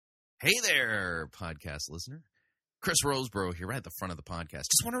Hey there, podcast listener. Chris Roseborough here, right at the front of the podcast.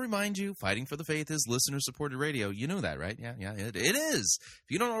 Just want to remind you, Fighting for the Faith is listener-supported radio. You know that, right? Yeah, it is. If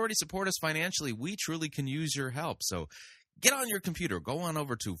you don't already support us financially, we truly can use your help. So get on your computer, go on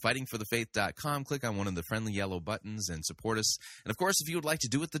over to fightingforthefaith.com, click on one of the friendly yellow buttons, and support us. And, of course, if you would like to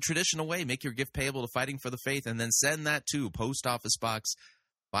do it the traditional way, make your gift payable to Fighting for the Faith, and then send that to Post Office Box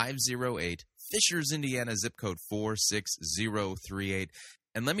 508, Fishers, Indiana, zip code 46038.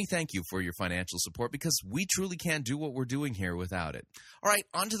 And let me thank you for your financial support because we truly can't do what we're doing here without it. All right,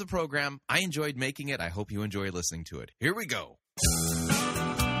 on to the program. I enjoyed making it. I hope you enjoy listening to it. Here we go.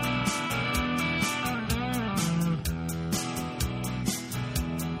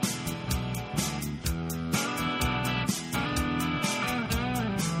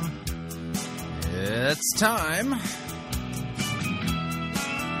 It's time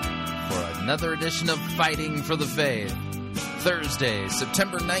for another edition of Fighting for the Faith. Thursday,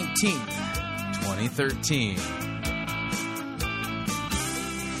 September 19th, 2013.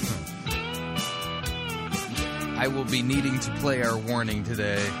 I will be needing to play our warning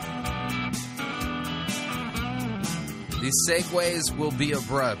today. These segues will be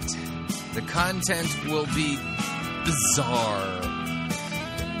abrupt. The content will be bizarre.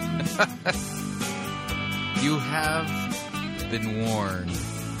 You have been warned.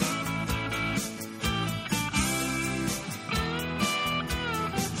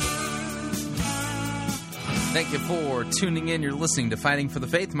 Thank you for tuning in. You're listening to Fighting for the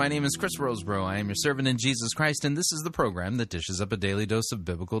Faith. My name is Chris Roseborough. I am your servant in Jesus Christ, and this is the program that dishes up a daily dose of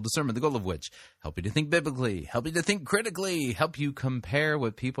biblical discernment, the goal of which, help you to think biblically, help you to think critically, help you compare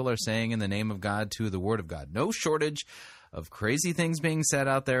what people are saying in the name of God to the Word of God. No shortage of crazy things being said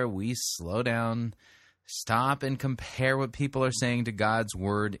out there. We slow down, stop, and compare what people are saying to God's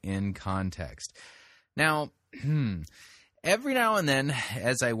Word in context. Now, every now and then,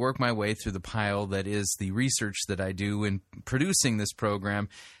 as I work my way through the pile that is the research that I do in producing this program,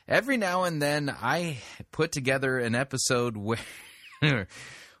 every now and then I put together an episode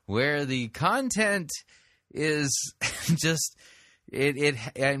where the content is just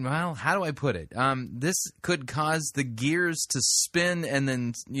and well, how do I put it? This could cause the gears to spin and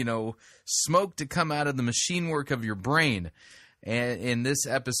then, smoke to come out of the machine work of your brain. In this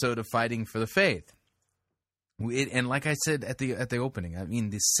episode of Fighting for the Faith. And like I said at the opening, I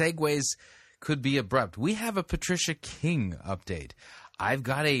mean, the segues could be abrupt. We have a Patricia King update. I've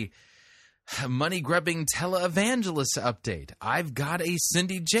got a money-grubbing Televangelist update. I've got a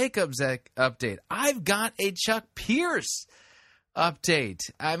Cindy Jacobs update. I've got a Chuck Pierce update.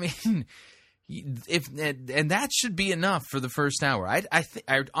 I mean, and that should be enough for the first hour. I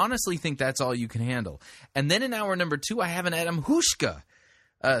honestly think that's all you can handle. And then in hour number 2, I have an Adam Huschka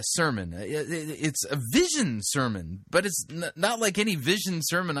sermon. It's a vision sermon, but it's not like any vision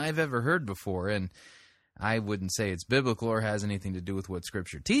sermon I've ever heard before, and I wouldn't say it's biblical or has anything to do with what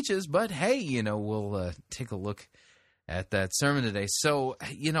Scripture teaches, but hey, we'll take a look at that sermon today. So,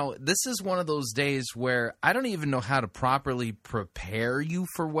 this is one of those days where I don't even know how to properly prepare you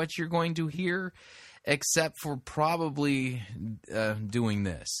for what you're going to hear, except for probably doing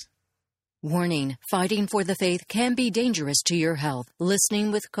this. Warning, fighting for the faith can be dangerous to your health.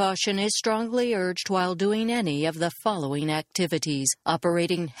 Listening with caution is strongly urged while doing any of the following activities: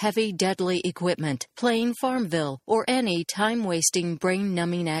 operating heavy, deadly equipment, playing Farmville, or any time-wasting,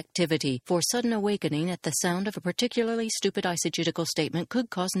 brain-numbing activity. For sudden awakening at the sound of a particularly stupid eisegetical statement could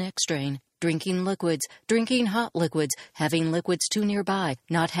cause neck strain. Drinking liquids, drinking hot liquids, having liquids too nearby,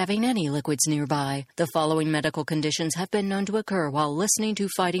 not having any liquids nearby. The following medical conditions have been known to occur while listening to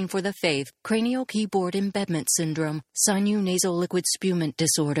Fighting for the Faith: cranial keyboard embedment syndrome, sinunasal liquid spumant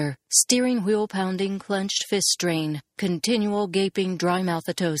disorder, steering wheel pounding clenched fist strain, continual gaping dry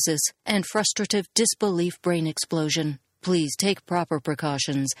mouthatosis, and frustrative disbelief brain explosion. Please take proper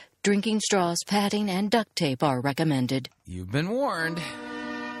precautions. Drinking straws, padding, and duct tape are recommended. You've been warned.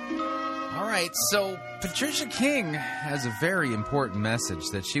 All right, so Patricia King has a very important message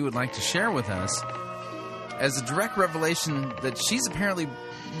that she would like to share with us as a direct revelation that she's apparently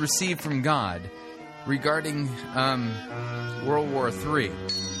received from God regarding World War III.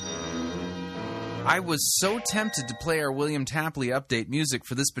 I was so tempted to play our William Tapley update music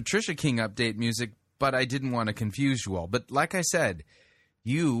for this Patricia King update music, but I didn't want to confuse you all. But like I said,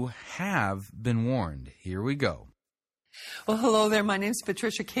 you have been warned. Here we go. Well, hello there. My name's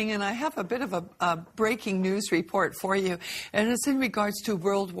Patricia King, and I have a bit of a breaking news report for you, and it's in regards to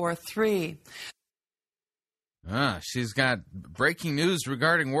World War III. She's got breaking news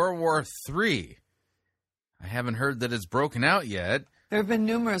regarding World War III. I haven't heard that it's broken out yet. There have been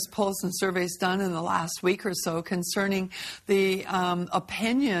numerous polls and surveys done in the last week or so concerning the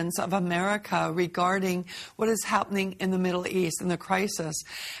opinions of America regarding what is happening in the Middle East and the crisis.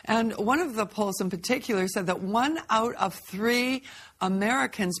 And one of the polls in particular said that 1 out of 3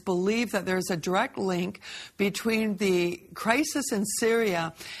 Americans believe that there's a direct link between the crisis in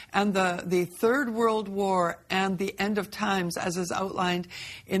Syria and the Third World War and the end of times as is outlined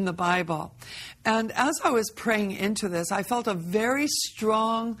in the Bible. And as I was praying into this, I felt a very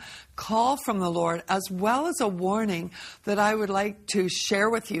strong call from the Lord, as well as a warning that I would like to share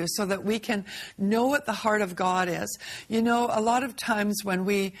with you so that we can know what the heart of God is. You know, a lot of times when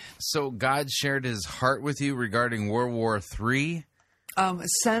we... So God shared his heart with you regarding World War III?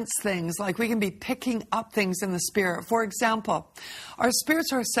 Sense things, like we can be picking up things in the spirit. For example, our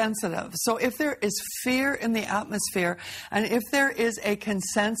spirits are sensitive. So if there is fear in the atmosphere, and if there is a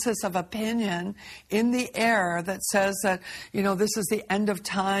consensus of opinion in the air that says that, you know, this is the end of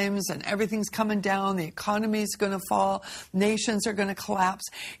times and everything's coming down, the economy's going to fall, nations are going to collapse,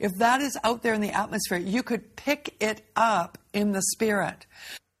 if that is out there in the atmosphere, you could pick it up in the spirit.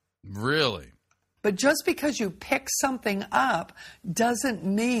 Really? But just because you pick something up doesn't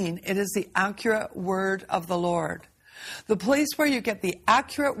mean it is the accurate word of the Lord. The place where you get the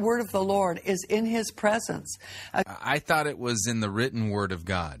accurate word of the Lord is in his presence. I thought it was in the written word of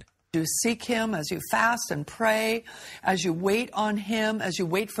God. You seek him as you fast and pray, as you wait on him, as you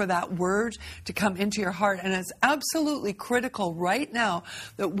wait for that word to come into your heart. And it's absolutely critical right now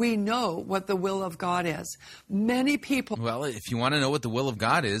that we know what the will of God is. Many people... Well, if you want to know what the will of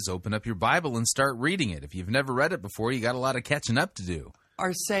God is, open up your Bible and start reading it. If you've never read it before, you got a lot of catching up to do.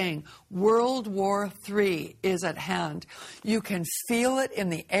 Are saying World War III is at hand. You can feel it in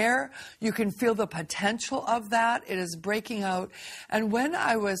the air. You can feel the potential of that. It is breaking out. And when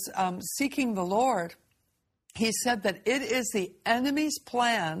I was seeking the Lord, he said that it is the enemy's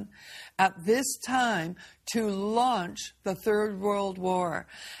plan at this time to launch the Third World War.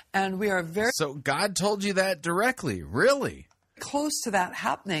 And we are very... So God told you that directly, really? Close to that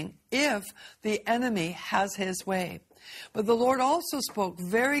happening if the enemy has his way. But the Lord also spoke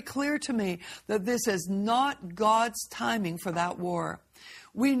very clear to me that this is not God's timing for that war.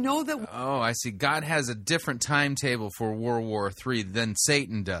 We know that... Oh, I see. God has a different timetable for World War III than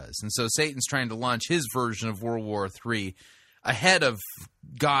Satan does. And so Satan's trying to launch his version of World War III ahead of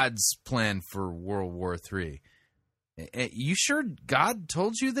God's plan for World War III. You sure God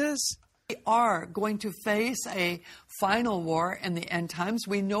told you this? We are going to face a final war in the end times.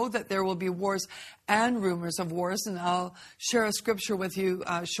 We know that there will be wars and rumors of wars, and I'll share a scripture with you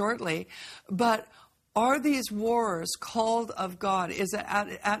shortly. But are these wars called of God? Is it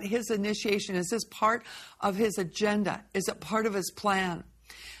at his initiation? Is this part of his agenda? Is it part of his plan?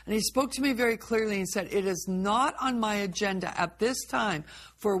 And he spoke to me very clearly and said, it is not on my agenda at this time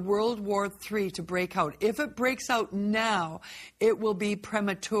for World War III to break out. If it breaks out now, it will be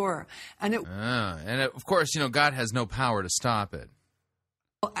premature. And of course, you know, God has no power to stop it.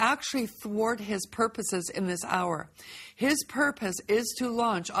 Will actually thwart his purposes in this hour. His purpose is to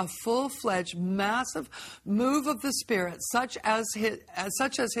launch a full-fledged, massive move of the Spirit, such as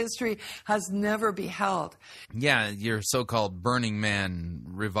history has never beheld. Yeah, your so-called Burning Man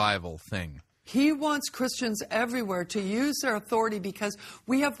revival thing. He wants Christians everywhere to use their authority because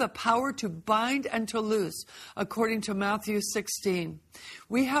we have the power to bind and to loose, according to Matthew 16.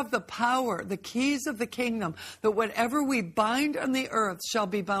 We have the power, the keys of the kingdom, that whatever we bind on the earth shall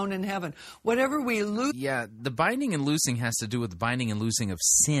be bound in heaven. Whatever we loose... Yeah, the binding and loosing has to do with the binding and loosing of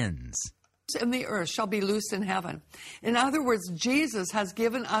sins. In the earth shall be loosed in heaven. In other words, Jesus has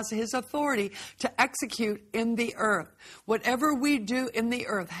given us his authority to execute in the earth. Whatever we do in the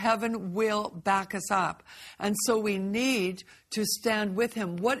earth, heaven will back us up. And so we need to stand with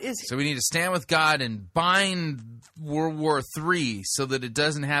him. So we need to stand with God and bind World War III so that it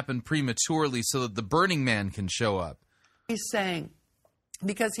doesn't happen prematurely, so that the Burning Man can show up. He's saying,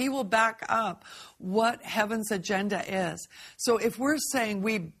 because he will back up what heaven's agenda is. So if we're saying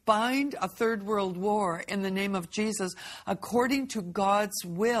we bind a third world war in the name of Jesus according to God's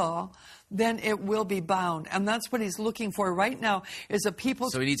will, then it will be bound. And that's what he's looking for right now, is a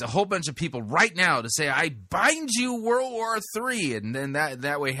people... So he needs a whole bunch of people right now to say, I bind you World War III, and then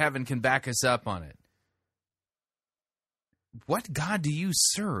that way heaven can back us up on it. What God do you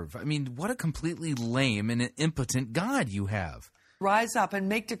serve? I mean, what a completely lame and impotent God you have. Rise up and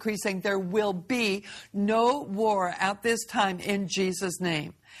make decrees saying there will be no war at this time in Jesus'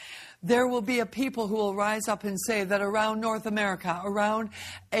 name. there will be a people who will rise up and say that around North America, around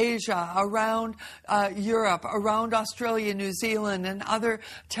Asia, around Europe, around Australia, New Zealand, and other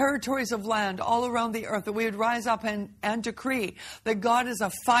territories of land all around the earth, that we would rise up and decree that God is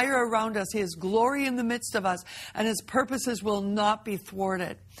a fire around us. He is glory in the midst of us, and His purposes will not be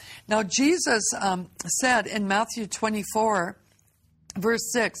thwarted. Now, Jesus said in Matthew 24,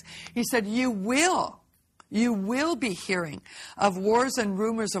 verse 6, He said, you will be hearing of wars and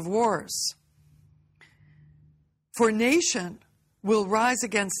rumors of wars. For nation will rise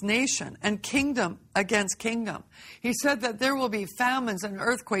against nation and kingdom against kingdom. He said that there will be famines and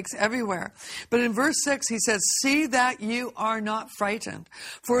earthquakes everywhere. But in verse 6, He says, see that you are not frightened,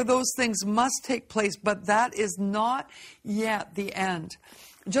 for those things must take place, but that is not yet the end.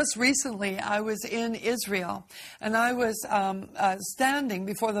 Just recently, I was in Israel, and I was standing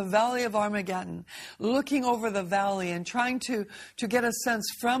before the Valley of Armageddon, looking over the valley and trying to get a sense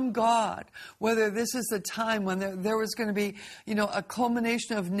from God whether this is the time when there was going to be, a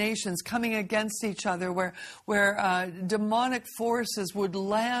culmination of nations coming against each other, where demonic forces would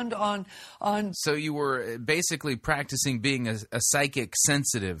land on. So you were basically practicing being a psychic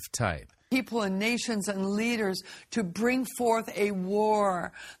sensitive type. People and nations and leaders to bring forth a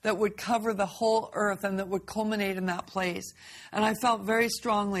war that would cover the whole earth and that would culminate in that place. And I felt very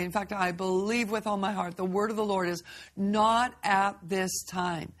strongly, in fact, I believe with all my heart, the word of the Lord is not at this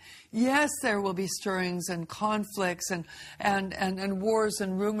time. Yes, there will be stirrings and conflicts and wars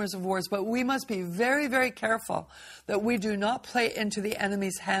and rumors of wars, but we must be very, very careful that we do not play into the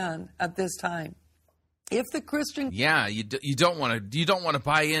enemy's hand at this time. If the Christian... Yeah, you don't want to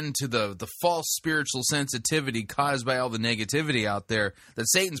buy into the false spiritual sensitivity caused by all the negativity out there that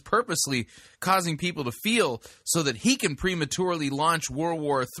Satan's purposely causing people to feel so that he can prematurely launch World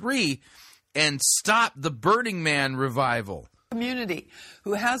War III and stop the Burning Man revival. Community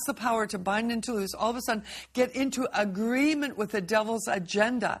who has the power to bind and to loose, all of a sudden get into agreement with the devil's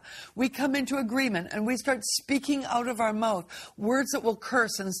agenda. We come into agreement and we start speaking out of our mouth words that will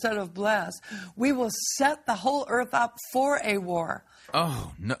curse instead of bless. We will set the whole earth up for a war.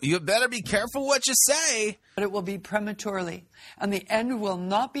 Oh, no, you better be careful what you say. But it will be prematurely. And the end will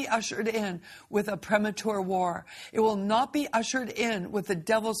not be ushered in with a premature war. It will not be ushered in with the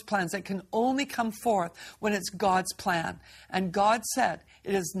devil's plans. It can only come forth when it's God's plan. And God said,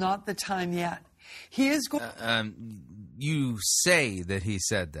 it is not the time yet. He is going... You say that He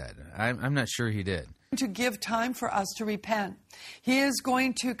said that. I'm not sure He did. To give time for us to repent. He is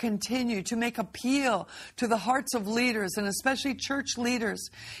going to continue to make appeal to the hearts of leaders and especially church leaders.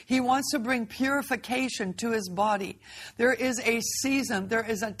 He wants to bring purification to His body. There is a season, there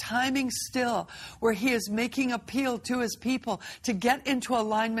is a timing still where He is making appeal to His people to get into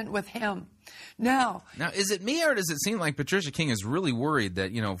alignment with Him. Now, is it me or does it seem like Patricia King is really worried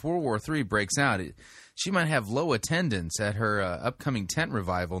that, if World War III breaks out, she might have low attendance at her upcoming tent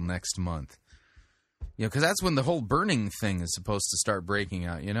revival next month? Because that's when the whole burning thing is supposed to start breaking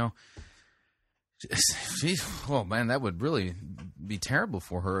out, Oh, man, that would really be terrible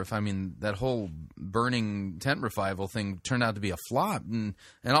for her if, that whole burning tent revival thing turned out to be a flop and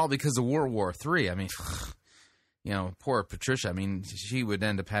all because of World War III. Poor Patricia, she would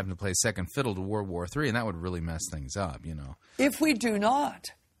end up having to play second fiddle to World War III, and that would really mess things up, If we do not,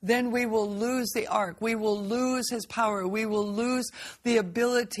 then we will lose the ark. We will lose His power. We will lose the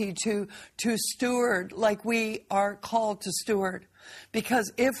ability to steward like we are called to steward.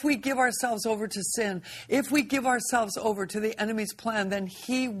 Because if we give ourselves over to sin, if we give ourselves over to the enemy's plan, then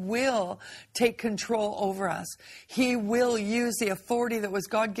he will take control over us. He will use the authority that was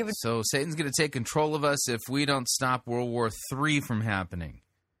God-given. So Satan's going to take control of us if we don't stop World War III from happening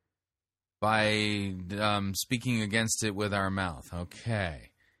by speaking against it with our mouth. Okay.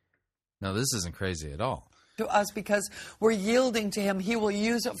 No, this isn't crazy at all. To us because we're yielding to Him. He will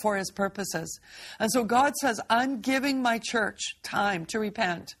use it for His purposes. And so God says, I'm giving my church time to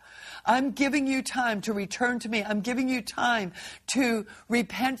repent. I'm giving you time to return to me. I'm giving you time to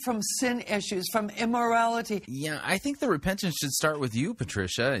repent from sin issues, from immorality. Yeah, I think the repentance should start with you,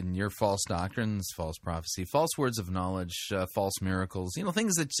 Patricia, and your false doctrines, false prophecy, false words of knowledge, false miracles,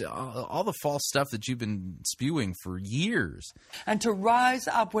 things that, all the false stuff that you've been spewing for years. And to rise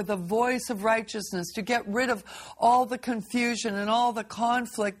up with a voice of righteousness, to get rid of all the confusion and all the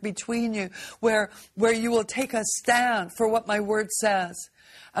conflict between you, where you will take a stand for what my word says.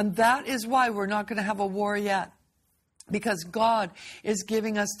 And that is why we're not going to have a war yet. Because God is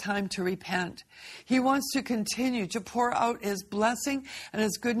giving us time to repent. He wants to continue to pour out His blessing and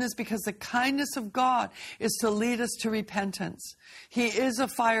His goodness because the kindness of God is to lead us to repentance. He is a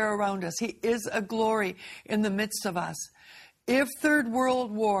fire around us. He is a glory in the midst of us. If Third World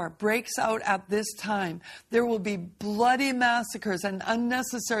War breaks out at this time, there will be bloody massacres and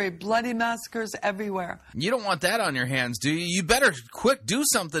unnecessary bloody massacres everywhere. You don't want that on your hands, do you? You better quick do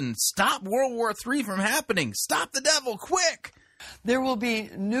something. Stop World War III from happening. Stop the devil, quick. There will be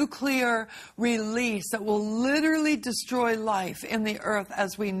nuclear release that will literally destroy life in the earth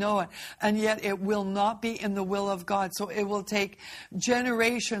as we know it, and yet it will not be in the will of God. So it will take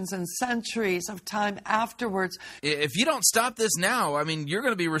generations and centuries of time afterwards. If you don't stop this now, I mean, you're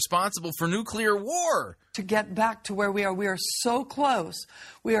going to be responsible for nuclear war. To get back to where we are. We are so close.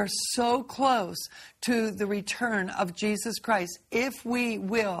 We are so close to the return of Jesus Christ if we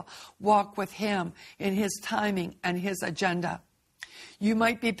will walk with Him in His timing and His agenda. You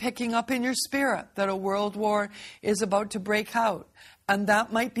might be picking up in your spirit that a world war is about to break out. And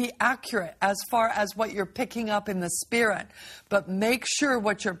that might be accurate as far as what you're picking up in the spirit. But make sure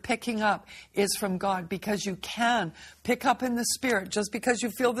what you're picking up is from God, because you can pick up in the spirit just because you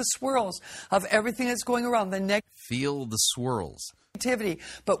feel the swirls of everything that's going around. Feel the swirls. Negativity.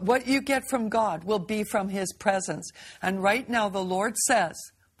 But what you get from God will be from His presence. And right now the Lord says,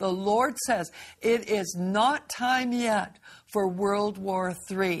 it is not time yet for World War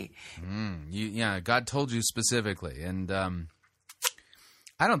III. God told you specifically. And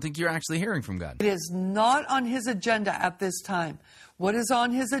I don't think you're actually hearing from God. It is not on His agenda at this time. What is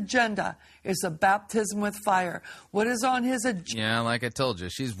on His agenda is a baptism with fire. What is on His agenda? Yeah, like I told you,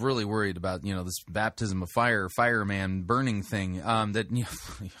 she's really worried about, this baptism of fire, fireman burning thing.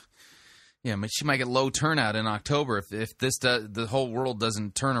 She might get low turnout in October if the whole world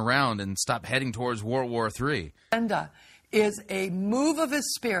doesn't turn around and stop heading towards World War III. Agenda is a move of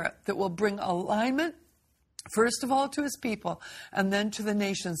His Spirit that will bring alignment, first of all to His people, and then to the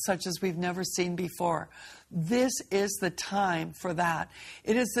nations, such as we've never seen before. This is the time for that.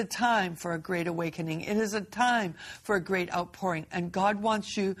 It is the time for a great awakening. It is a time for a great outpouring. And God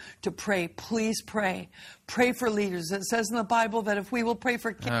wants you to pray. Please pray. Pray for leaders. It says in the Bible that if we will pray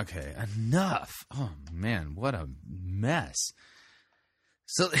for... Okay, enough. Oh, man, what a mess.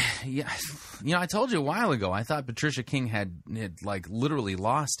 So, I told you a while ago, I thought Patricia King had literally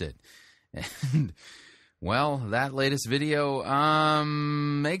lost it. And... well, that latest video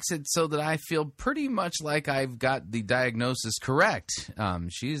makes it so that I feel pretty much like I've got the diagnosis correct.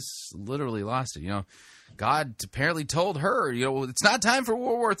 She's literally lost it. God apparently told her, it's not time for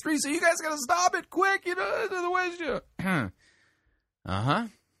World War III, so you guys got to stop it quick. Otherwise you... Uh-huh.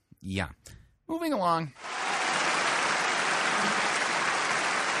 Yeah. Moving along.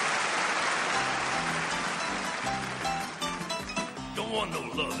 Don't want no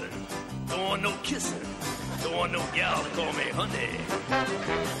loving. Don't want no kissing. Don't want no gal to call me honey.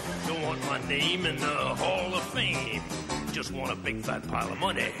 Don't want my name in the Hall of Fame. Just want a big fat pile of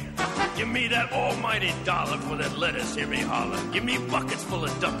money. Give me that almighty dollar for that lettuce, hear me holler. Give me buckets full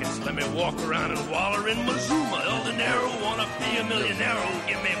of ducats. Let me walk around and waller in Mazuma, El Dinero. Wanna be a millionaire?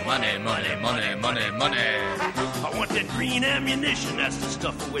 Give me money, money, money, money, money. I want that green ammunition. That's the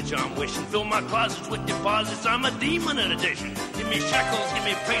stuff for which I'm wishing. Fill my closets with deposits. I'm a demon in addition. Give me shekels, give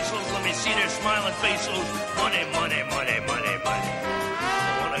me pesos. Let me see their smiling faces. Money, money, money, money, money.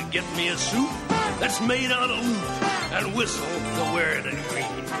 I wanna get me a suit that's made out of loot and whistle to wear it in green.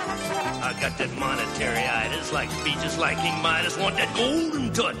 I got that monetary-itis like speeches like King Midas. Want that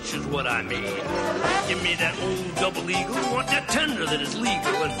golden touch is what I mean. Give me that old double eagle. Want that tender that is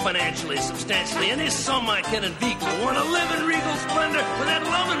legal and financially, substantially any sum I can inveigle. Want to live in regal splendor with that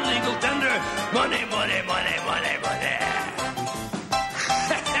loving legal tender. Money, money, money, money, money.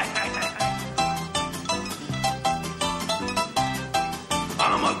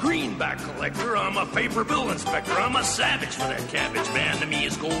 I'm a greenback collector, I'm a paper bill inspector, I'm a savage for that cabbage, man. To me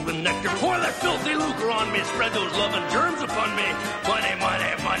is golden nectar. Pour that filthy lucre on me, spread those loving germs upon me. Money,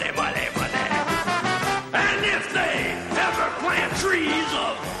 money, money, money, money. And if they ever plant trees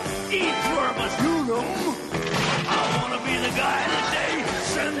of each verbus unum, I want to be the guy that they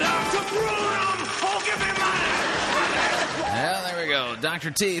send out to prune. Oh, give me money, money. Well, there we go. Dr.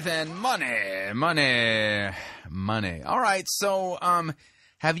 Teeth and money, money, money. All right, so,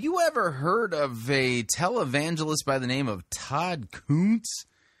 have you ever heard of a televangelist by the name of Todd Kuntz?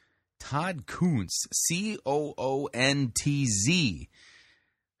 Todd Kuntz, Coontz.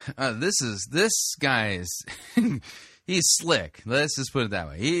 This guy's he's slick. Let's just put it that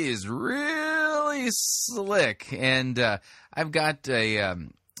way. He is really slick, and I've got a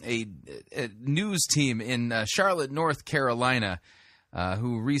news team in Charlotte, North Carolina,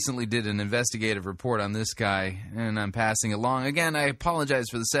 who recently did an investigative report on this guy, and I'm passing along. Again, I apologize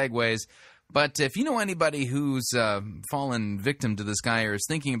for the segues, but if you know anybody who's fallen victim to this guy or is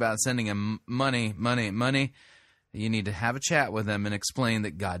thinking about sending him money, You need to have a chat with them and explain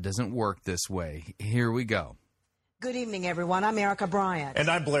that God doesn't work this way. Here we go. Good evening, everyone. I'm Erica Bryant. And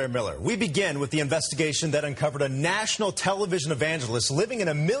I'm Blair Miller. We begin with the investigation that uncovered a national television evangelist living in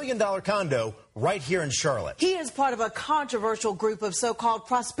a $1 million condo right here in Charlotte. He is part of a controversial group of so-called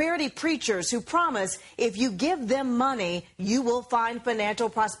prosperity preachers who promise if you give them money, you will find financial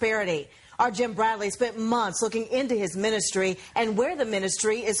prosperity. Our Jim Bradley spent months looking into his ministry and where the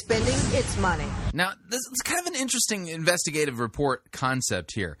ministry is spending its money. Now, this is kind of an interesting investigative report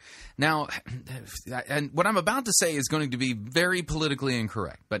concept here. Now, and what I'm about to say is going to be very politically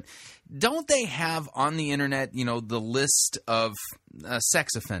incorrect, but don't they have on the internet, you know, the list of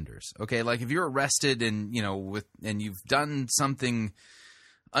sex offenders? Okay, like if you're arrested and, you know, and you've done something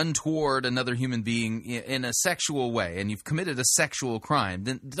untoward another human being in a sexual way and you've committed a sexual crime,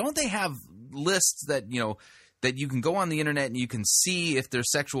 then don't they have lists that, you know, that you can go on the internet and you can see if there's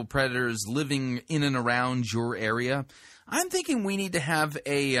sexual predators living in and around your area? I'm thinking we need to have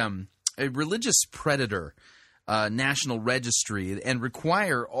a religious predator national registry and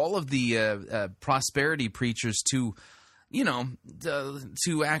require all of the prosperity preachers to, you know,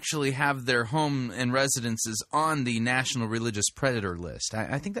 to actually have their home and residences on the National Religious Predator list.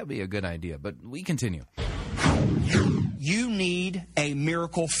 I think that would be a good idea, but we continue. You need a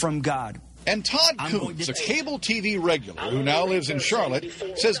miracle from God. And Todd Coons, a cable TV regular who now lives in Charlotte,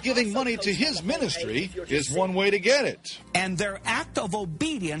 says giving money to his ministry is one way to get it. And their act of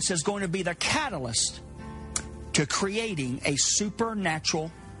obedience is going to be the catalyst to creating a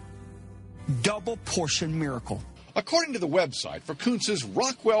supernatural double portion miracle. According to the website for Kuntz's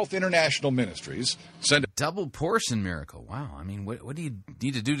Rockwell International Ministries, send a double portion miracle. Wow. I mean, what do you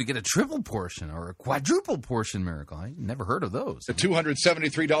need to do to get a triple portion or a quadruple portion miracle? I never heard of those. A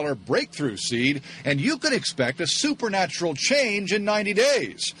 $273 breakthrough seed, and you can expect a supernatural change in 90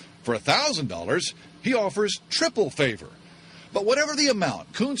 days. For $1,000, he offers triple favor. But whatever the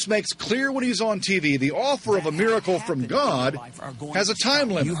amount, Kuntz makes clear when he's on TV, the offer of a miracle from God has a time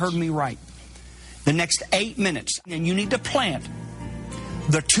limit. You heard me right. The next 8 minutes, and you need to plant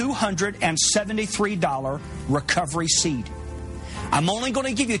the $273 recovery seed. I'm only going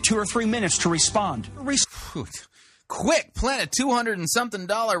to give you 2 or 3 minutes to respond. Quick, plant a $200 and something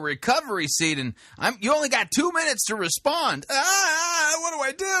recovery seed, and you only got 2 minutes to respond. What do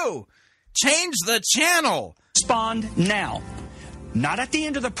I do? Change the channel. Respond now. Not at the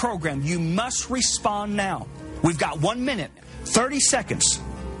end of the program. You must respond now. We've got 1 minute, 30 seconds.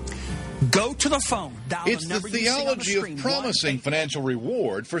 Go to the phone. Dial it's the number the theology of promising financial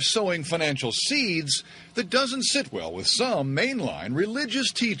reward for sowing financial seeds that doesn't sit well with some mainline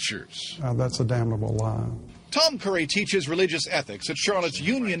religious teachers. That's a damnable lie. Tom Curry teaches religious ethics at Charlotte's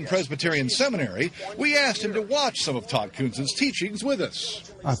Union Presbyterian Seminary. We asked him to watch some of Todd Kuntz's teachings with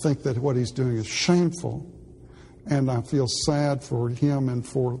us. I think that what he's doing is shameful, and I feel sad for him and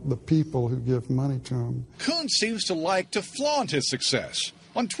for the people who give money to him. Kuntz seems to like to flaunt his success.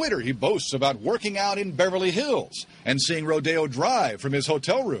 On Twitter, he boasts about working out in Beverly Hills and seeing Rodeo Drive from his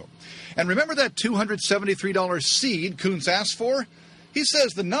hotel room. And remember that $273 seed Kuntz asked for? He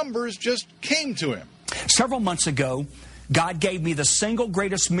says the numbers just came to him. Several months ago, God gave me the single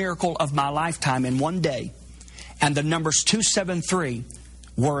greatest miracle of my lifetime in one day, and the numbers 273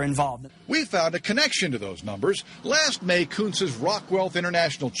 were involved. We found a connection to those numbers. Last May, Kuntz's Rockwell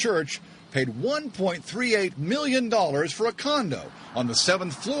International Church paid $1.38 million for a condo on the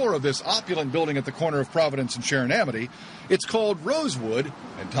 7th floor of this opulent building at the corner of Providence and Sharon Amity. It's called Rosewood,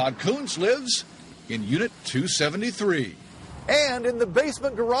 and Todd Kuntz lives in Unit 273. And in the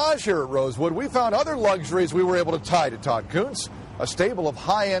basement garage here at Rosewood, we found other luxuries we were able to tie to Todd Kuntz. A stable of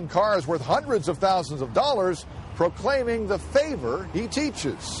high-end cars worth hundreds of thousands of dollars, proclaiming the favor he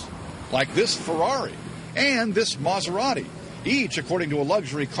teaches. Like this Ferrari and this Maserati. Each, according to a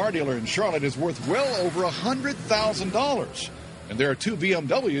luxury car dealer in Charlotte, is worth well over $100,000. And there are 2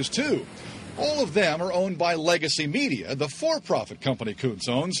 BMWs, too. All of them are owned by Legacy Media, the for-profit company Kuntz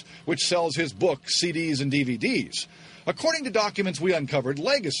owns, which sells his book, CDs, and DVDs. According to documents we uncovered,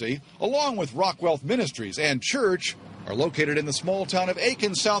 Legacy, along with Rockwell Ministries and Church, are located in the small town of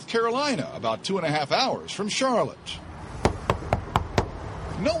Aiken, South Carolina, about 2.5 hours from Charlotte.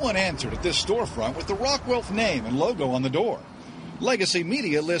 No one answered at this storefront with the Rockwell name and logo on the door. Legacy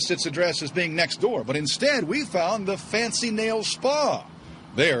Media lists its address as being next door, but instead we found the Fancy Nail Spa.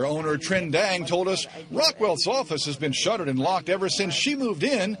 There, owner Trin Dang told us Rockwell's office has been shuttered and locked ever since she moved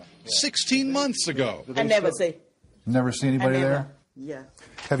in 16 months ago. I never see. Never see anybody there? Yeah.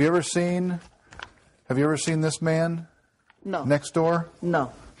 Have you ever seen this man? No. Next door?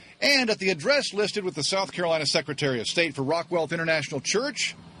 No. And at the address listed with the South Carolina Secretary of State for Rockwell International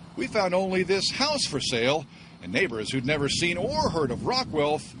Church, we found only this house for sale and neighbors who'd never seen or heard of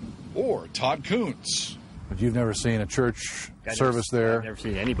Rockwell or Todd Kuntz. But you've never seen a church service there? I've never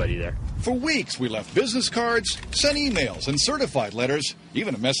seen anybody there. For weeks, we left business cards, sent emails and certified letters,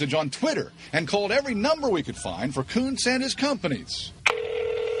 even a message on Twitter, and called every number we could find for Kuntz and his companies.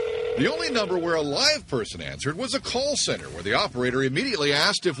 The only number where a live person answered was a call center, where the operator immediately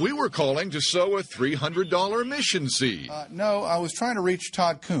asked if we were calling to sow a $300 mission seed. No, I was trying to reach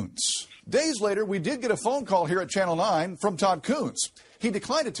Todd Kuntz. Days later, we did get a phone call here at Channel 9 from Todd Kuntz. He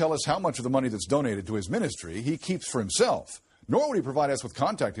declined to tell us how much of the money that's donated to his ministry he keeps for himself, nor would he provide us with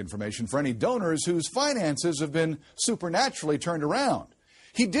contact information for any donors whose finances have been supernaturally turned around.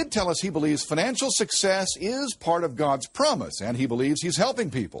 He did tell us he believes financial success is part of God's promise, and he believes he's helping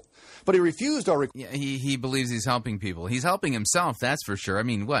people. But he refused our request. Yeah, he believes he's helping people. He's helping himself, that's for sure. I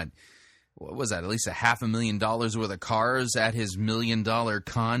mean, what was that, at least $500,000 worth of cars at his $1 million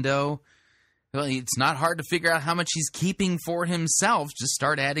condo? Well, it's not hard to figure out how much he's keeping for himself. Just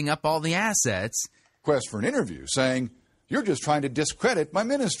start adding up all the assets. Request for an interview saying, "You're just trying to discredit my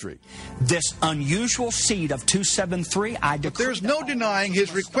ministry." This unusual seed of 273, But there's no denying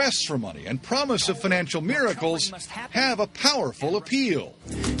his requests for money and promise of financial miracles have a powerful appeal.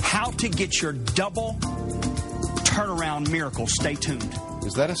 How to get your double turnaround miracle. Stay tuned.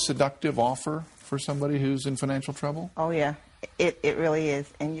 Is that a seductive offer for somebody who's in financial trouble? Oh, yeah. It really is.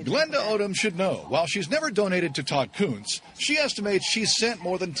 And Glenda Odom should know, while she's never donated to Todd Kuntz, she estimates she's sent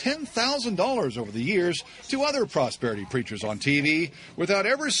more than $10,000 over the years to other prosperity preachers on TV without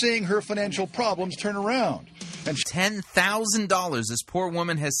ever seeing her financial problems turn around. And $10,000. This poor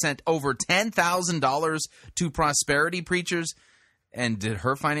woman has sent over $10,000 to prosperity preachers. And did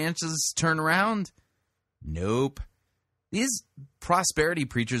her finances turn around? Nope. These prosperity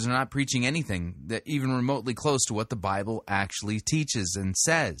preachers are not preaching anything that even remotely close to what the Bible actually teaches and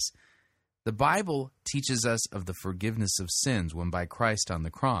says. The Bible teaches us of the forgiveness of sins won by Christ on the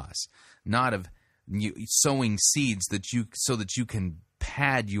cross, not of sowing seeds so that you can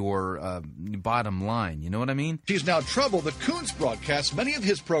pad your bottom line. You know what I mean? She's now troubled that Kuntz broadcasts many of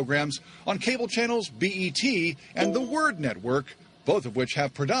his programs on cable channels BET and the Word Network, both of which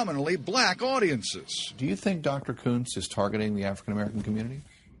have predominantly black audiences. Do you think Dr. Kuntz is targeting the African-American community?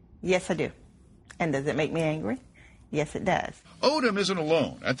 Yes, I do. And does it make me angry? Yes, it does. Odom isn't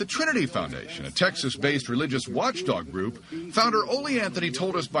alone. At the Trinity Foundation, a Texas-based religious watchdog group, founder Ole Anthony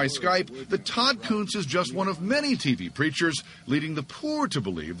told us by Skype that Todd Kuntz is just one of many TV preachers leading the poor to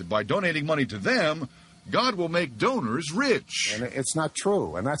believe that by donating money to them, God will make donors rich. And it's not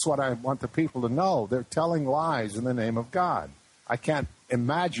true, and that's what I want the people to know. They're telling lies in the name of God. I can't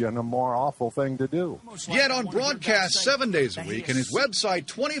imagine a more awful thing to do. Yet on broadcast 7 days a week and his website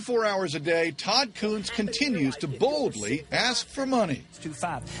 24 hours a day, Todd Kuntz continues to boldly ask for money.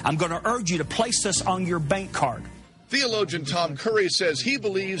 I'm going to urge you to place this on your bank card. Theologian Tom Curry says he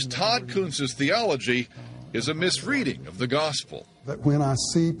believes Todd Kuntz's theology is a misreading of the gospel. That when I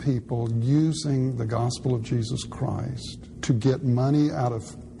see people using the gospel of Jesus Christ to get money out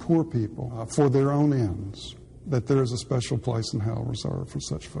of poor people for their own ends, that there is a special place in hell reserved for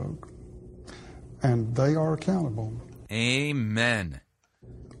such folk. And they are accountable. Amen.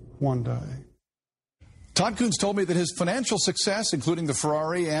 One day. Todd Kuntz told me that his financial success, including the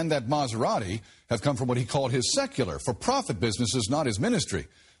Ferrari and that Maserati, have come from what he called his secular, for-profit businesses, not his ministry.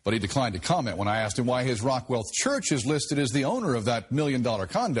 But he declined to comment when I asked him why his Rockwell Church is listed as the owner of that $1 million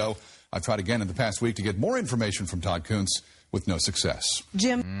condo. I've tried again in the past week to get more information from Todd Kuntz, with no success.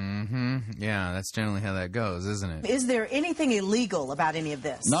 Jim? Mm-hmm. Yeah, that's generally how that goes, isn't it? Is there anything illegal about any of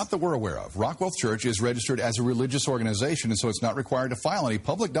this? Not that we're aware of. Rockwell Church is registered as a religious organization, and so it's not required to file any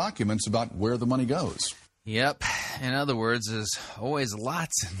public documents about where the money goes. Yep. In other words, there's always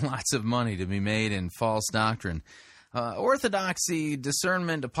lots and lots of money to be made in false doctrine. Orthodoxy,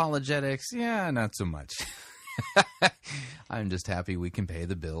 discernment, apologetics, yeah, not so much. I'm just happy we can pay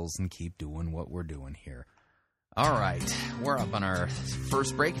the bills and keep doing what we're doing here. All right, we're up on our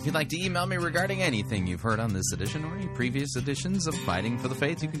first break. If you'd like to email me regarding anything you've heard on this edition or any previous editions of Fighting for the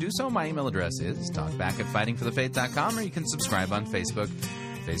Faith, you can do so. My email address is talkback@fightingforthefaith.com, or you can subscribe on Facebook,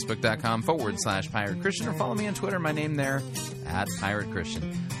 facebook.com/Pirate Christian, or follow me on Twitter, my name there, @Pirate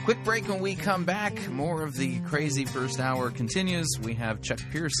Christian. Quick break. When we come back, more of the crazy first hour continues. We have Chuck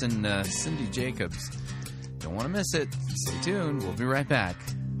Pearson, Cindy Jacobs. Don't want to miss it. Stay tuned. We'll be right back.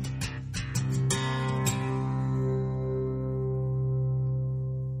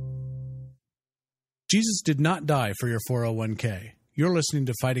 Jesus did not die for your 401k. You're listening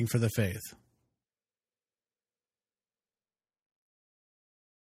to Fighting for the Faith.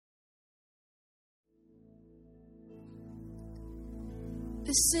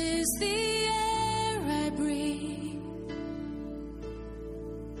 This is the air I breathe.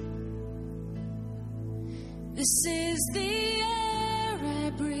 This is the air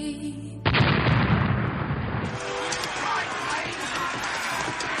I breathe.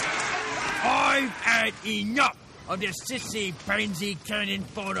 I've had enough of this sissy, pansy, turning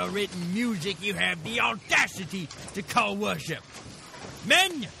photo-written music you have the audacity to call worship.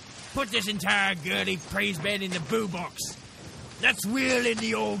 Men, put this entire girly praise band in the boo box. Let's wheel in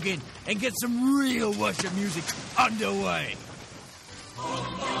the organ and get some real worship music underway.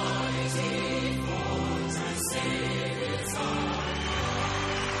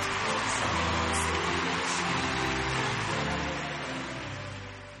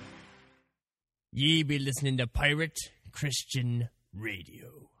 Ye be listening to Pirate Christian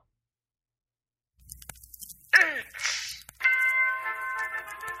Radio.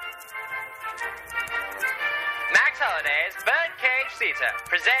 Max Holliday's Birdcage Theater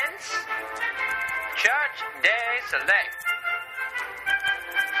presents Church Day Select.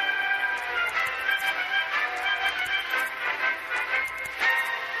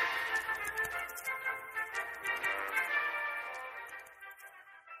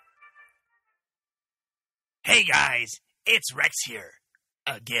 Hey guys, it's Rex here,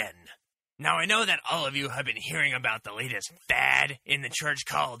 again. Now I know that all of you have been hearing about the latest fad in the church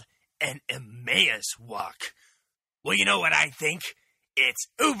called an Emmaus Walk. Well, you know what I think? It's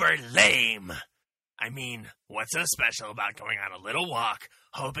uber lame. I mean, what's so special about going on a little walk,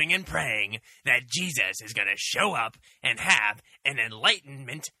 hoping and praying that Jesus is going to show up and have an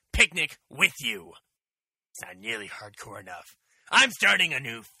enlightenment picnic with you? It's not nearly hardcore enough. I'm starting a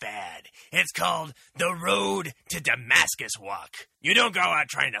new fad. It's called the Road to Damascus Walk. You don't go out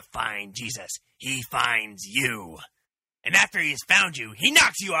trying to find Jesus. He finds you. And after he's found you, he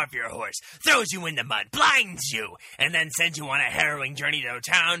knocks you off your horse, throws you in the mud, blinds you, and then sends you on a harrowing journey to a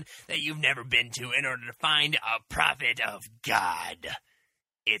town that you've never been to in order to find a prophet of God.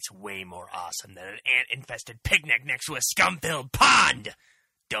 It's way more awesome than an ant-infested picnic next to a scum-filled pond.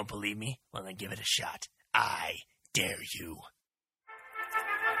 Don't believe me? Well, then give it a shot. I dare you.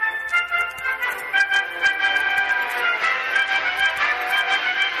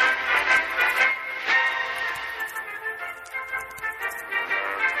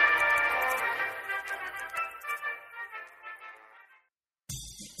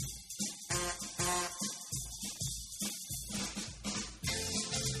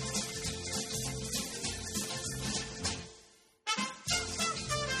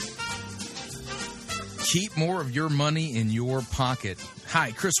 Keep more of your money in your pocket.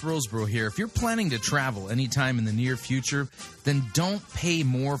 Hi, Chris Roseborough here. If you're planning to travel anytime in the near future, then don't pay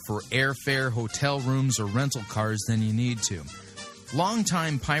more for airfare, hotel rooms, or rental cars than you need to.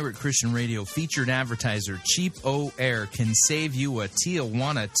 Longtime Pirate Christian Radio featured advertiser Cheap O Air can save you a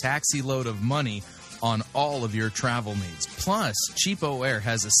Tijuana taxi load of money on all of your travel needs. Plus, Cheap O Air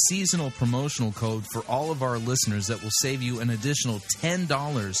has a seasonal promotional code for all of our listeners that will save you an additional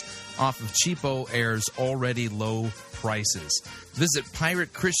 $10 off of Cheap O Air's already low prices. Visit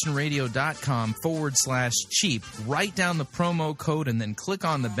piratechristianradio.com/cheap, write down the promo code, and then click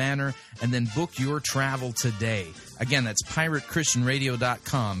on the banner, and then book your travel today. Again, that's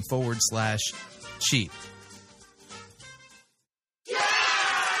piratechristianradio.com/cheap.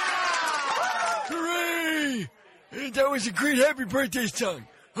 That was a great happy birthday song.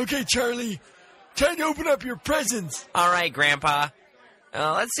 Okay, Charlie, time to open up your presents. All right, Grandpa.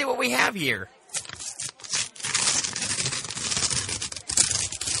 Let's see what we have here.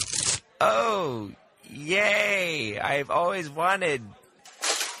 Oh, yay. I've always wanted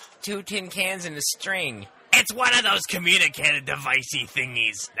 2 tin cans and a string. It's one of those communicated devicey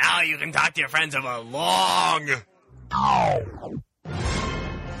thingies. Now you can talk to your friends over long.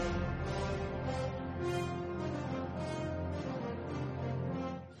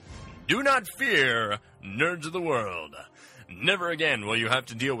 Do not fear, nerds of the world. Never again will you have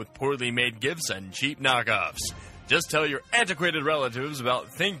to deal with poorly made gifts and cheap knockoffs. Just tell your antiquated relatives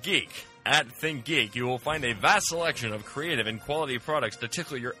about Think Geek. At Think Geek, you will find a vast selection of creative and quality products to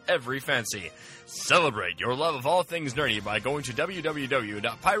tickle your every fancy. Celebrate your love of all things nerdy by going to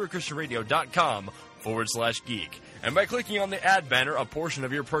www.piratechristianradio.com/geek. And by clicking on the ad banner, a portion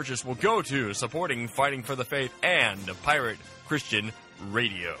of your purchase will go to supporting Fighting for the Faith and Pirate Christian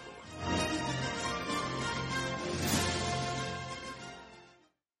Radio.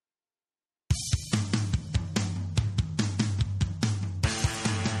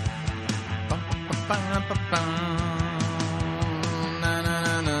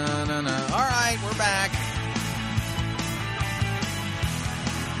 All right, we're back.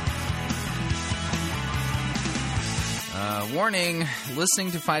 Warning,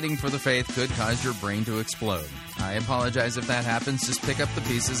 listening to Fighting for the Faith could cause your brain to explode. I apologize if that happens. Just pick up the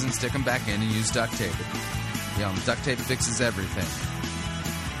pieces and stick them back in and use duct tape. Duct tape fixes everything.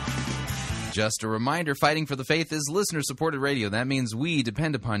 Just a reminder, Fighting for the Faith is listener-supported radio. That means we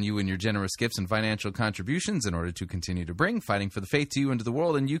depend upon you and your generous gifts and financial contributions in order to continue to bring Fighting for the Faith to you and to the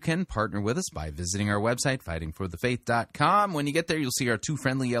world, and you can partner with us by visiting our website, fightingforthefaith.com. When you get there, you'll see our two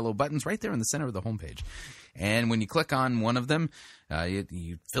friendly yellow buttons right there in the center of the homepage. And when you click on one of them,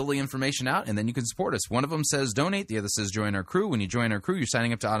 you fill the information out, and then you can support us. One of them says donate. The other says join our crew. When you join our crew, you're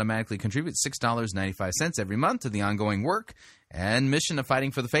signing up to automatically contribute $6.95 every month to the ongoing work and mission of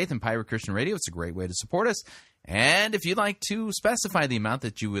Fighting for the Faith and Pirate Christian Radio. It's a great way to support us. And if you'd like to specify the amount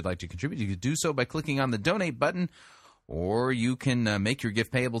that you would like to contribute, you could do so by clicking on the donate button, or you can make your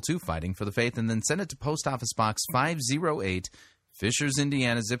gift payable to Fighting for the Faith and then send it to Post Office Box 508, Fishers,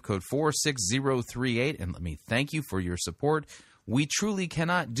 Indiana, zip code 46038. And let me thank you for your support. We truly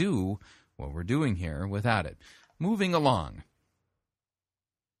cannot do what we're doing here without it. Moving along.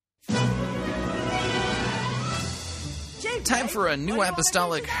 Time for a new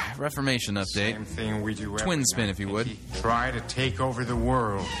apostolic Reformation update. Same thing we do. Twin spin, if you would. Try to take over the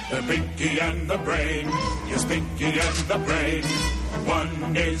world. The pinky and the brain. Yes, pinky and the brain.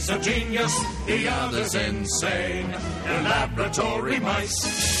 One is a genius, the other's insane. They're laboratory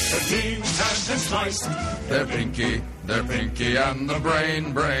mice. Their genes have been sliced. They're pinky and the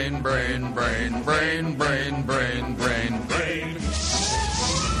brain, brain, brain, brain, brain, brain, brain, brain, brain.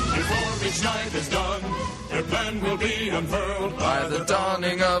 Before each night is done, their plan will be unfurled. By the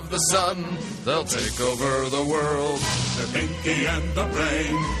dawning of the sun, they'll take over the world. The pinky and the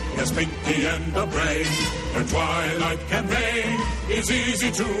brain, yes, pinky and the brain. Their twilight campaign is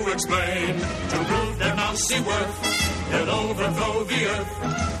easy to explain. To prove their mousy worth, they'll overthrow the earth.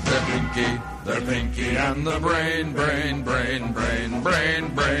 They're pinky and the brain, brain, brain, brain,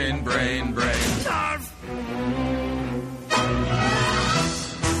 brain, brain, brain, brain.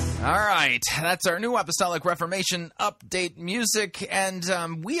 All right, that's our new Apostolic Reformation update music, and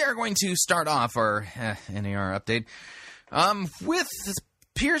we are going to start off our NAR update with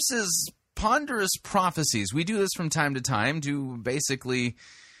Pierce's Ponderous Prophecies. We do this from time to time to basically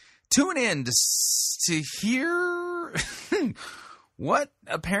tune in to hear what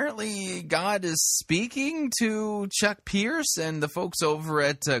apparently God is speaking to Chuck Pierce and the folks over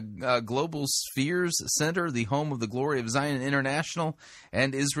at Global Spheres Center, the home of the Glory of Zion International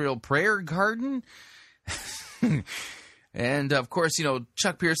and Israel Prayer Garden. And, of course,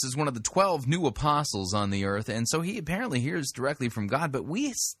 Chuck Pierce is one of the 12 new apostles on the earth, and so he apparently hears directly from God, but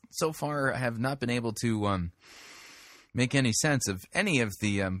we so far have not been able to make any sense of any of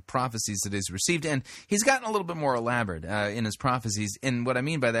the prophecies that he's received. And he's gotten a little bit more elaborate in his prophecies. And what I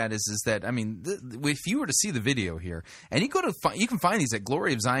mean by that is that, if you were to see the video here, and you can find these at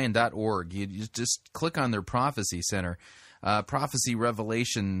gloryofzion.org. You just click on their prophecy center, prophecy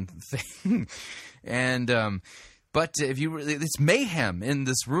revelation thing. And, but it's mayhem in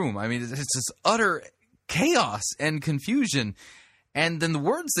this room. It's just utter chaos and confusion. And then the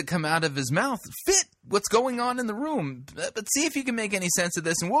words that come out of his mouth fit what's going on in the room. But see if you can make any sense of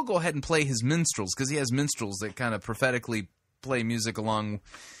this, and we'll go ahead and play his minstrels, because he has minstrels that kind of prophetically play music along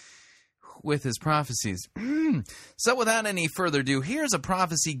with his prophecies. So without any further ado, here's a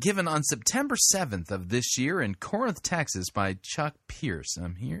prophecy given on September 7th of this year in Corinth, Texas by Chuck Pierce.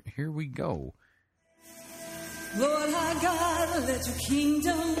 Here we go. Lord our God, let your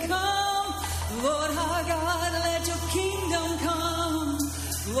kingdom come. Lord our God, let your kingdom come.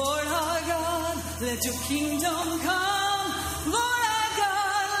 Lord our God, let your kingdom come. Lord our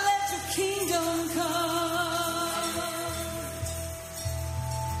God, let your kingdom come.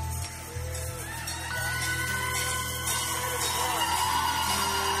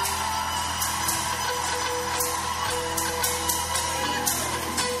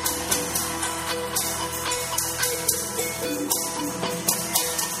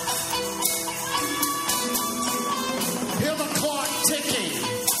 Hear the clock ticking.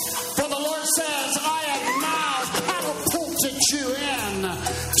 For the Lord says, I have now catapulted you in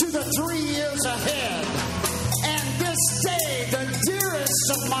to the 3 years ahead. And this day, the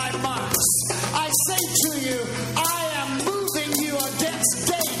dearest of my months, I say to you, I am moving you against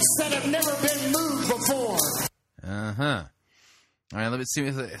dates that have never been moved before. Uh-huh. All right, let me see.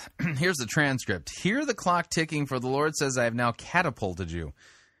 Here's the transcript. Hear the clock ticking, for the Lord says, I have now catapulted you.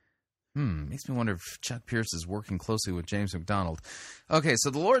 Makes me wonder if Chuck Pierce is working closely with James McDonald. Okay, so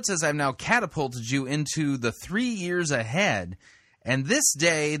the Lord says, I've now catapulted you into the 3 years ahead. And this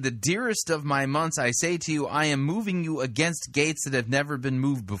day, the dearest of my months, I say to you, I am moving you against gates that have never been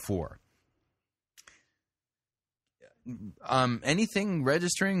moved before. anything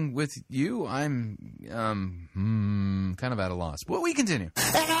registering with you, I'm kind of at a loss. But we continue.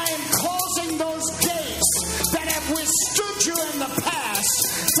 And I am causing those gates that have withstood you in the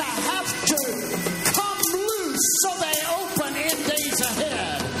past to have to come loose so they open in days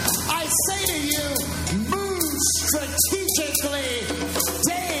ahead. I say to you, move strategically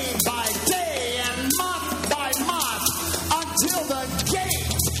day by day and month by month until the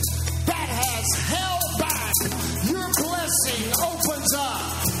gate that has held back your blessing opens up.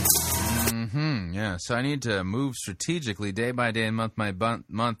 Yeah, so I need to move strategically day by day and month by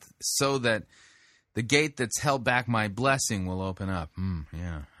month so that the gate that's held back my blessing will open up.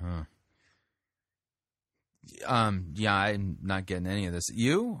 Yeah. Yeah, I'm not getting any of this.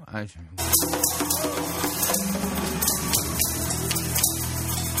 You?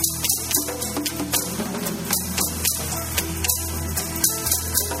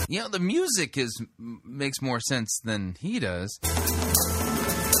 You know, the music makes more sense than he does. For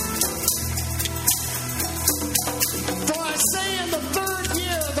I say in the third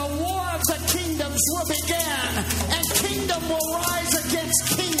year, the war of the kingdoms will begin, and kingdom will rise against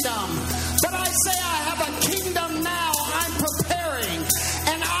kingdom. But I say I have a kingdom now I'm preparing,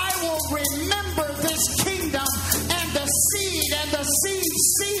 and I will remember this kingdom and the seed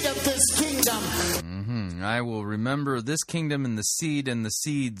of this kingdom. I will remember this kingdom and the seed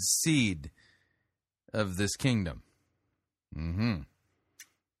seed of this kingdom.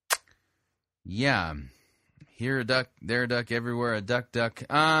 Yeah. Here a duck, there a duck, everywhere a duck, duck.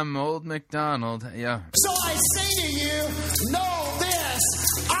 I'm Old MacDonald. Yeah. So I say to you, know this,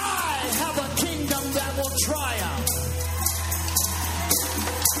 I have a kingdom that will triumph.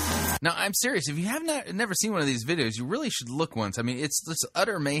 Now, I'm serious. If you have never seen one of these videos, you really should look once. I mean, it's this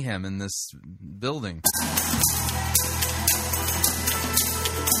utter mayhem in this building.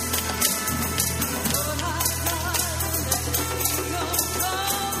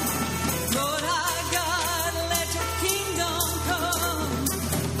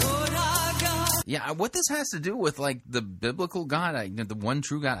 Yeah, what this has to do with, like, the biblical God, the one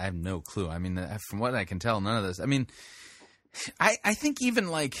true God, I have no clue. I mean, from what I can tell, none of this. I mean, I think even,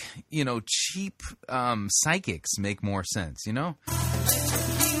 like, you know, cheap psychics make more sense, you know?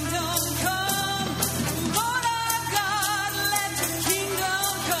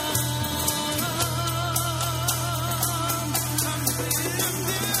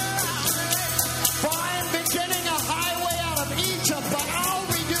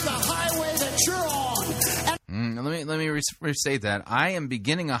 Let me restate that. I am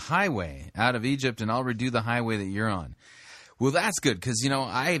beginning a highway out of Egypt, and I'll redo the highway that you're on. Well, that's good, because, you know,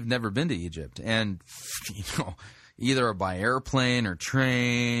 I've never been to Egypt. And, you know, either by airplane or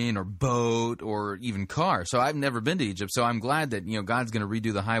train or boat or even car. So I've never been to Egypt. So I'm glad that, you know, God's going to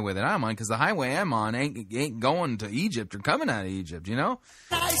redo the highway that I'm on, because the highway I'm on ain't going to Egypt or coming out of Egypt, you know?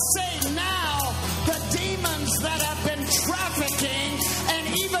 I say now, the demons that have been trafficking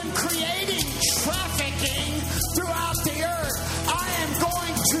and even creating trafficking throughout the earth, I am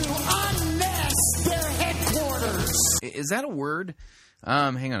going to unnest their headquarters. Is that a word?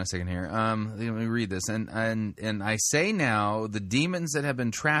 Hang on a second here. Let me read this. And I say now, the demons that have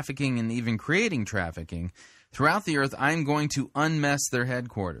been trafficking and even creating trafficking throughout the earth, I'm going to unmess their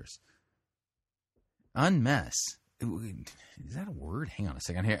headquarters. Unmess. Is that a word? Hang on a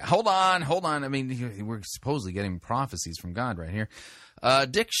second here. Hold on. I mean, we're supposedly getting prophecies from God right here.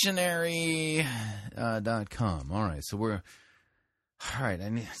 Dictionary.com. All right, so we're... All right, I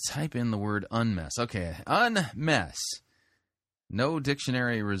need to type in the word unmess. Okay, unmess. No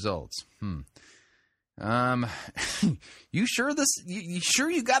dictionary results. You sure you sure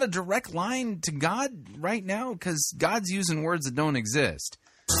you got a direct line to God right now? Because God's using words that don't exist.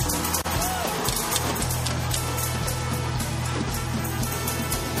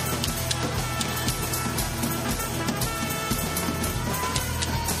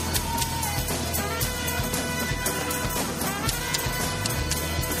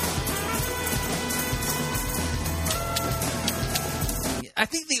 I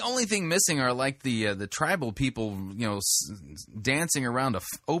think the only thing missing are like the tribal people, you know, dancing around a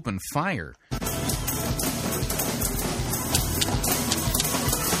open fire.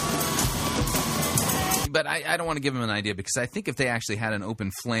 But I don't want to give them an idea, because I think if they actually had an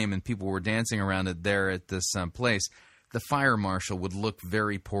open flame and people were dancing around it there at this place, the fire marshal would look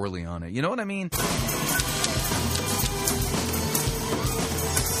very poorly on it. You know what I mean?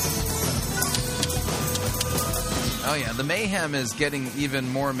 Oh, yeah, the mayhem is getting even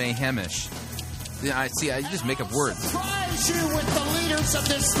more mayhemish. Yeah, I just make up words. Surprise you with the leaders of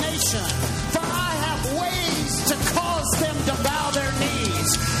this nation, for I have ways to cause them to bow their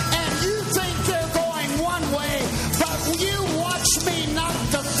knees. And you think they're going one way, but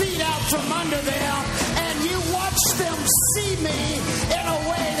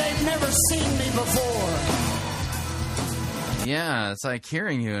before. Yeah, it's like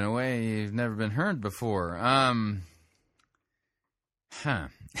hearing you in a way you've never been heard before.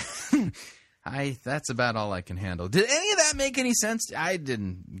 That's about all I can handle. Did any of that make any sense? I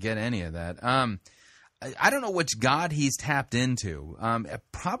didn't get any of that. I don't know which god he's tapped into.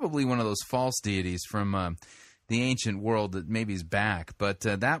 Probably one of those false deities from the ancient world that maybe is back, but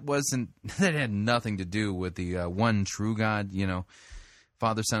that had nothing to do with the one true God,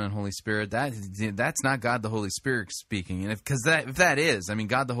 Father, Son, and Holy Spirit. That's not God the Holy Spirit speaking. And if that is, I mean,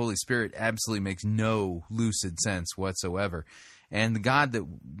 God the Holy Spirit absolutely makes no lucid sense whatsoever. And the God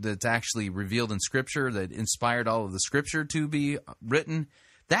that's actually revealed in Scripture, that inspired all of the Scripture to be written,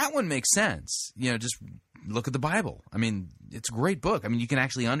 that one makes sense. Just look at the Bible. I mean, it's a great book. I mean, you can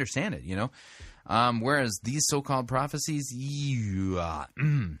actually understand it, Whereas these so-called prophecies,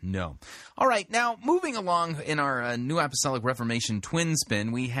 no. All right, now moving along in our New Apostolic Reformation twin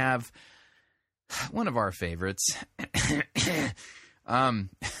spin, we have one of our favorites,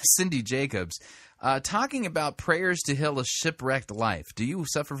 Cindy Jacobs, talking about prayers to heal a shipwrecked life. Do you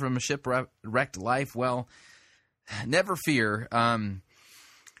suffer from a shipwrecked life? Well, never fear.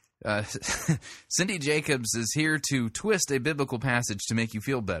 Cindy Jacobs is here to twist a biblical passage to make you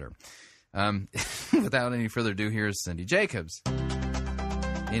feel better. Without any further ado, here's Cindy Jacobs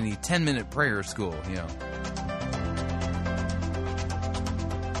in the 10-minute prayer school,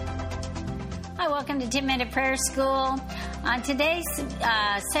 Hi, welcome to 10-Minute Prayer School. On today's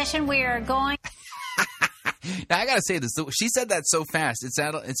session, we are going... Now, I got to say this. She said that so fast. It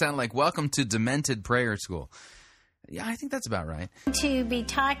sounded like, welcome to Demented Prayer School. Yeah, I think that's about right. To be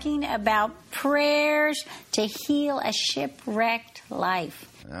talking about prayers to heal a shipwrecked life.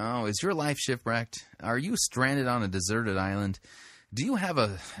 Oh, is your life shipwrecked? Are you stranded on a deserted island? Do you have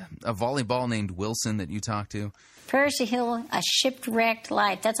a volleyball named Wilson that you talk to? Prayers to heal a shipwrecked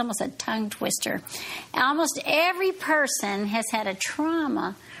life. That's almost a tongue twister. Almost every person has had a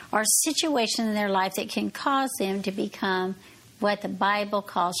trauma or situation in their life that can cause them to become what the Bible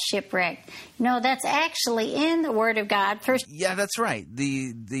calls shipwrecked. That's actually in the Word of God. Yeah, that's right.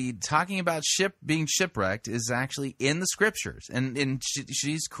 The talking about being shipwrecked is actually in the Scriptures, and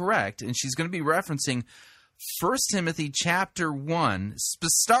she's correct, and she's going to be referencing 1 Timothy chapter 1,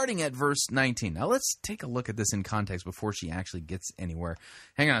 starting at verse 19. Now, let's take a look at this in context before she actually gets anywhere.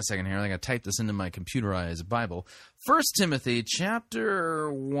 Hang on a second here. I got to type this into my computerized Bible. 1 Timothy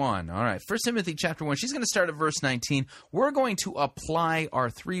chapter 1. All right, 1 Timothy chapter 1. She's going to start at verse 19. We're going to apply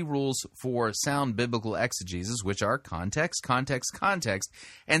our 3 rules for sound biblical exegesis, which are context, context, context,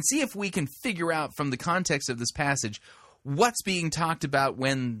 and see if we can figure out from the context of this passage what's being talked about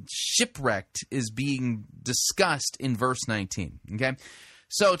when shipwrecked is being discussed in verse 19, okay?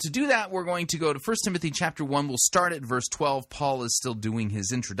 So to do that, we're going to go to 1 Timothy chapter 1. We'll start at verse 12. Paul is still doing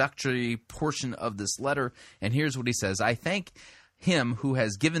his introductory portion of this letter, and here's what he says. I thank him who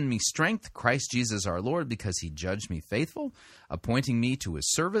has given me strength, Christ Jesus our Lord, because he judged me faithful, appointing me to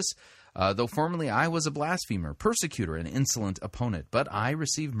his service. Though formerly I was a blasphemer, persecutor, and insolent opponent, but I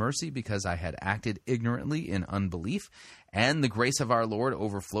received mercy because I had acted ignorantly in unbelief, and the grace of our Lord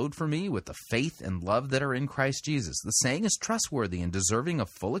overflowed for me with the faith and love that are in Christ Jesus. The saying is trustworthy and deserving of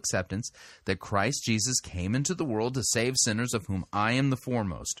full acceptance that Christ Jesus came into the world to save sinners, of whom I am the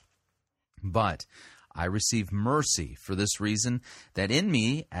foremost. But I receive mercy for this reason, that in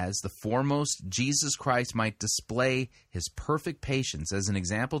me, as the foremost, Jesus Christ might display his perfect patience as an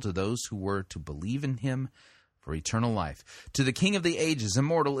example to those who were to believe in him for eternal life. To the King of the ages,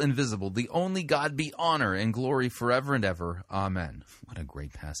 immortal, invisible, the only God, be honor and glory forever and ever. Amen. What a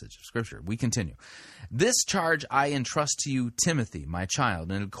great passage of Scripture. We continue. This charge I entrust to you, Timothy, my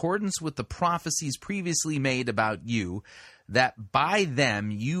child, in accordance with the prophecies previously made about you, that by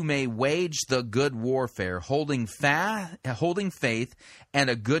them you may wage the good warfare, holding faith and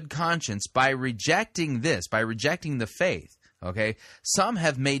a good conscience. By rejecting the faith, okay, some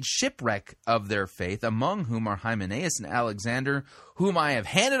have made shipwreck of their faith, among whom are Hymenaeus and Alexander, whom I have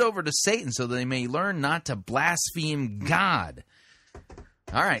handed over to Satan, so that they may learn not to blaspheme God.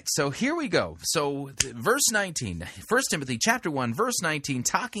 All right, so here we go. So verse 19, 1 Timothy chapter 1, verse 19,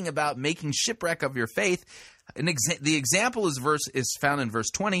 talking about making shipwreck of your faith. The example is found in verse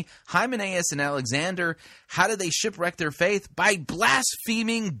 20. Hymenaeus and Alexander, how did they shipwreck their faith? By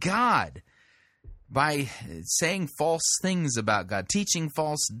blaspheming God, by saying false things about God, teaching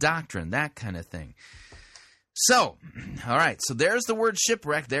false doctrine, that kind of thing. So, all right, so there's the word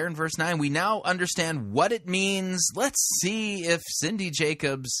shipwreck there in verse 9. We now understand what it means. Let's see if Cindy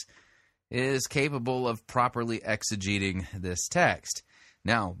Jacobs is capable of properly exegeting this text.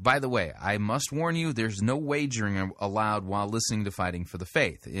 Now, by the way, I must warn you, there's no wagering allowed while listening to Fighting for the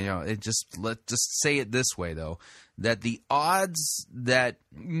Faith. Let's just say it this way, though, that the odds that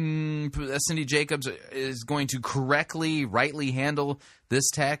Cindy Jacobs is going to rightly handle this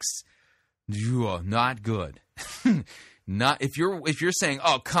text, not good. Not if you're saying,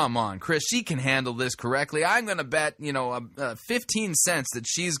 oh, come on, Chris, she can handle this correctly. I'm going to bet 15 cents that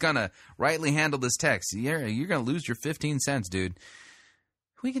she's going to rightly handle this text. You're going to lose your 15 cents, dude.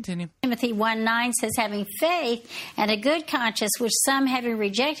 We continue. Timothy 1:9 says, having faith and a good conscience, which some, having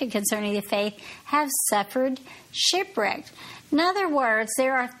rejected concerning the faith, have suffered shipwreck. In other words,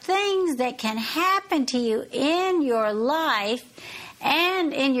 there are things that can happen to you in your life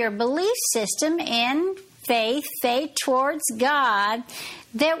and in your belief system in faith towards God,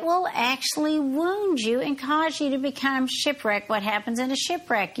 that will actually wound you and cause you to become shipwrecked. What happens in a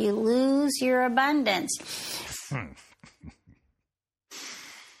shipwreck? You lose your abundance.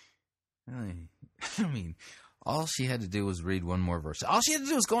 I mean, all she had to do was read one more verse. All she had to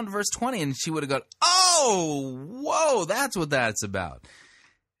do was go into verse 20, and she would have gone, oh, whoa, that's what that's about.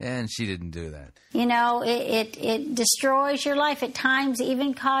 And she didn't do that. It destroys your life. At times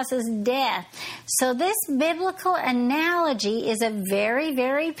even causes death. So this biblical analogy is a very,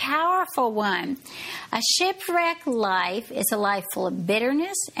 very powerful one. A shipwrecked life is a life full of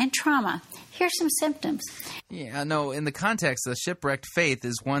bitterness and trauma. Here's some symptoms. Yeah, no, in the context, the shipwrecked faith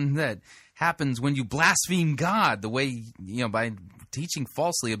is one that happens when you blaspheme God the way, by teaching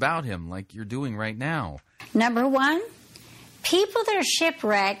falsely about Him like you're doing right now. Number one, people that are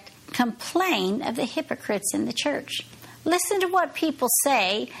shipwrecked complain of the hypocrites in the church. Listen to what people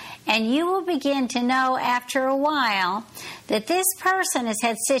say, and you will begin to know after a while that this person has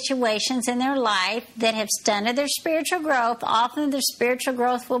had situations in their life that have stunted their spiritual growth. Often their spiritual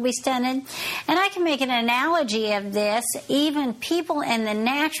growth will be stunted. And I can make an analogy of this. Even people in the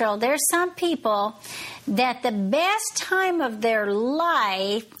natural, there's some people that the best time of their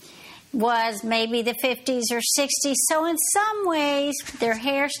life was maybe the 50s or 60s. So in some ways, their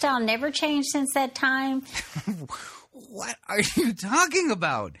hairstyle never changed since that time. What are you talking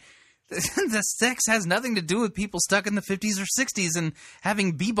about? The sex has nothing to do with people stuck in the 50s or 60s and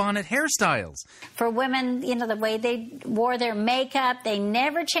having bee-bonnet hairstyles. For women, the way they wore their makeup, they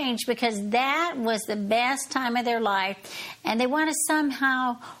never changed because that was the best time of their life. And they want to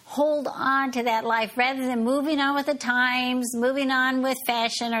somehow hold on to that life rather than moving on with the times, moving on with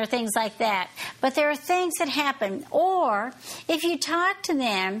fashion or things like that. But there are things that happen. Or if you talk to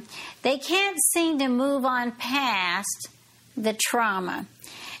them, they can't seem to move on past the trauma.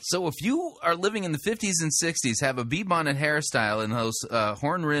 So if you are living in the 50s and 60s, have a bee-bonnet hairstyle and those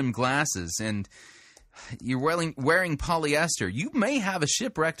horn-rimmed glasses, and you're wearing polyester, you may have a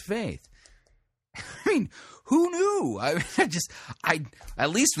shipwrecked faith. I mean, who knew?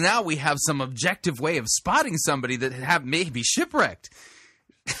 At least now we have some objective way of spotting somebody that may be shipwrecked.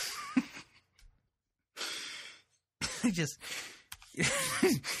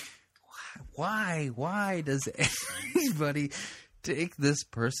 Why does anybody take this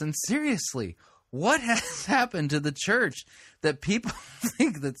person seriously? What has happened to the church that people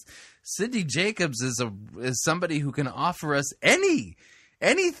think that Cindy Jacobs is somebody who can offer us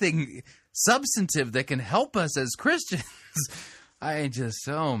anything substantive that can help us as Christians? I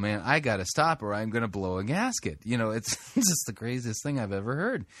gotta stop or I'm gonna blow a gasket. It's just the craziest thing I've ever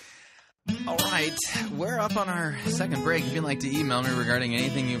heard. All right, we're up on our second break. If you'd like to email me regarding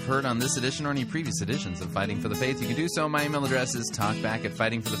anything you've heard on this edition or any previous editions of Fighting for the Faith, you can do so. My email address is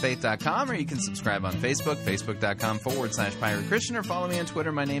talkback@fightingforthefaith.com, or you can subscribe on Facebook, facebook.com/Pirate Christian, or follow me on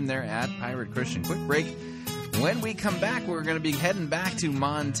Twitter, my name there, @Pirate Christian. Quick break. When we come back, we're going to be heading back to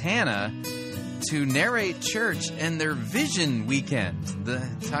Montana to Narrate Church and their Vision Weekend,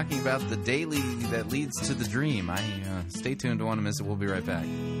 talking about the daily that leads to the dream. Stay tuned, don't want to miss it. We'll be right back.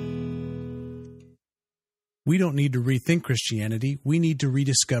 We don't need to rethink Christianity. We need to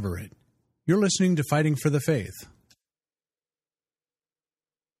rediscover it. You're listening to Fighting for the Faith.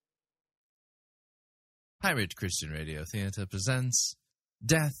 Pirate Christian Radio Theater presents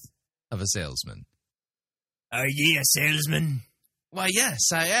Death of a Salesman. Are ye a salesman? Why,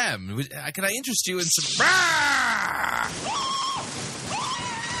 yes, I am. Can I interest you in some...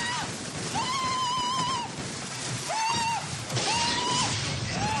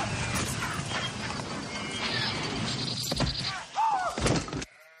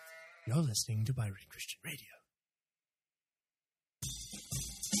 You're listening to Pirate Christian Radio.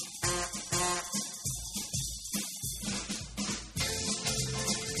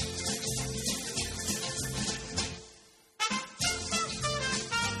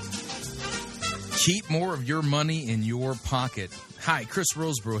 Keep more of your money in your pocket. Hi, Chris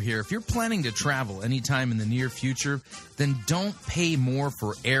Roseborough here. If you're planning to travel anytime in the near future, then don't pay more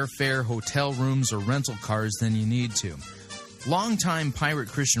for airfare, hotel rooms, or rental cars than you need to. Longtime Pirate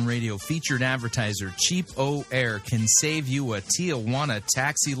Christian Radio featured advertiser Cheap O Air can save you a Tijuana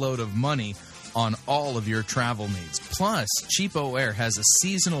taxi load of money on all of your travel needs. Plus, Cheap O Air has a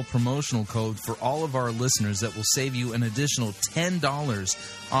seasonal promotional code for all of our listeners that will save you an additional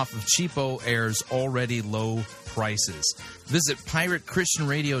 $10 off of Cheap O Air's already low prices. Visit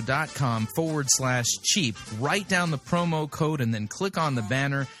piratechristianradio.com/cheap. Write down the promo code and then click on the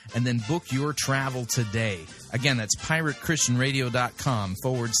banner and then book your travel today. Again, that's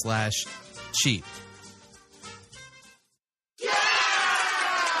piratechristianradio.com/cheap.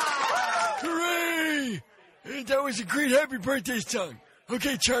 Hooray! That was a great happy birthday song.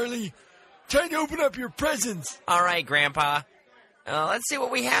 Okay, Charlie, time to open up your presents. All right, Grandpa. Let's see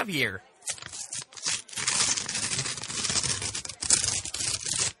what we have here.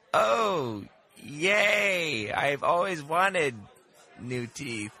 Oh, yay! I've always wanted new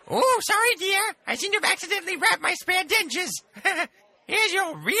teeth. Oh, sorry, dear. I seem to have accidentally wrapped my spare dentures. Here's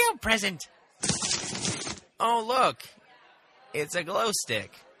your real present. Oh, look. It's a glow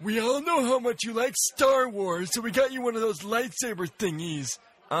stick. We all know how much you like Star Wars, so we got you one of those lightsaber thingies.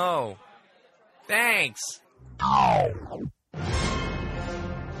 Oh, thanks.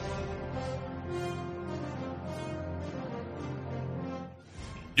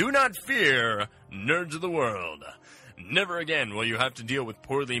 Do not fear, nerds of the world. Never again will you have to deal with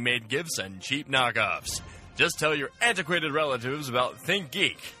poorly made gifts and cheap knockoffs. Just tell your antiquated relatives about Think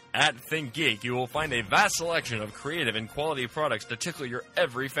Geek. At Think Geek, you will find a vast selection of creative and quality products to tickle your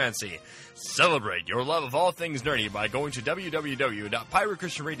every fancy. Celebrate your love of all things nerdy by going to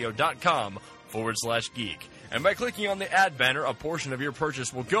www.piratechristianradio.com/geek. And by clicking on the ad banner, a portion of your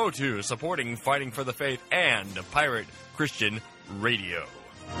purchase will go to supporting Fighting for the Faith and Pirate Christian Radio.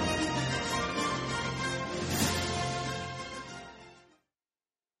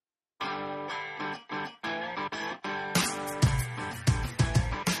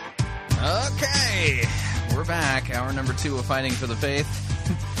 Okay, we're back. Hour number 2 of Fighting for the Faith.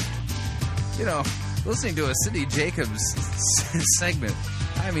 You know, listening to a Sidney Jacobs segment,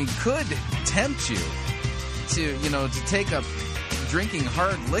 I mean, could tempt you to, to take up drinking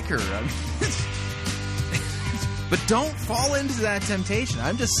hard liquor. I mean, but don't fall into that temptation.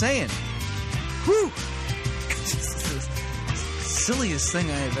 I'm just saying. Whew. It's the silliest thing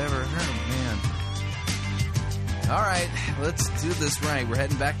I have ever heard, man. All right, let's do this right. We're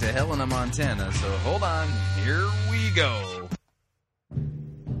heading back to Helena, Montana, so hold on. Here we go.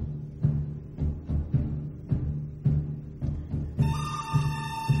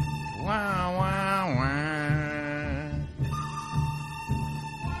 Wow, wow, wow.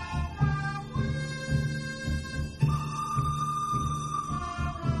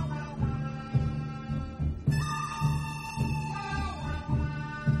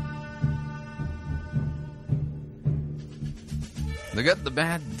 The good, the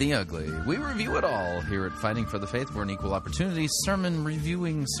bad, the ugly. We review it all here at Fighting for the Faith. We're an equal opportunity sermon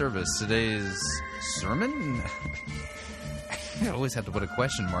reviewing service. Today's sermon? I always have to put a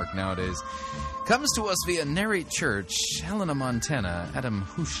question mark nowadays. Comes to us via Narrate Church, Helena, Montana. Adam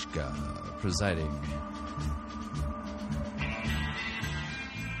Huschka presiding.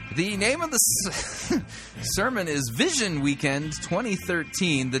 The name of the sermon is Vision Weekend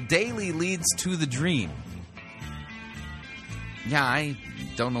 2013. The daily leads to the dream. Yeah, I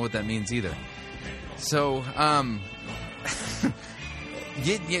don't know what that means either. So,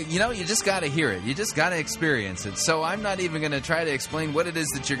 you just got to hear it. You just got to experience it. So I'm not even going to try to explain what it is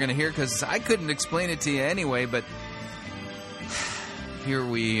that you're going to hear, because I couldn't explain it to you anyway. But here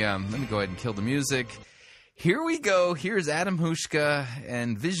we, let me go ahead and kill the music. Here we go. Here's Adam Huschka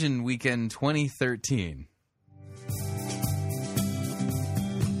and Vision Weekend 2013.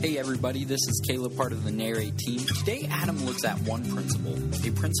 Hey everybody, this is Caleb, part of the Narrate team. Today Adam looks at one principle,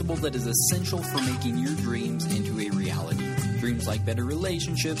 a principle that is essential for making your dreams into a reality. Dreams like better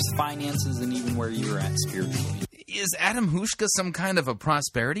relationships, finances, and even where you're at spiritually. Is Adam Huschka some kind of a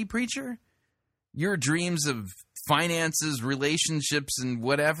prosperity preacher? Your dreams of finances, relationships, and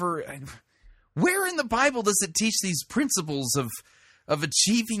whatever? Where in the Bible does it teach these principles of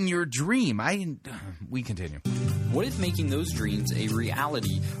achieving your dream? We continue. What if making those dreams a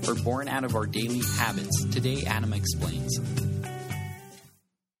reality are born out of our daily habits? Today, Adam explains.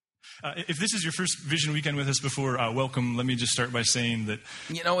 If this is your first Vision Weekend with us before, welcome. Let me just start by saying that...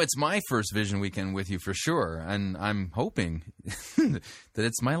 it's my first Vision Weekend with you for sure, and I'm hoping that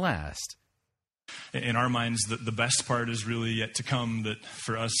it's my last. in our minds, the best part is really yet to come. That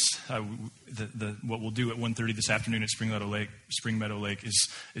for us, what we'll do at 1:30 this afternoon at Spring Meadow Lake is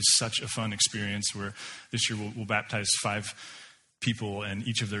such a fun experience. Where this year we'll baptize 5 people, and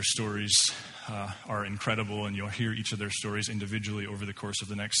each of their stories are incredible, and you'll hear each of their stories individually over the course of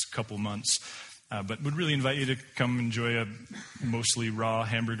the next couple months. But would really invite you to come enjoy a mostly raw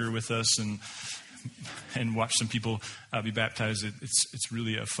hamburger with us and watch some people be baptized. It's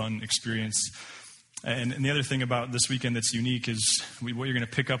really a fun experience. And the other thing about this weekend that's unique is what you're going to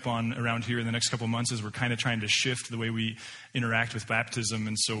pick up on around here in the next couple of months is we're kind of trying to shift the way we interact with baptism.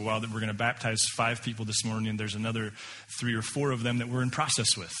 And so while we're going to baptize 5 people this morning, there's another 3 or 4 of them that we're in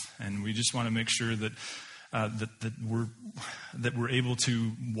process with. And we just want to make sure that we're able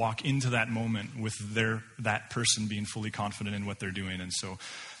to walk into that moment with that person being fully confident in what they're doing. And so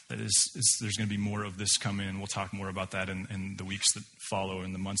there's going to be more of this come in. We'll talk more about that in the weeks that follow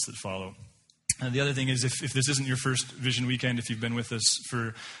and the months that follow. The other thing is, if this isn't your first Vision Weekend, if you've been with us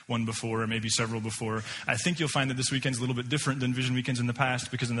for one before or maybe several before, I think you'll find that this weekend's a little bit different than Vision Weekends in the past,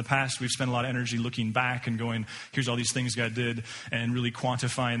 because in the past we've spent a lot of energy looking back and going, here's all these things God did, and really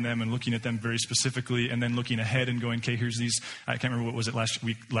quantifying them and looking at them very specifically, and then looking ahead and going, okay, here's these, I can't remember what was it last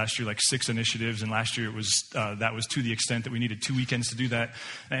year, like 6 initiatives, and last year it was that was to the extent that we needed 2 weekends to do that.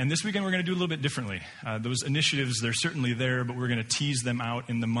 And this weekend we're going to do a little bit differently. Those initiatives, they're certainly there, but we're going to tease them out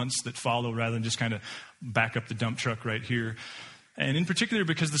in the months that follow rather than just kind of back up the dump truck right here. And in particular,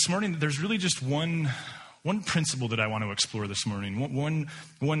 because this morning there's really just one principle that I want to explore this morning.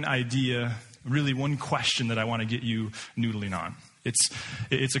 One idea, really one question that I want to get you noodling on.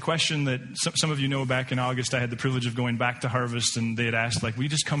 It's a question that some of you know. Back in August, I had the privilege of going back to Harvest, and they had asked, like, will you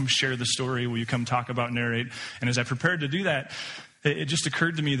just come share the story? Will you come talk about Narrate? And as I prepared to do that, it just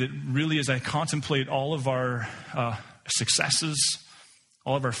occurred to me that really as I contemplate all of our successes,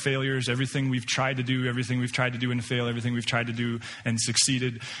 all of our failures, everything we've tried to do and fail, everything we've tried to do and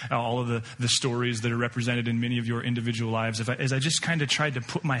succeeded, all of the stories that are represented in many of your individual lives. As I just kind of tried to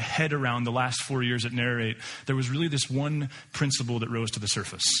put my head around the last 4 years at Narrate, there was really this one principle that rose to the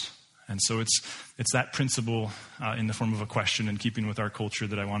surface. And so it's that principle in the form of a question, in keeping with our culture,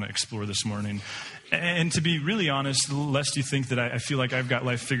 that I want to explore this morning. And to be really honest, lest you think that I feel like I've got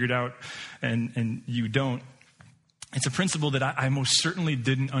life figured out and you don't, it's a principle that I most certainly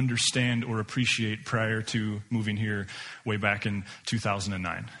didn't understand or appreciate prior to moving here way back in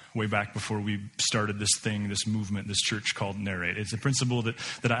 2009, way back before we started this thing, this movement, this church called Narrate. It's a principle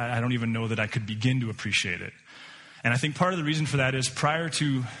that I don't even know that I could begin to appreciate it. And I think part of the reason for that is prior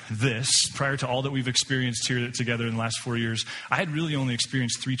to all that we've experienced here together in the last 4 years, I had really only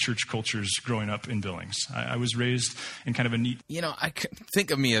experienced 3 church cultures growing up in Billings. I was raised in kind of a neat... You know, I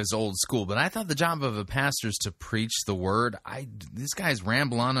think of me as old school, but I thought the job of a pastor is to preach the word. This guy's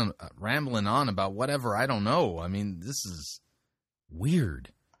rambling on about whatever I don't know. I mean, this is weird.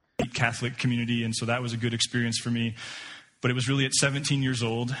 Catholic community, and so that was a good experience for me. But it was really at 17 years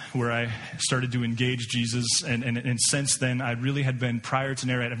old where I started to engage Jesus. And since then, I really had been, prior to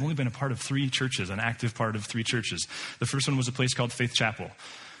Narrate, I've only been a part of 3 churches, an active part of 3 churches. The first one was a place called Faith Chapel.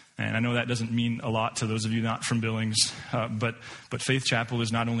 And I know that doesn't mean a lot to those of you not from Billings. But Faith Chapel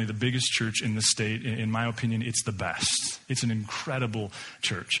is not only the biggest church in the state, in my opinion, it's the best. It's an incredible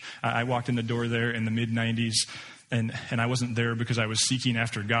church. I walked in the door there in the mid-90s. And I wasn't there because I was seeking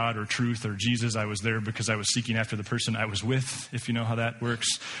after God or truth or Jesus. I was there because I was seeking after the person I was with, if you know how that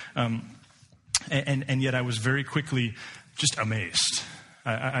works. And yet I was very quickly just amazed.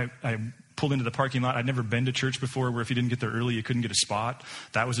 I pulled into the parking lot. I'd never been to church before, where if you didn't get there early, you couldn't get a spot.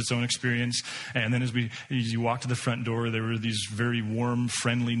 That was its own experience. And then as you walked to the front door, there were these very warm,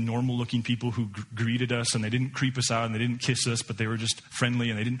 friendly, normal-looking people who greeted us, and they didn't creep us out, and they didn't kiss us, but they were just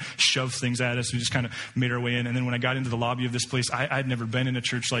friendly, and they didn't shove things at us. We just kind of made our way in. And then when I got into the lobby of this place, I'd never been in a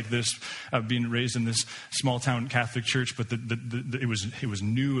church like this, being raised in this small-town Catholic church, but it was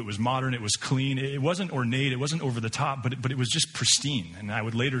new, it was modern, it was clean. It wasn't ornate, it wasn't over the top, but it was just pristine. And I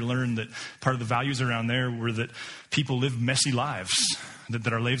would later learn that part of the values around there were that people live messy lives,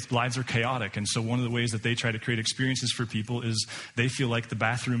 that our lives are chaotic. And so one of the ways that they try to create experiences for people is they feel like the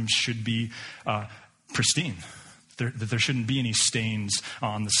bathrooms should be pristine, that there shouldn't be any stains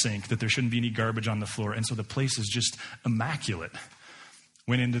on the sink, that there shouldn't be any garbage on the floor. And so the place is just immaculate.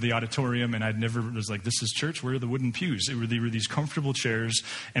 Went into the auditorium, and was like, this is church? Where are the wooden pews? They were these comfortable chairs.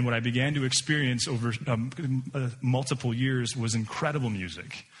 And what I began to experience over multiple years was incredible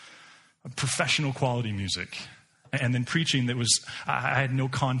music. Professional quality music. And then preaching that was, I had no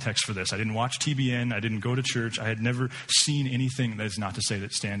context for this. I didn't watch TBN. I didn't go to church. I had never seen anything. That is not to say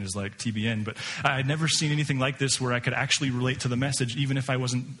that Stan is like TBN, but I had never seen anything like this where I could actually relate to the message, even if I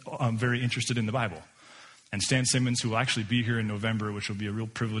wasn't very interested in the Bible. And Stan Simmons, who will actually be here in November, which will be a real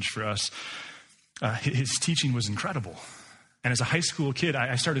privilege for us, his teaching was incredible. And as a high school kid,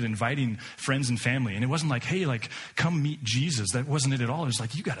 I started inviting friends and family. And it wasn't like, hey, like, come meet Jesus. That wasn't it at all. It was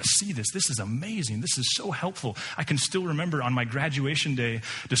like, you got to see this. This is amazing. This is so helpful. I can still remember on my graduation day,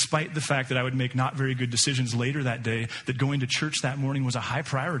 despite the fact that I would make not very good decisions later that day, that going to church that morning was a high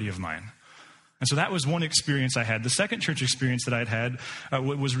priority of mine. And so that was one experience I had. The second church experience that I'd had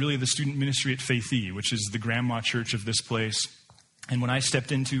was really the student ministry at WWIII, which is the grandma church of this place. And when I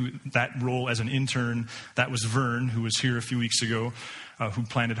stepped into that role as an intern, that was Vern, who was here a few weeks ago, who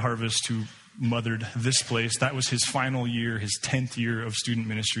planted Harvest, who mothered this place. That was his final year, his 10th year of student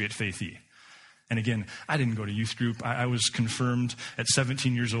ministry at WWIII. And again, I didn't go to youth group. I was confirmed at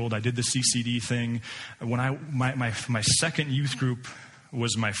 17 years old. I did the CCD thing. When my second youth group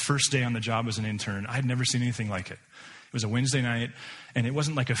was my first day on the job as an intern. I had never seen anything like it. It was a Wednesday night, and it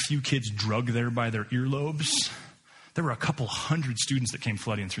wasn't like a few kids drugged there by their earlobes. There were a couple hundred students that came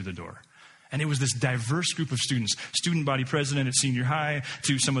flooding through the door. And it was this diverse group of students, student body president at senior high,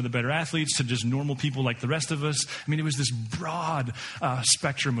 to some of the better athletes, to just normal people like the rest of us. I mean, it was this broad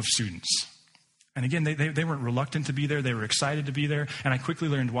spectrum of students. And again, they weren't reluctant to be there. They were excited to be there. And I quickly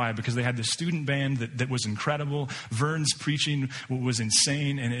learned why, because they had this student band that was incredible. Vern's preaching was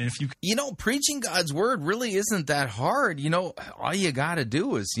insane. And if you... preaching God's word really isn't that hard. All you got to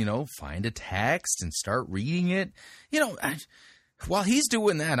do is, find a text and start reading it. While he's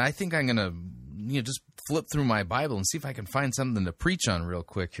doing that, I think I'm going to, just flip through my Bible and see if I can find something to preach on real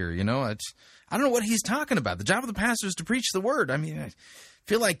quick here. I don't know what he's talking about. The job of the pastor is to preach the word. I mean, I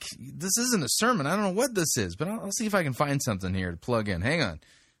feel like this isn't a sermon. I don't know what this is, but I'll see if I can find something here to plug in. Hang on.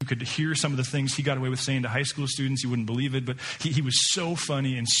 You could hear some of the things he got away with saying to high school students. You wouldn't believe it, but he was so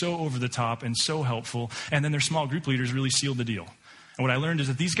funny and so over the top and so helpful. And then their small group leaders really sealed the deal. And what I learned is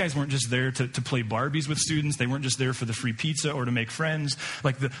that these guys weren't just there to play Barbies with students. They weren't just there for the free pizza or to make friends.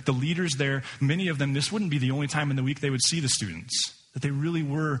 Like the leaders there, many of them, this wouldn't be the only time in the week they would see the students. That they really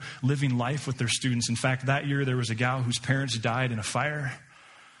were living life with their students. In fact, that year there was a gal whose parents died in a fire.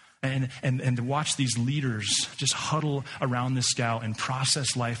 And to watch these leaders just huddle around this gal and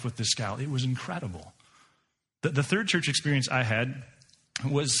process life with this gal, it was incredible. The third church experience I had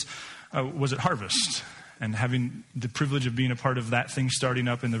was at Harvest. And having the privilege of being a part of that thing starting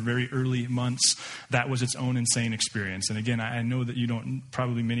up in the very early months, that was its own insane experience. And again, I know that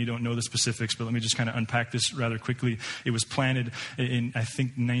probably many don't know the specifics, but let me just kind of unpack this rather quickly. It was planted in, I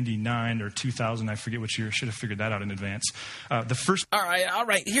think, 99 or 2000. I forget which year. I should have figured that out in advance. All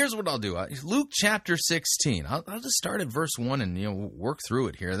right. Here's what I'll do. Luke chapter 16. I'll just start at verse 1 and work through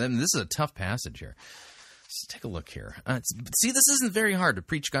it here. Then this is a tough passage here. Let's take a look here. See, this isn't very hard to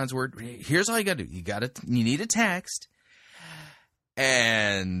preach God's word. Here's all you got to do. You need a text,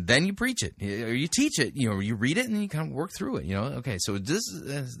 and then you preach it, or you teach it. You read it, and then you kind of work through it. Okay. So this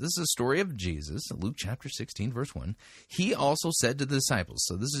is a story of Jesus, Luke chapter 16, verse 1. He also said to the disciples.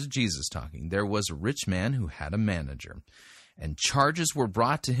 So this is Jesus talking. There was a rich man who had a manager, and charges were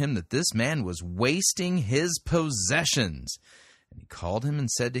brought to him that this man was wasting his possessions. And he called him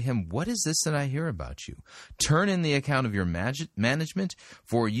and said to him, "What is this that I hear about you? Turn in the account of your management,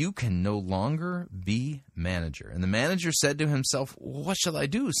 for you can no longer be manager." And the manager said to himself, "What shall I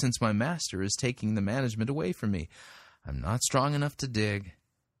do, since my master is taking the management away from me? I'm not strong enough to dig,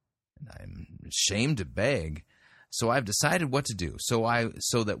 and I'm ashamed to beg. So I've decided what to do, so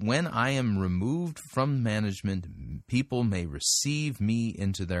that when I am removed from management, people may receive me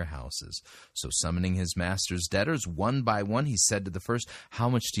into their houses." So summoning his master's debtors one by one, he said to the first, "How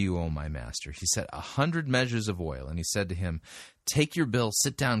much do you owe my master?" He said, 100 measures of oil. And he said to him, "Take your bill,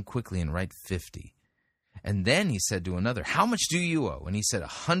 sit down quickly, and write 50. And then he said to another, "How much do you owe?" And he said,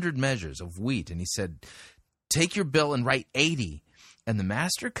 100 measures of wheat. And he said, "Take your bill and write 80. And the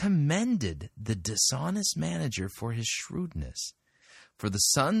master commended the dishonest manager for his shrewdness. For the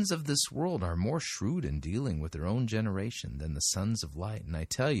sons of this world are more shrewd in dealing with their own generation than the sons of light. And I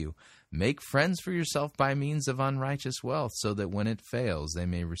tell you, make friends for yourself by means of unrighteous wealth, so that when it fails, they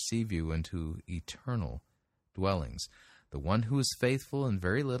may receive you into eternal dwellings. The one who is faithful in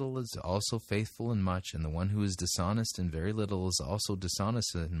very little is also faithful in much, and the one who is dishonest in very little is also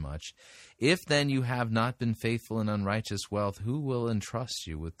dishonest in much. If then you have not been faithful in unrighteous wealth, who will entrust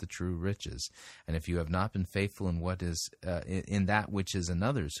you with the true riches? And if you have not been faithful in what is in that which is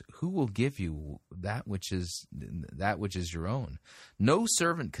another's, who will give you that which is your own? No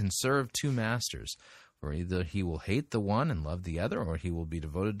servant can serve two masters, For either he will hate the one and love the other, or he will be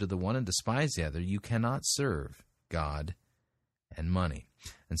devoted to the one and despise the other. You cannot serve God and money.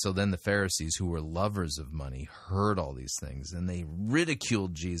 And so then the Pharisees, who were lovers of money, heard all these things, and they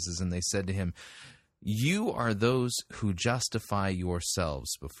ridiculed Jesus, and they said to him, "You are those who justify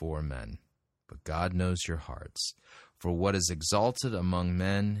yourselves before men, but God knows your hearts. For what is exalted among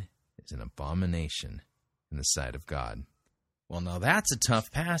men is an abomination in the sight of God." Well, now that's a tough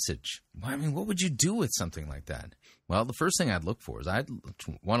passage. I mean, what would you do with something like that? Well, the first thing I'd look for is I'd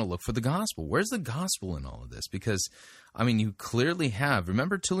want to look for the gospel. Where's the gospel in all of this? Because, I mean, you clearly have.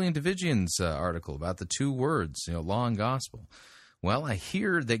 Remember Tullian Division's article about the two words, law and gospel. Well, I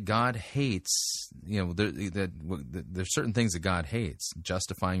hear that God hates, there's certain things that God hates.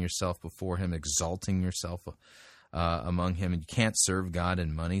 Justifying yourself before him, exalting yourself among him, and you can't serve God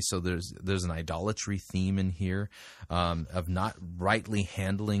and money. So there's an idolatry theme in here of not rightly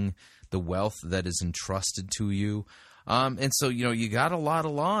handling the wealth that is entrusted to you. And so, you got a lot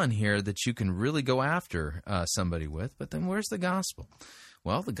of law in here that you can really go after somebody with. But then where's the gospel?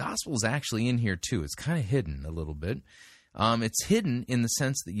 Well, the gospel is actually in here too. It's kind of hidden a little bit. It's hidden in the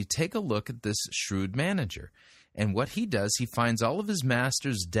sense that you take a look at this shrewd manager. And what he does, he finds all of his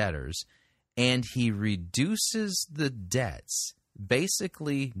master's debtors, and he reduces the debts,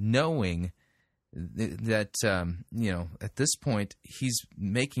 basically knowing that, at this point, he's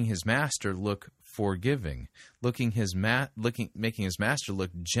making his master look forgiving, making his master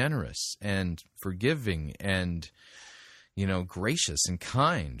look generous and forgiving and, gracious and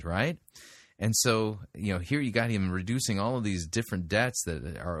kind, right? And so, here you got him reducing all of these different debts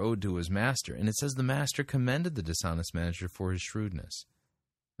that are owed to his master. And it says the master commended the dishonest manager for his shrewdness.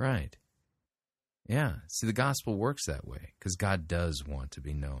 Right. Yeah. See, the gospel works that way because God does want to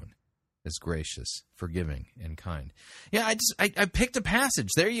be known as gracious, forgiving, and kind. Yeah, I picked a passage.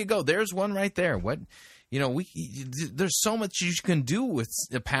 There you go. There's one right there. There's so much you can do with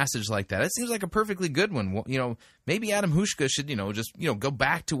a passage like that. It seems like a perfectly good one. Maybe Adam Huschka should, just go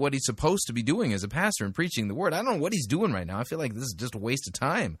back to what he's supposed to be doing as a pastor and preaching the word. I don't know what he's doing right now. I feel like this is just a waste of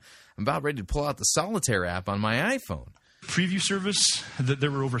time. I'm about ready to pull out the Solitaire app on my iPhone. Preview service,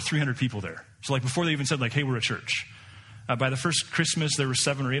 there were over 300 people there. So before they even said hey, we're a church. By the first Christmas, there were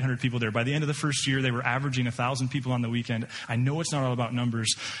 700 or 800 people there. By the end of the first year, they were averaging 1,000 people on the weekend. I know it's not all about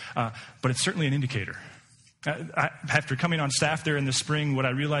numbers, but it's certainly an indicator. After coming on staff there in the spring, what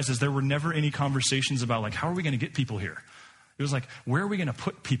I realized is there were never any conversations about how are we going to get people here? It was where are we going to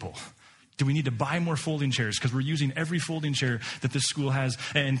put people? Do we need to buy more folding chairs? Because we're using every folding chair that this school has.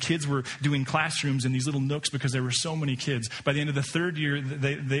 And kids were doing classrooms in these little nooks because there were so many kids. By the end of the third year,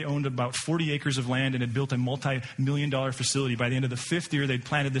 they owned about 40 acres of land and had built a multi-million-dollar facility. By the end of the fifth year, they'd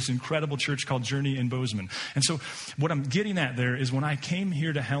planted this incredible church called Journey in Bozeman. And so what I'm getting at there is when I came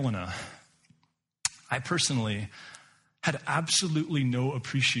here to Helena, I personally had absolutely no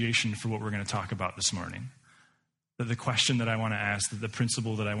appreciation for what we're going to talk about this morning. The question that I want to ask, the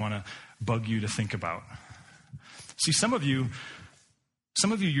principle that I want to bug you to think about. See, some of you,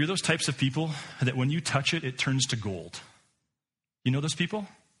 you're those types of people that when you touch it, it turns to gold. You know those people?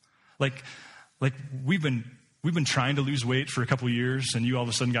 Like we've been trying to lose weight for a couple of years, and you all of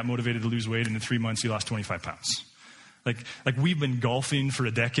a sudden got motivated to lose weight, and in 3 months you lost 25 pounds. Like we've been golfing for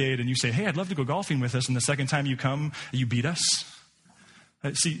a decade, and you say, "Hey, I'd love to go golfing with us," and the second time you come, you beat us.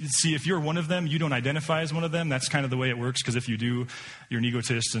 See, if you're one of them, you don't identify as one of them. That's kind of the way it works, because if you do, you're an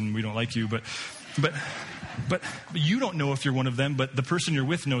egotist and we don't like you. But you don't know if you're one of them, but the person you're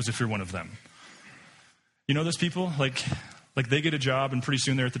with knows if you're one of them. You know those people? Like they get a job and pretty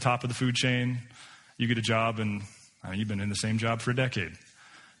soon they're at the top of the food chain. You get a job and you've been in the same job for a decade.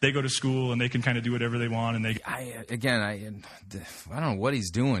 They go to school and they can kind of do whatever they want. And I don't know what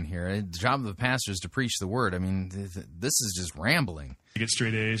he's doing here. The job of the pastor is to preach the word. I mean, this is just rambling. You get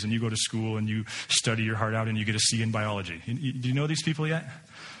straight A's and you go to school and you study your heart out and you get a C in biology. Do you know these people yet?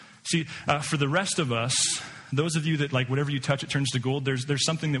 See, for the rest of us, those of you that whatever you touch, it turns to gold, there's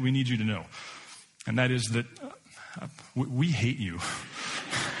something that we need you to know. And that is that we hate you.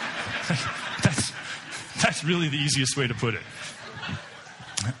 That's really the easiest way to put it.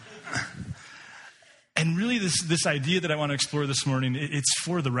 And really, this idea that I want to explore this morning, it's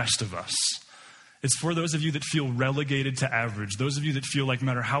for the rest of us. It's for those of you that feel relegated to average. Those of you that feel like no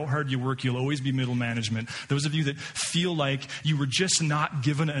matter how hard you work, you'll always be middle management. Those of you that feel like you were just not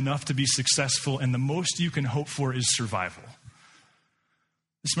given enough to be successful, and the most you can hope for is survival.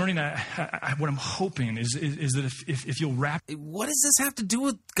 This morning, what I'm hoping is that if you'll wrap... What does this have to do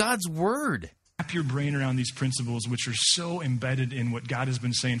with God's word? Wrap your brain around these principles, which are so embedded in what God has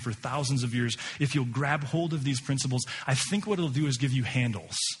been saying for thousands of years. If you'll grab hold of these principles, I think what it'll do is give you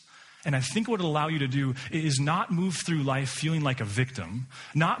handles. And I think what it'll allow you to do is not move through life feeling like a victim,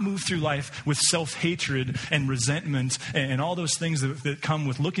 not move through life with self-hatred and resentment and all those things that come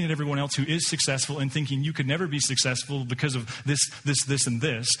with looking at everyone else who is successful and thinking you could never be successful because of this, and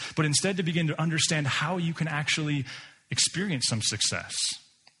this, but instead to begin to understand how you can actually experience some success.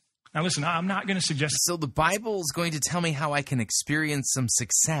 Now listen, I'm not going to suggest... So the Bible is going to tell me how I can experience some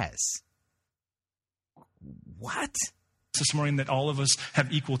success. What? This morning that all of us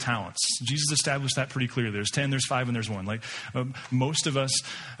have equal talents. Jesus established that pretty clearly. There's 10, there's 5, and there's 1. Like most of us,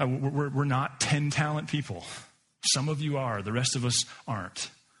 we're not 10 talent people. Some of you are. The rest of us aren't.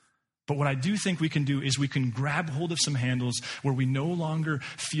 But what I do think we can do is we can grab hold of some handles where we no longer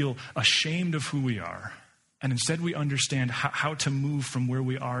feel ashamed of who we are. And instead we understand how to move from where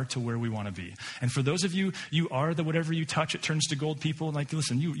we are to where we want to be. And for those of you, you are the whatever you touch, it turns to gold people. Like,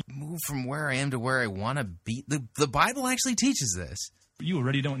 listen, you move from where I am to where I want to be. The Bible actually teaches this. You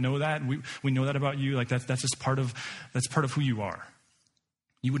already don't know that. We know that about you. Like that's just part of who you are.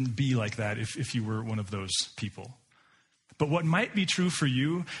 You wouldn't be like that if you were one of those people. But what might be true for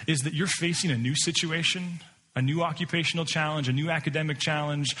you is that you're facing a new situation, a new occupational challenge, a new academic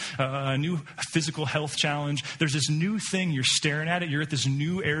challenge, a new physical health challenge. There's this new thing, you're staring at it, you're at this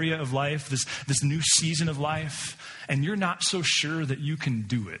new area of life, this new season of life, and you're not so sure that you can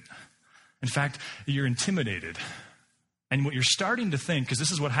do it. In fact, you're intimidated. And what you're starting to think, because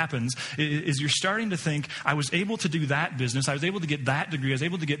this is what happens, is you're starting to think, I was able to do that business, I was able to get that degree, I was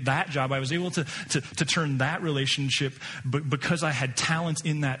able to get that job, I was able to turn that relationship because I had talent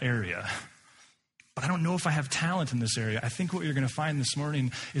in that area. But I don't know if I have talent in this area. I think what you're going to find this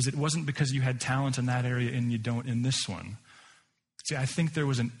morning is it wasn't because you had talent in that area and you don't in this one. See, I think there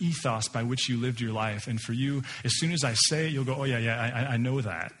was an ethos by which you lived your life. And for you, as soon as I say it, you'll go, oh, yeah, I know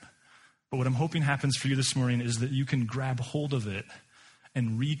that. But what I'm hoping happens for you this morning is that you can grab hold of it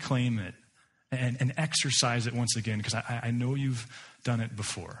and reclaim it and exercise it once again, because I know you've done it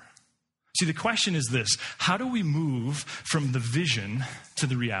before. See, the question is this: how do we move from the vision to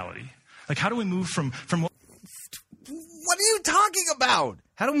the reality? Like, how do we move from what are you talking about?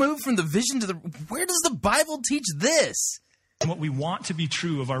 How do we move from the vision to the... Where does the Bible teach this? What we want to be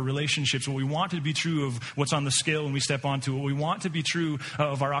true of our relationships, what we want to be true of what's on the scale when we step onto it, what we want to be true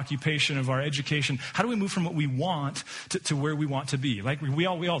of our occupation, of our education. How do we move from what we want to where we want to be? Like we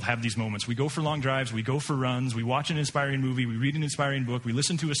all have these moments. We go for long drives, we go for runs, we watch an inspiring movie, we read an inspiring book, we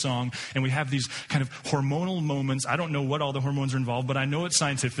listen to a song, and we have these kind of hormonal moments. I don't know what all the hormones are involved, but I know it's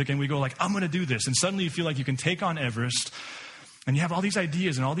scientific, and we go like, I'm going to do this. And suddenly you feel like you can take on Everest. And you have all these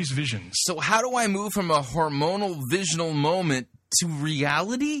ideas and all these visions. So how do I move from a hormonal, visional moment to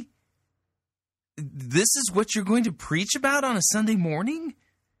reality? This is what you're going to preach about on a Sunday morning?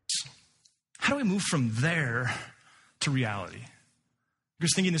 How do we move from there to reality? I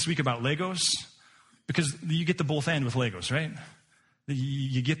was thinking this week about Legos, because you get the both end with Legos, right?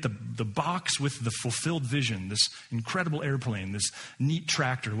 You get the box with the fulfilled vision, this incredible airplane, this neat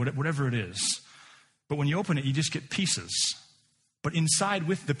tractor, whatever it is. But when you open it, you just get pieces. But inside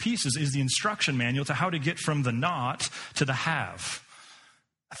with the pieces is the instruction manual to how to get from the not to the have.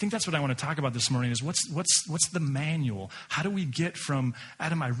 I think that's what I want to talk about this morning is what's the manual? How do we get from,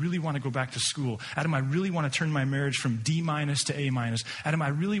 Adam, I really want to go back to school. Adam, I really want to turn my marriage from D- to A-. Adam, I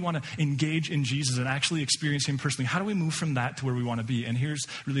really want to engage in Jesus and actually experience him personally. How do we move from that to where we want to be? And here's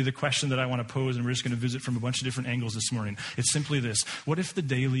really the question that I want to pose, and we're just going to visit from a bunch of different angles this morning. It's simply this: what if the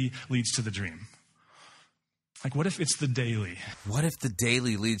daily leads to the dream? Like, what if it's the daily? What if the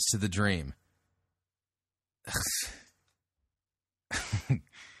daily leads to the dream?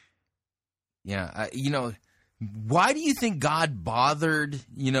 Yeah, why do you think God bothered,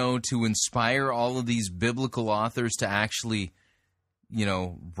 to inspire all of these biblical authors to actually,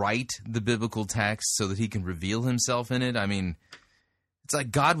 write the biblical text so that he can reveal himself in it? I mean, it's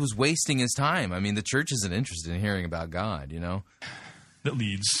like God was wasting his time. I mean, the church isn't interested in hearing about God, That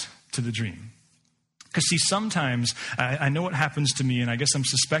leads to the dream. Because see, sometimes, I know what happens to me, and I guess I'm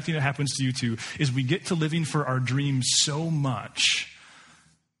suspecting it happens to you too, is we get to living for our dreams so much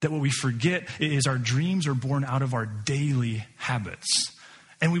that what we forget is our dreams are born out of our daily habits.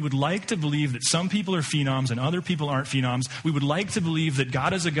 And we would like to believe that some people are phenoms and other people aren't phenoms. We would like to believe that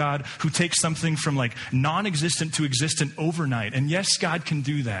God is a God who takes something from like non-existent to existent overnight. And yes, God can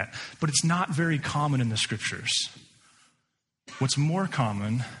do that, but it's not very common in the scriptures. What's more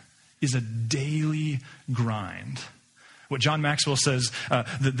common is a daily grind. What John Maxwell says,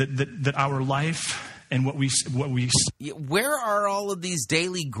 that our life and what we. Where are all of these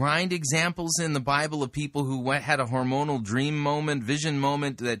daily grind examples in the Bible of people who had a hormonal dream moment, vision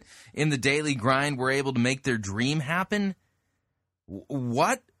moment, that in the daily grind were able to make their dream happen?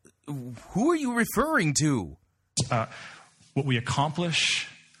 What who are you referring to? What we accomplish,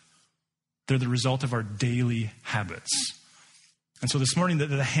 they're the result of our daily habits. And so this morning,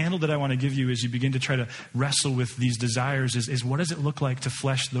 the handle that I want to give you as you begin to try to wrestle with these desires is what does it look like to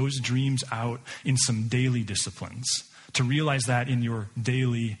flesh those dreams out in some daily disciplines, to realize that in your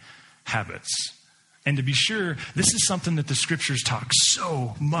daily habits. And to be sure, this is something that the scriptures talk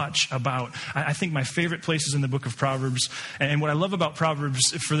so much about. I think my favorite place is in the book of Proverbs. And what I love about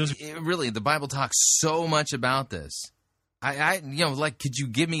Proverbs, for those... Really, the Bible talks so much about this. Could you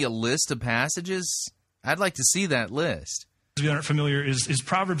give me a list of passages? I'd like to see that list. If you aren't familiar, is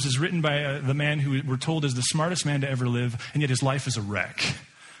Proverbs is written by the man who we're told is the smartest man to ever live, and yet his life is a wreck,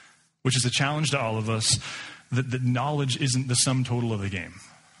 which is a challenge to all of us, that knowledge isn't the sum total of the game,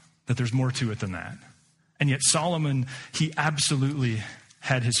 that there's more to it than that. And yet Solomon, he absolutely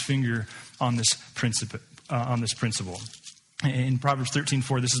had his finger on this principle. In Proverbs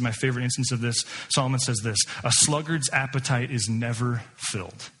 13:4, this is my favorite instance of this. Solomon says this: a sluggard's appetite is never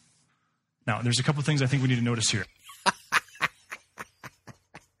filled. Now, there's a couple things I think we need to notice here.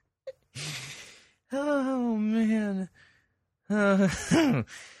 Oh, man.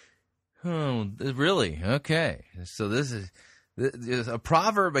 Really? Okay. So this is a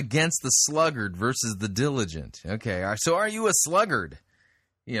proverb against the sluggard versus the diligent. Okay. So are you a sluggard?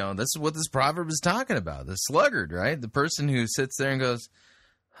 This is what this proverb is talking about. The sluggard, right? The person who sits there and goes,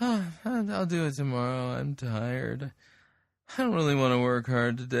 I'll do it tomorrow. I'm tired. I don't really want to work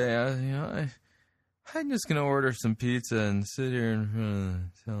hard today. I'm just going to order some pizza and sit here in front of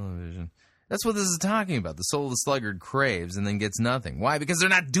the television. That's what this is talking about. The soul of the sluggard craves and then gets nothing. Why? Because they're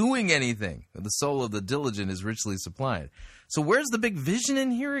not doing anything. The soul of the diligent is richly supplied. So where's the big vision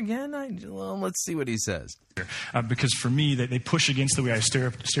in here again? Let's see what he says. Because for me, they push against the way I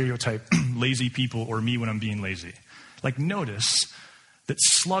stereotype lazy people or me when I'm being lazy. Like, notice that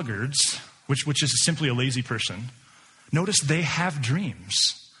sluggards, which is simply a lazy person, notice they have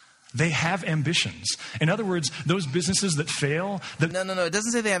dreams. They have ambitions. In other words, those businesses that fail... No. It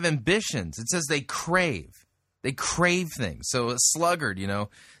doesn't say they have ambitions. It says they crave. They crave things. So a sluggard,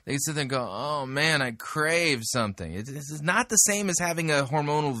 they sit there and go, oh, man, I crave something. It's not the same as having a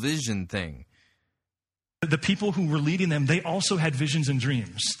hormonal vision thing. The people who were leading them, they also had visions and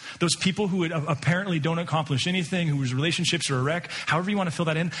dreams. Those people who apparently don't accomplish anything, whose relationships are a wreck, however you want to fill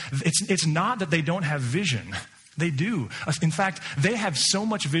that in, it's not that they don't have vision. They do. In fact, they have so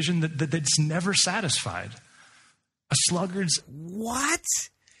much vision that it's never satisfied. A sluggard's... What?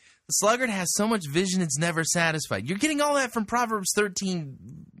 The sluggard has so much vision it's never satisfied. You're getting all that from Proverbs 13,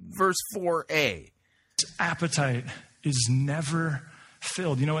 verse 4a. His appetite is never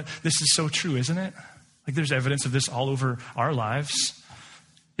filled. You know what? This is so true, isn't it? Like, there's evidence of this all over our lives.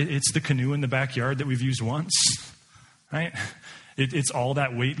 It's the canoe in the backyard that we've used once, right? It's all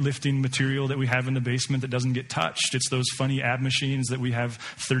that weightlifting material that we have in the basement that doesn't get touched. It's those funny ab machines that we have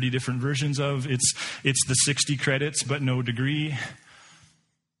 30 different versions of. It's the 60 credits but no degree.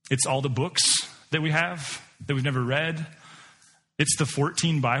 It's all the books that we have that we've never read. It's the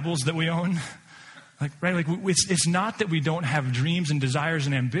 14 Bibles that we own. It's not that we don't have dreams and desires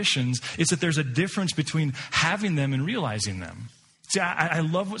and ambitions. It's that there's a difference between having them and realizing them. See, I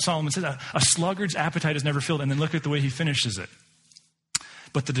love what Solomon says. A sluggard's appetite is never filled. And then look at the way he finishes it.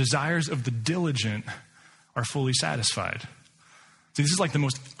 But the desires of the diligent are fully satisfied. See, this is like the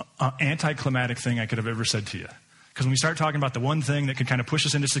most anticlimactic thing I could have ever said to you. Because when we start talking about the one thing that can kind of push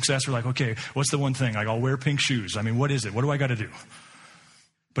us into success, we're like, okay, what's the one thing? Like, I'll wear pink shoes. I mean, what is it? What do I got to do?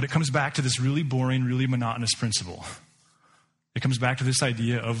 But it comes back to this really boring, really monotonous principle. It comes back to this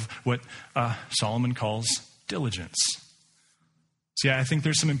idea of what Solomon calls diligence. See, I think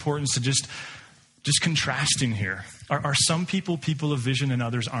there's some importance to just contrasting here. Are some people of vision and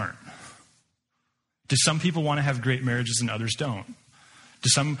others aren't? Do some people want to have great marriages and others don't? Do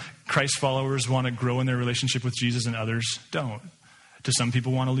some Christ followers want to grow in their relationship with Jesus and others don't? Do some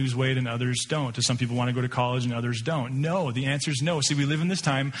people want to lose weight and others don't? Do some people want to go to college and others don't? No, the answer is no. See, we live in this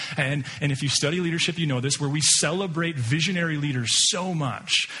time, and if you study leadership, you know this, where we celebrate visionary leaders so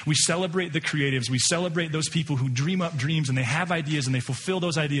much. We celebrate the creatives. We celebrate those people who dream up dreams and they have ideas and they fulfill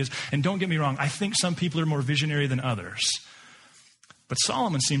those ideas. And don't get me wrong, I think some people are more visionary than others. But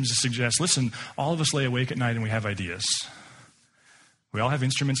Solomon seems to suggest, listen, all of us lay awake at night and we have ideas. We all have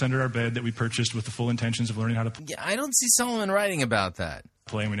instruments under our bed that we purchased with the full intentions of learning how to play. Yeah, I don't see Solomon writing about that.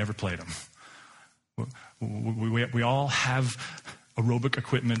 And we never played them. We all have aerobic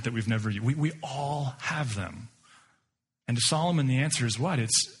equipment that we've never used. We all have them. And to Solomon, the answer is what?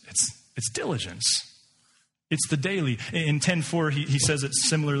 It's diligence. It's the daily. In 10:4, he says it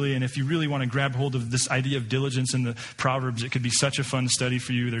similarly, and if you really want to grab hold of this idea of diligence in the Proverbs, it could be such a fun study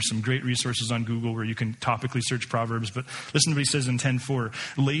for you. There's some great resources on Google where you can topically search Proverbs, but listen to what he says in 10:4.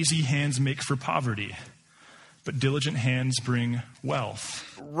 Lazy hands make for poverty, but diligent hands bring wealth.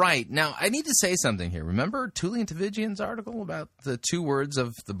 Right. Now, I need to say something here. Remember Tullian Tavigian's article about the two words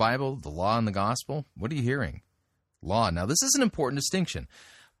of the Bible, the law and the gospel? What are you hearing? Law. Now, this is an important distinction.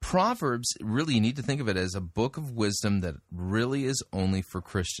 Proverbs, really, you need to think of it as a book of wisdom that really is only for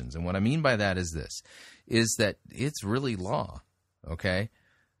Christians. And what I mean by that is this, is that it's really law, okay?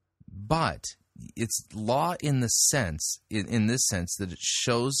 But it's law in the sense, in this sense, that it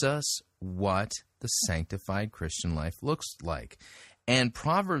shows us what the sanctified Christian life looks like. And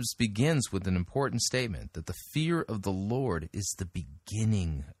Proverbs begins with an important statement that the fear of the Lord is the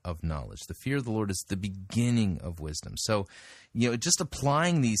beginning of knowledge. The fear of the Lord is the beginning of wisdom. So, just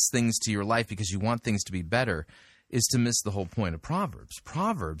applying these things to your life because you want things to be better is to miss the whole point of Proverbs.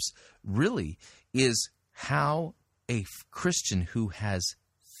 Proverbs really is how a Christian who has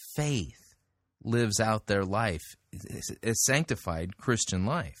faith lives out their life, a sanctified Christian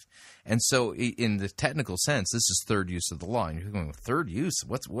life. And so in the technical sense, this is third use of the law. And you're going, third use?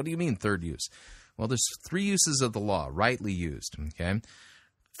 What do you mean third use? Well, there's three uses of the law, rightly used, okay?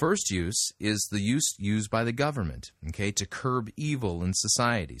 First use is the use used by the government, okay, to curb evil in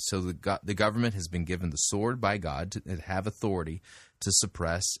society. So the government has been given the sword by God to have authority to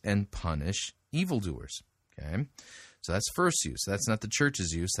suppress and punish evildoers, okay? So that's first use. That's not the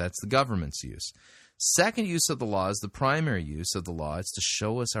church's use. That's the government's use. Second use of the law is the primary use of the law. It's to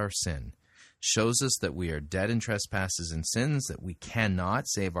show us our sin. Shows us that we are dead in trespasses and sins, that we cannot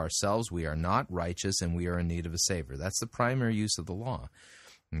save ourselves, we are not righteous, and we are in need of a Savior. That's the primary use of the law.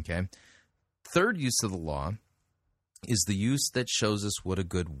 Okay? Third use of the law is the use that shows us what a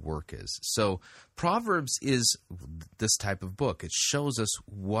good work is. So Proverbs is this type of book. It shows us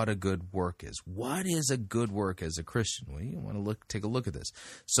what a good work is. What is a good work as a Christian? Well, you want to take a look at this.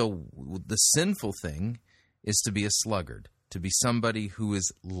 So the sinful thing is to be a sluggard, to be somebody who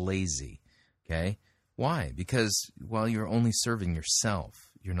is lazy. Okay? Why? Because, you're only serving yourself.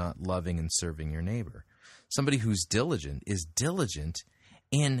 You're not loving and serving your neighbor. Somebody who's diligent is diligent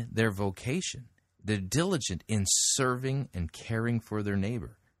in their vocation. They're diligent in serving and caring for their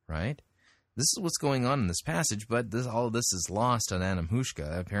neighbor, right? This is what's going on in this passage, but all of this is lost on Adam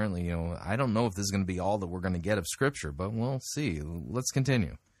Huschka. Apparently, I don't know if this is going to be all that we're going to get of Scripture, but we'll see. Let's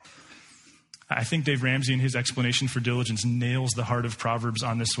continue. I think Dave Ramsey, in his explanation for diligence, nails the heart of Proverbs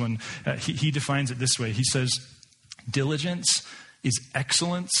on this one. He defines it this way. He says, diligence is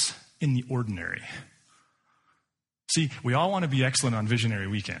excellence in the ordinary. See, we all want to be excellent on Visionary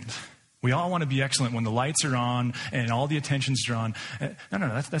Weekend. We all want to be excellent when the lights are on and all the attention's drawn.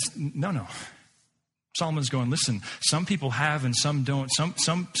 No. Solomon's going, listen, some people have and some don't.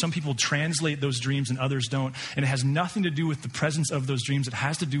 Some people translate those dreams and others don't. And it has nothing to do with the presence of those dreams. It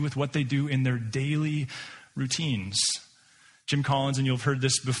has to do with what they do in their daily routines. Jim Collins, and you'll have heard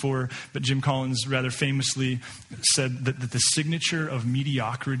this before, but Jim Collins rather famously said that the signature of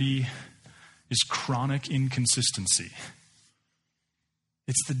mediocrity is chronic inconsistency.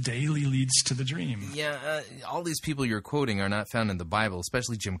 It's the daily leads to the dream. Yeah, all these people you're quoting are not found in the Bible,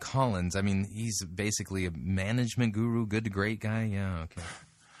 especially Jim Collins. I mean, he's basically a management guru, good to great guy. Yeah, okay.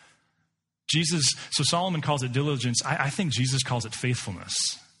 So Solomon calls it diligence. I think Jesus calls it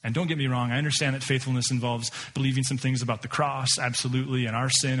faithfulness. And don't get me wrong, I understand that faithfulness involves believing some things about the cross, absolutely, and our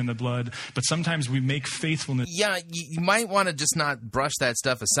sin and the blood. But sometimes we make faithfulness... Yeah, you might want to just not brush that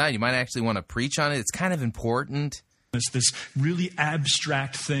stuff aside. You might actually want to preach on it. It's kind of important. This really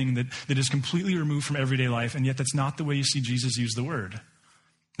abstract thing that is completely removed from everyday life, and yet that's not the way you see Jesus use the word.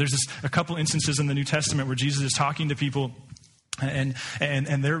 There's a couple instances in the New Testament where Jesus is talking to people, and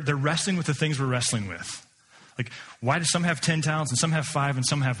they're wrestling with the things we're wrestling with. Like, why do some have 10 talents and some have 5 and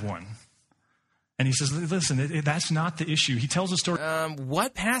some have 1? And he says, listen, that's not the issue. He tells a story.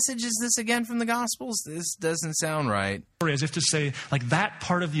 What passage is this again from the Gospels? This doesn't sound right. As if to say, like, that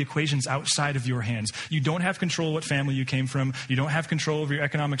part of the equation's outside of your hands. You don't have control of what family you came from. You don't have control over your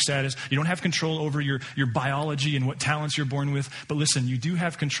economic status. You don't have control over your biology and what talents you're born with. But listen, you do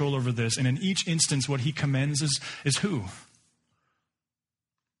have control over this. And in each instance, what he commends is who?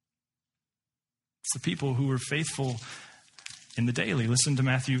 It's the people who were faithful in the daily. Listen to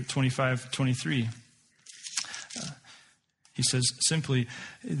Matthew 25:23. He says simply,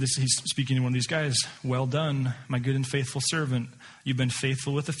 he's speaking to one of these guys, well done, my good and faithful servant. You've been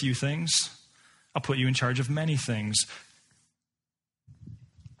faithful with a few things. I'll put you in charge of many things.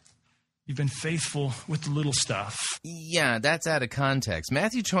 You've been faithful with the little stuff. Yeah, that's out of context.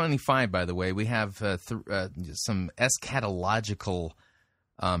 Matthew 25, by the way, we have some eschatological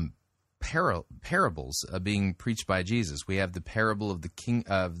parables being preached by Jesus. We have the parable of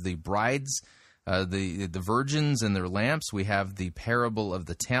the brides, the virgins and their lamps. We have the parable of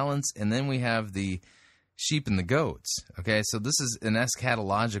the talents, and then we have the sheep and the goats. Okay, so this is an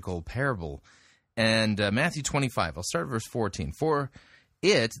eschatological parable. And Matthew 25, I'll start at verse 14. For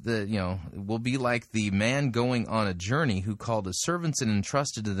it will be like the man going on a journey who called his servants and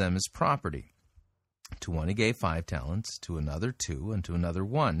entrusted to them his property. To one he gave 5 talents, to another 2, and to another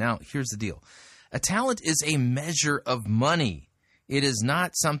 1. Now, here's the deal. A talent is a measure of money. It is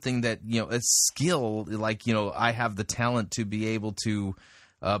not something that, a skill, like, I have the talent to be able to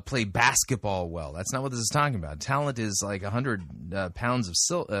play basketball well. That's not what this is talking about. Talent is like 100 pounds of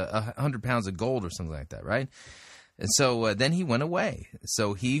 100 pounds of gold or something like that, right? And so then he went away.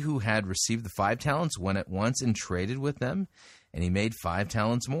 So he who had received the 5 talents went at once and traded with them, and he made 5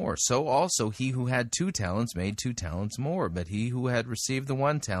 talents more. So also he who had 2 talents made 2 talents more. But he who had received the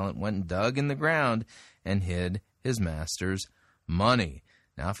 1 talent went and dug in the ground and hid his master's money.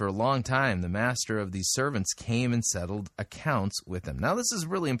 Now, after a long time, the master of these servants came and settled accounts with them. Now, this is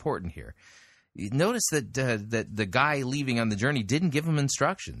really important here. Notice that the guy leaving on the journey didn't give him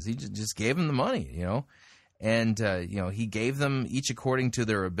instructions. He just gave him the money, And, he gave them each according to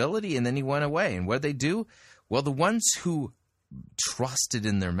their ability, and then he went away. And what did they do? Well, the ones who trusted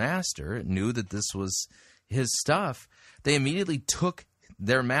in their master, knew that this was his stuff, they immediately took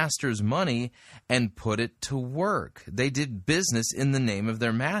their master's money and put it to work. They did business in the name of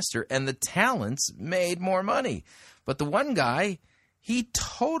their master, and the talents made more money. But the one guy, he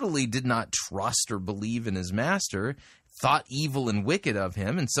totally did not trust or believe in his master, thought evil and wicked of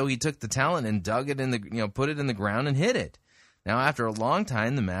him, and so he took the talent and dug it in put it in the ground and hid it. Now, after a long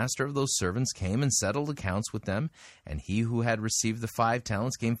time, the master of those servants came and settled accounts with them, and he who had received the 5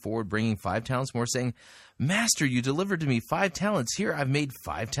 talents came forward, bringing 5 talents more, saying, Master, you delivered to me 5 talents. Here, I've made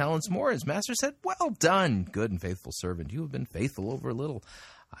 5 talents more. His master said, Well done, good and faithful servant. You have been faithful over a little.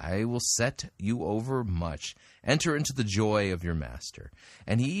 I will set you over much. Enter into the joy of your master.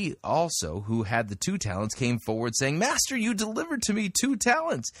 And he also, who had the 2 talents, came forward, saying, Master, you delivered to me 2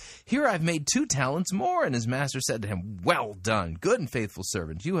 talents. Here I've made 2 talents more. And his master said to him, Well done, good and faithful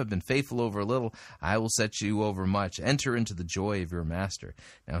servant. You have been faithful over a little. I will set you over much. Enter into the joy of your master.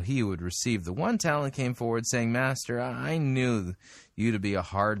 Now he who had received the 1 talent came forward, saying, Master, I knew you to be a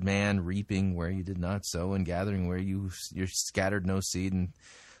hard man, reaping where you did not sow and gathering where you scattered no seed. And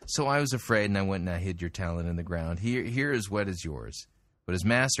so I was afraid, and I went and I hid your talent in the ground. Here is what is yours. But his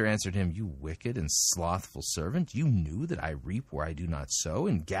master answered him, You wicked and slothful servant, you knew that I reap where I do not sow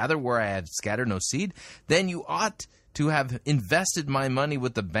and gather where I have scattered no seed. Then you ought to have invested my money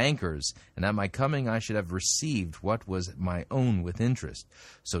with the bankers, and at my coming I should have received what was my own with interest.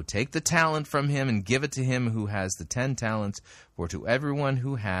 So take the talent from him and give it to him who has the 10 talents, for to everyone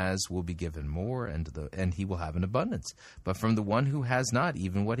who has will be given more, and he will have an abundance. But from the one who has not,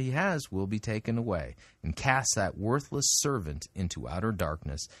 even what he has will be taken away. And cast that worthless servant into outer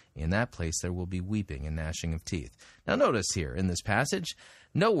darkness. In that place there will be weeping and gnashing of teeth. Now notice here in this passage,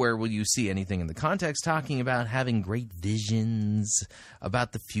 nowhere will you see anything in the context talking about having great visions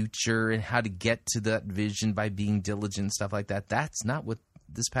about the future and how to get to that vision by being diligent, stuff like that. That's not what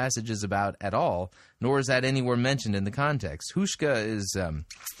this passage is about at all, nor is that anywhere mentioned in the context. Huschka is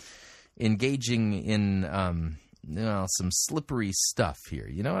engaging in some slippery stuff here.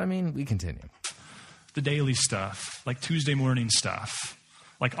 You know what I mean? We continue. The daily stuff, like Tuesday morning stuff,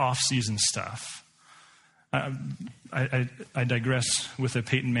 like off-season stuff. I digress with a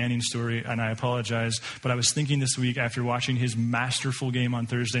Peyton Manning story, and I apologize, but I was thinking this week after watching his masterful game on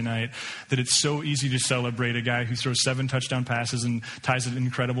Thursday night that it's so easy to celebrate a guy who throws 7 touchdown passes and ties an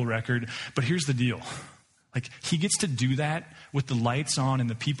incredible record. But here's the deal. Like, he gets to do that with the lights on and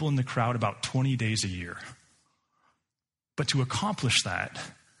the people in the crowd about 20 days a year. But to accomplish that,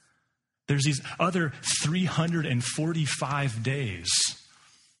 there's these other 345 days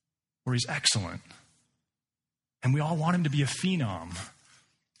where he's excellent. And we all want him to be a phenom.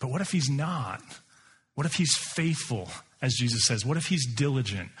 But what if he's not? What if he's faithful, as Jesus says? What if he's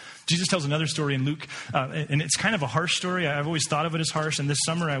diligent? Jesus tells another story in Luke, and it's kind of a harsh story. I've always thought of it as harsh. And this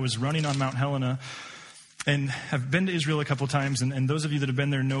summer I was running on Mount Helena, and I've been to Israel a couple times. And those of you that have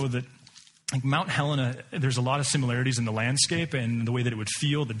been there know that like Mount Helena, there's a lot of similarities in the landscape and the way that it would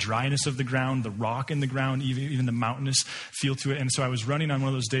feel, the dryness of the ground, the rock in the ground, even the mountainous feel to it. And so I was running on one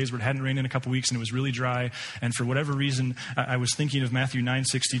of those days where it hadn't rained in a couple weeks and it was really dry. And for whatever reason, I was thinking of Matthew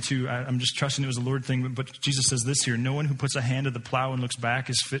 9:62. I'm just trusting it was a Lord thing. But Jesus says this here: no one who puts a hand to the plow and looks back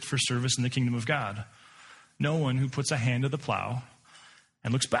is fit for service in the kingdom of God. No one who puts a hand to the plow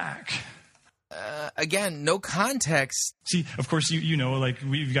and looks back. Again, no context. See, of course, you know, like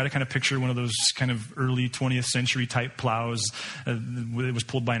we've got to kind of picture one of those kind of early 20th century type plows. It was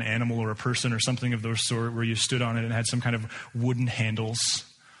pulled by an animal or a person or something of those sort, where you stood on it and had some kind of wooden handles.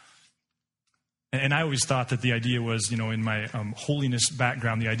 And I always thought that the idea was, you know, in my holiness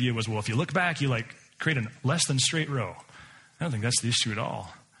background, the idea was, well, if you look back, you like create a less than straight row. I don't think that's the issue at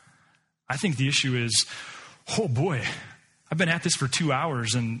all. I think the issue is, oh boy, I've been at this for 2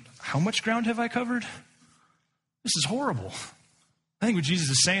 hours, and how much ground have I covered? This is horrible. I think what Jesus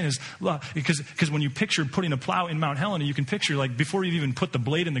is saying is, look, because when you picture putting a plow in Mount Helena, you can picture, like, before you've even put the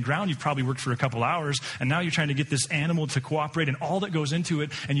blade in the ground, you've probably worked for a couple hours, and now you're trying to get this animal to cooperate and all that goes into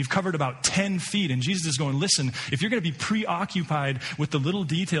it, and you've covered about 10 feet. And Jesus is going, listen, if you're going to be preoccupied with the little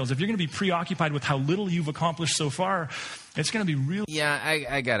details, if you're going to be preoccupied with how little you've accomplished so far, it's going to be real. Yeah,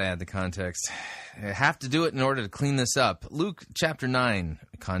 I got to add the context. I have to do it in order to clean this up. Luke chapter 9,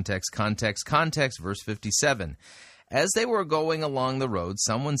 context, verse 57. As they were going along the road,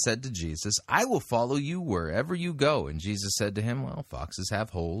 someone said to Jesus, I will follow you wherever you go. And Jesus said to him, well, foxes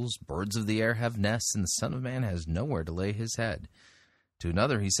have holes, birds of the air have nests, and the Son of Man has nowhere to lay his head. To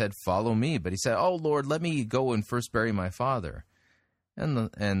another he said, follow me. But he said, oh, Lord, let me go and first bury my father.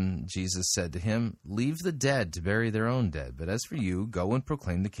 And Jesus said to him, leave the dead to bury their own dead, but as for you, go and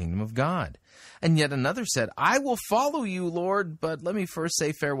proclaim the kingdom of God. And yet another said, I will follow you, Lord, but let me first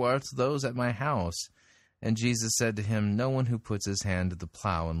say farewell to those at my house. And Jesus said to him, no one who puts his hand to the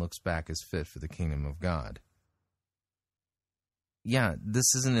plow and looks back is fit for the kingdom of God. Yeah,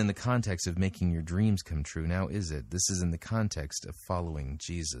 this isn't in the context of making your dreams come true, now is it? This is in the context of following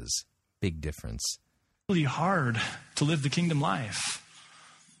Jesus. Big difference. Really hard to live the kingdom life,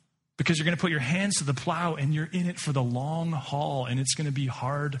 because you're going to put your hands to the plow and you're in it for the long haul, and it's going to be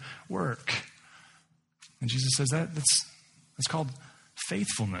hard work. And Jesus says that's called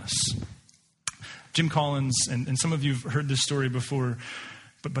faithfulness. Jim Collins, and some of you have heard this story before,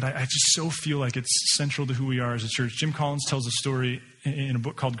 but I just so feel like it's central to who we are as a church. Jim Collins tells a story in a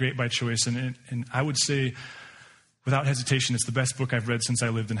book called Great by Choice, and I would say, without hesitation, it's the best book I've read since I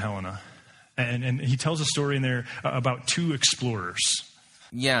lived in Helena. And he tells a story in there about two explorers.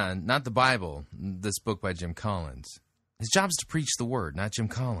 Yeah, not the Bible, this book by Jim Collins. His job is to preach the word, not Jim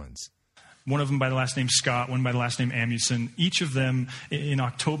Collins. One of them by the last name Scott, one by the last name Amundsen. Each of them, in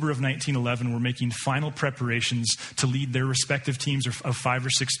October of 1911, were making final preparations to lead their respective teams of 5 or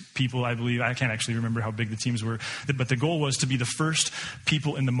 6 people, I believe. I can't actually remember how big the teams were. But the goal was to be the first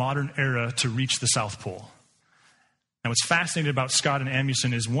people in the modern era to reach the South Pole. Now, what's fascinating about Scott and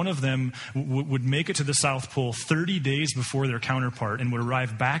Amundsen is one of them would make it to the South Pole 30 days before their counterpart and would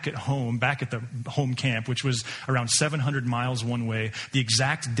arrive back at the home camp, which was around 700 miles one way, the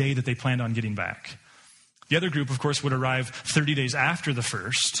exact day that they planned on getting back. The other group, of course, would arrive 30 days after the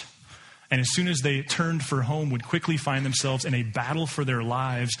first, and as soon as they turned for home, would quickly find themselves in a battle for their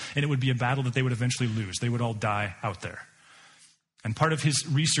lives, and it would be a battle that they would eventually lose. They would all die out there. And part of his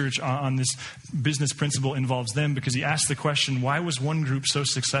research on this business principle involves them, because he asked the question, why was one group so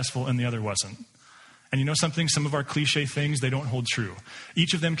successful and the other wasn't? And you know something? Some of our cliche things, they don't hold true.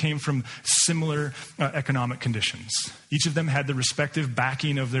 Each of them came from similar economic conditions. Each of them had the respective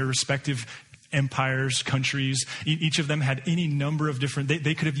backing of their respective empires, countries. Each of them had any number of different,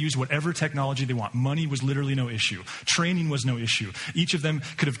 they could have used whatever technology they want. Money was literally no issue. Training was no issue. Each of them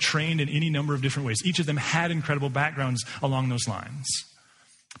could have trained in any number of different ways. Each of them had incredible backgrounds along those lines.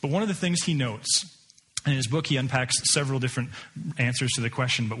 But one of the things he notes, in his book he unpacks several different answers to the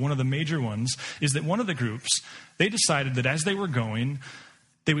question, but one of the major ones is that one of the groups, they decided that as they were going,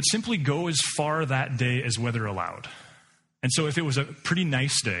 they would simply go as far that day as weather allowed. And so if it was a pretty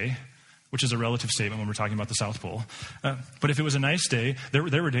nice day, which is a relative statement when we're talking about the South Pole. But if it was a nice day, there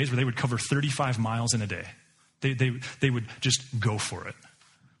were days where they would cover 35 miles in a day. They would just go for it.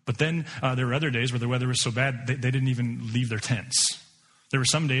 But then there were other days where the weather was so bad, they didn't even leave their tents. There were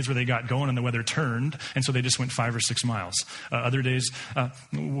some days where they got going and the weather turned, and so they just went 5 or 6 miles. Other days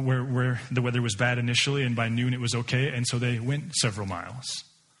where the weather was bad initially, and by noon it was okay, and so they went several miles.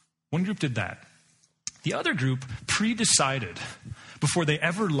 One group did that. The other group pre-decided, before they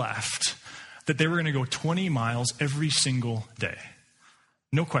ever left, that they were going to go 20 miles every single day.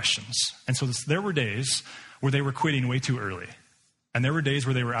 No questions. And so there were days where they were quitting way too early. And there were days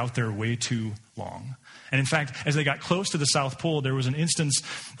where they were out there way too long. And in fact, as they got close to the South Pole, there was an instance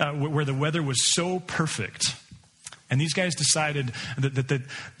where the weather was so perfect. And these guys decided that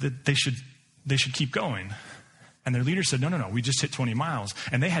they should keep going. And their leader said, no, we just hit 20 miles.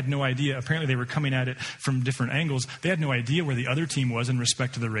 And they had no idea. Apparently, they were coming at it from different angles. They had no idea where the other team was in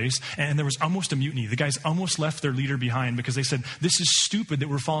respect to the race. And there was almost a mutiny. The guys almost left their leader behind because they said, this is stupid that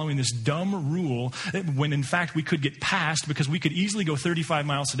we're following this dumb rule when, in fact, we could get past because we could easily go 35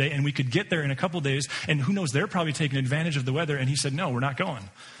 miles a day and we could get there in a couple days. And who knows, they're probably taking advantage of the weather. And he said, no, we're not going.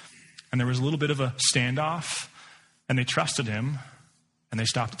 And there was a little bit of a standoff. And they trusted him. And they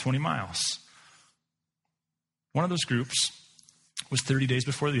stopped at 20 miles. One of those groups was 30 days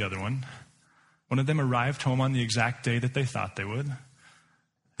before the other one. One of them arrived home on the exact day that they thought they would.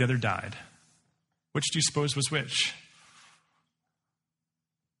 The other died. Which do you suppose was which?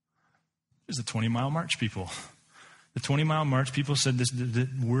 It was the 20-mile march people. The 20-mile march people said that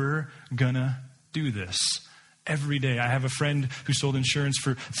we're gonna do this. Every day. I have a friend who sold insurance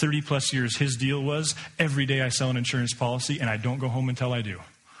for 30 plus years. His deal was, every day I sell an insurance policy and I don't go home until I do.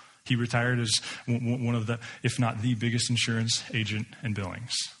 He retired as one of the, if not the biggest insurance agent in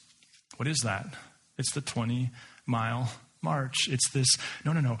Billings. What is that? It's the 20-mile march. It's this,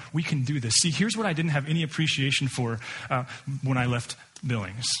 no, we can do this. See, here's what I didn't have any appreciation for when I left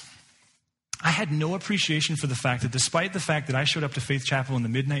Billings. I had no appreciation for the fact that despite the fact that I showed up to Faith Chapel in the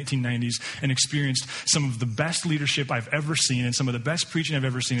mid-1990s and experienced some of the best leadership I've ever seen and some of the best preaching I've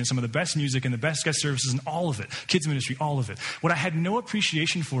ever seen and some of the best music and the best guest services and all of it, kids ministry, all of it. What I had no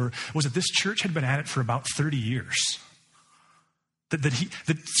appreciation for was that this church had been at it for about 30 years. That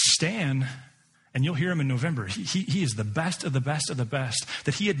Stan, and you'll hear him in November, he is the best of the best of the best,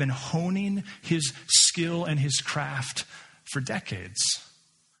 that he had been honing his skill and his craft for decades.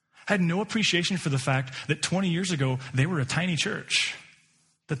 I had no appreciation for the fact that 20 years ago, they were a tiny church,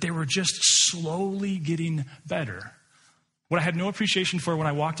 that they were just slowly getting better. What I had no appreciation for when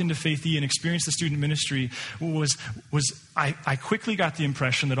I walked into Faith E and experienced the student ministry was I quickly got the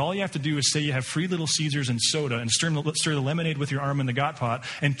impression that all you have to do is say you have free Little Caesars and soda and stir the lemonade with your arm in the got pot,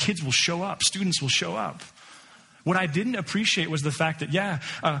 and kids will show up, students will show up. What I didn't appreciate was the fact that,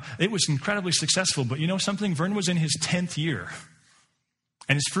 it was incredibly successful, but you know something? Vern was in his 10th year.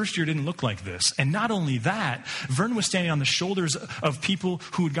 And his first year didn't look like this. And not only that, Vern was standing on the shoulders of people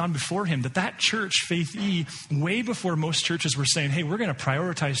who had gone before him. That church, Faith E, way before most churches were saying, hey, we're going to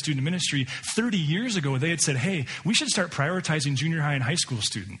prioritize student ministry. 30 years ago, they had said, hey, we should start prioritizing junior high and high school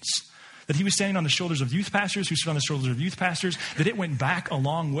students. That he was standing on the shoulders of youth pastors who stood on the shoulders of youth pastors. That it went back a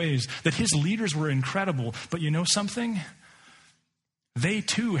long ways. That his leaders were incredible. But you know something? They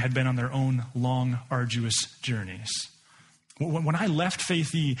too had been on their own long, arduous journeys. When I left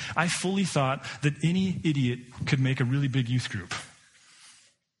Faith E, I fully thought that any idiot could make a really big youth group.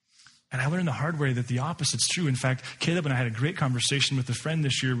 And I learned the hard way that the opposite's true. In fact, Caleb and I had a great conversation with a friend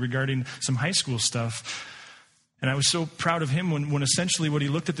this year regarding some high school stuff. And I was so proud of him when essentially what he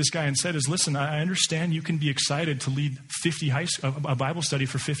looked at this guy and said is, listen, I understand you can be excited to lead a Bible study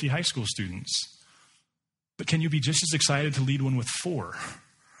for 50 high school students. But can you be just as excited to lead one with 4?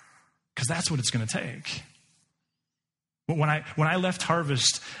 Because that's what it's going to take. When I left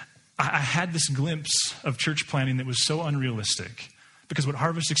Harvest, I had this glimpse of church planning that was so unrealistic. Because what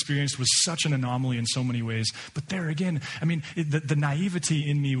Harvest experienced was such an anomaly in so many ways. But there again, the naivety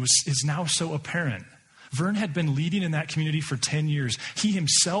in me is now so apparent. Vern had been leading in that community for 10 years. He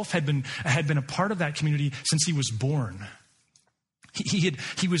himself had been a part of that community since he was born.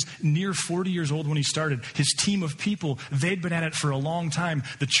 He was near 40 years old when he started. His team of people, they'd been at it for a long time.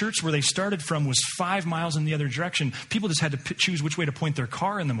 The church where they started from was 5 miles in the other direction. People just had to choose which way to point their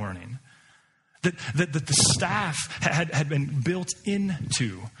car in the morning. That the staff had been built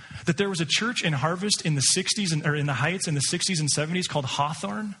into. That there was a church in Harvest in the 60s, or in the Heights in the 60s and 70s called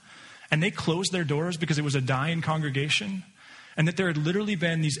Hawthorne. And they closed their doors because it was a dying congregation. And that there had literally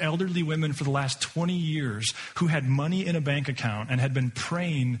been these elderly women for the last 20 years who had money in a bank account and had been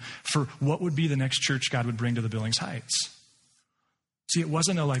praying for what would be the next church God would bring to the Billings Heights. See, it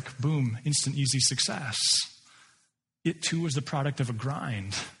wasn't a boom, instant, easy success. It too was the product of a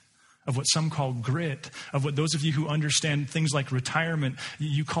grind, of what some call grit, of what those of you who understand things like retirement,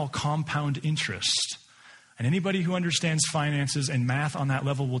 you call compound interest. And anybody who understands finances and math on that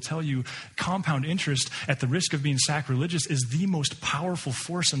level will tell you compound interest, at the risk of being sacrilegious, is the most powerful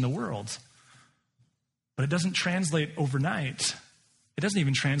force in the world. But it doesn't translate overnight. It doesn't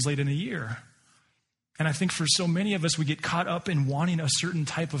even translate in a year. And I think for so many of us, we get caught up in wanting a certain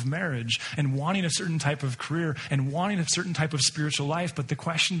type of marriage and wanting a certain type of career and wanting a certain type of spiritual life. But the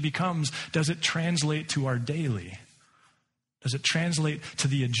question becomes, does it translate to our daily? Does it translate to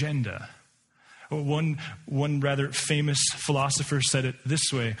the agenda? One rather famous philosopher said it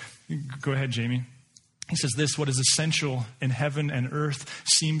this way. Go ahead, Jamie. He says this: what is essential in heaven and earth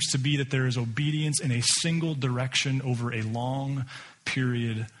seems to be that there is obedience in a single direction over a long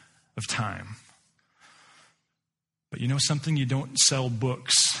period of time. But you know something? You don't sell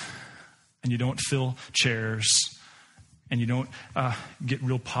books, and you don't fill chairs, and you don't get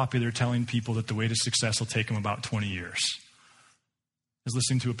real popular telling people that the way to success will take them about 20 years. I was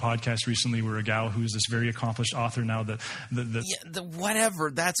listening to a podcast recently where a gal who's this very accomplished author now whatever,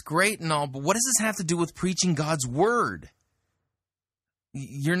 that's great and all, but what does this have to do with preaching God's word?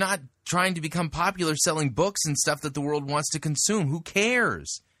 You're not trying to become popular selling books and stuff that the world wants to consume. Who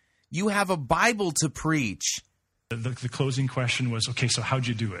cares? You have a Bible to preach. The closing question was, okay, so how'd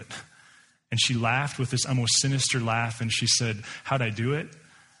you do it? And she laughed with this almost sinister laugh, and she said, how'd I do it?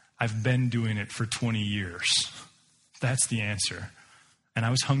 I've been doing it for 20 years. That's the answer. And I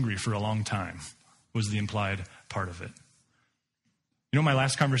was hungry for a long time, was the implied part of it. You know, my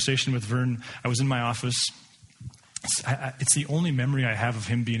last conversation with Vern, I was in my office. It's the only memory I have of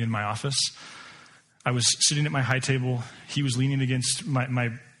him being in my office. I was sitting at my high table. He was leaning against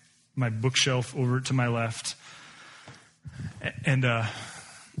my bookshelf over to my left. And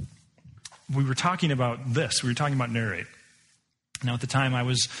we were talking about this. We were talking about Narrate. Now, at the time, I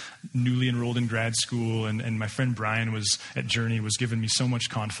was newly enrolled in grad school, and my friend Brian was at Journey, was giving me so much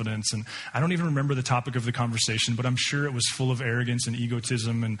confidence. And I don't even remember the topic of the conversation, but I'm sure it was full of arrogance and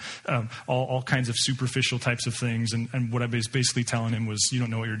egotism and all kinds of superficial types of things. And what I was basically telling him was, you don't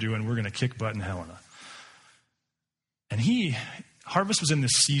know what you're doing. We're going to kick butt in Helena. And Harvest was in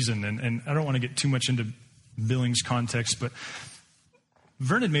this season, and I don't want to get too much into Billings context, but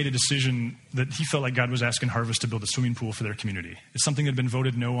Vern had made a decision that he felt like God was asking Harvest to build a swimming pool for their community. It's something that had been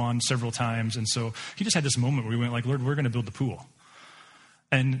voted no on several times. And so he just had this moment where we went like, Lord, we're going to build the pool.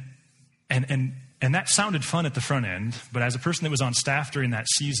 And that sounded fun at the front end. But as a person that was on staff during that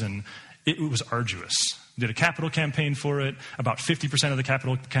season, it was arduous. We did a capital campaign for it. About 50% of the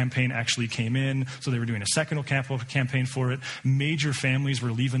capital campaign actually came in. So they were doing a second capital campaign for it. Major families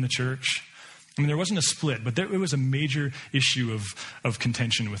were leaving the church. I mean, there wasn't a split, but it was a major issue of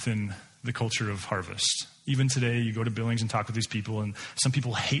contention within the culture of Harvest. Even today, you go to Billings and talk with these people, and some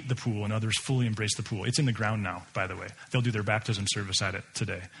people hate the pool, and others fully embrace the pool. It's in the ground now, by the way. They'll do their baptism service at it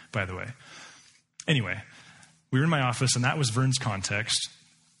today, by the way. Anyway, we were in my office, and that was Vern's context,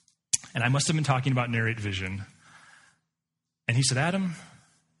 and I must have been talking about Narrate Vision. And he said, Adam,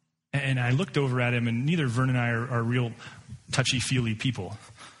 and I looked over at him, and neither Vern and I are real touchy-feely people.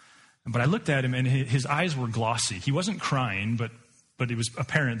 But I looked at him, and his eyes were glossy. He wasn't crying, but it was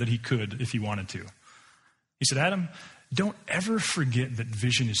apparent that he could if he wanted to. He said, Adam, don't ever forget that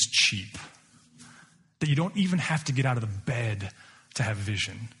vision is cheap. That you don't even have to get out of the bed to have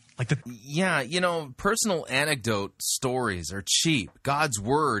vision. Yeah, personal anecdote stories are cheap. God's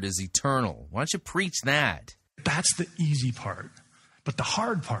word is eternal. Why don't you preach that? That's the easy part. But the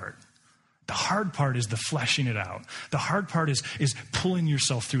hard part is the fleshing it out. The hard part is pulling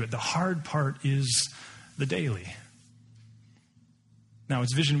yourself through it. The hard part is the daily. Now,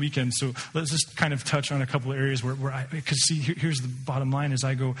 it's Vision Weekend, so let's just kind of touch on a couple of areas because here's the bottom line is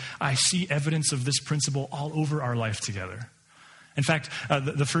I see evidence of this principle all over our life together. In fact,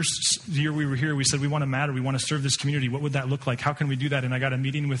 the first year we were here, we said we want to matter. We want to serve this community. What would that look like? How can we do that? And I got a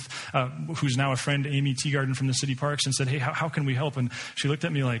meeting with who's now a friend, Amy Teagarden from the City Parks, and said, hey, how can we help? And she looked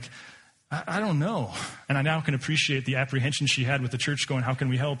at me like, I don't know. And I now can appreciate the apprehension she had with the church going, how can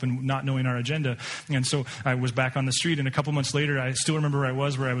we help, and not knowing our agenda. And so I was back on the street, and a couple months later, I still remember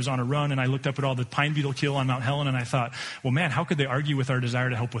where I was on a run, and I looked up at all the pine beetle kill on Mount Helen, and I thought, well, man, how could they argue with our desire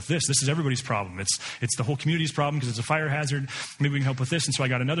to help with this? This is everybody's problem. It's the whole community's problem because it's a fire hazard. Maybe we can help with this. And so I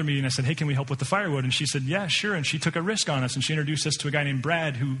got another meeting. I said, hey, can we help with the firewood? And she said, yeah, sure. And she took a risk on us, and she introduced us to a guy named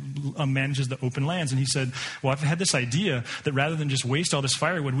Brad who manages the open lands. And he said, well, I've had this idea that rather than just waste all this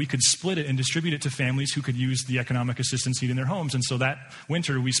firewood, we could split it and distribute it to families who could use the economic assistance need in their homes. And so that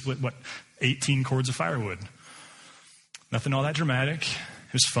winter, we split, 18 cords of firewood. Nothing all that dramatic.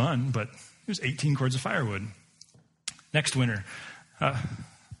 It was fun, but it was 18 cords of firewood. Next winter,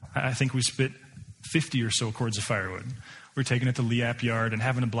 I think we split 50 or so cords of firewood. We were taking it to Liap Yard and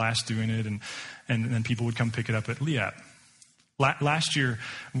having a blast doing it, and then people would come pick it up at Liap. Last year,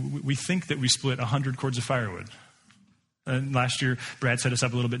 we think that we split 100 cords of firewood. Last year, Brad set us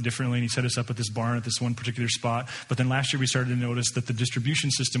up a little bit differently, and he set us up at this barn at this one particular spot. But then last year, we started to notice that the distribution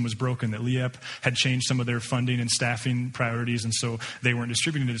system was broken, that WWIII had changed some of their funding and staffing priorities, and so they weren't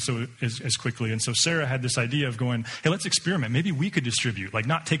distributing it as quickly. And so Sarah had this idea of going, hey, let's experiment. Maybe we could distribute, like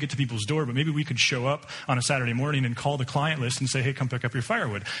not take it to people's door, but maybe we could show up on a Saturday morning and call the client list and say, hey, come pick up your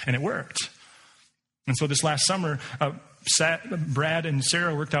firewood. And it worked. And so this last summer, Brad and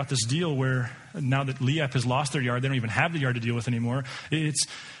Sarah worked out this deal where now that WWIII has lost their yard, they don't even have the yard to deal with anymore.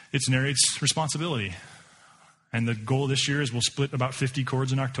 It's Narrate's responsibility. And the goal this year is we'll split about 50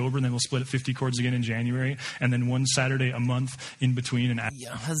 cords in October, and then we'll split 50 cords again in January, and then one Saturday a month in between. And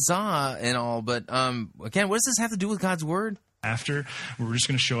huzzah and all, but again, what does this have to do with God's Word? After, we're just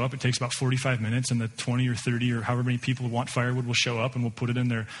going to show up. It takes about 45 minutes, and the 20 or 30 or however many people who want firewood will show up, and we'll put it in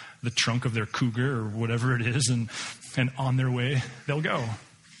the trunk of their Cougar or whatever it is, and on their way, they'll go.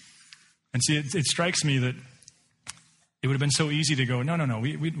 And see, it strikes me that it would have been so easy to go, no,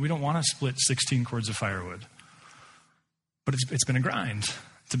 we don't want to split 16 cords of firewood. But it's been a grind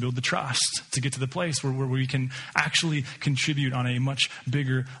to build the trust, to get to the place where we can actually contribute on a much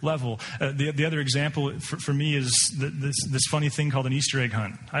bigger level. The other example for me is this funny thing called an Easter egg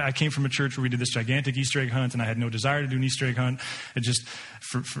hunt. I came from a church where we did this gigantic Easter egg hunt, and I had no desire to do an Easter egg hunt. It just,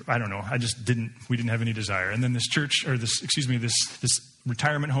 I don't know, we didn't have any desire. And then this church, or this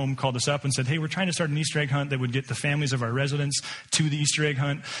retirement home called us up and said, hey, we're trying to start an Easter egg hunt that would get the families of our residents to the Easter egg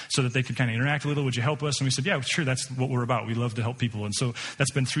hunt so that they could kind of interact a little. Would you help us? And we said, yeah, sure, that's what we're about. We love to help people. And so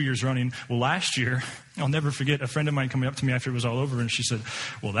that's been 3 years running. Well, last year, I'll never forget a friend of mine coming up to me after it was all over, and she said,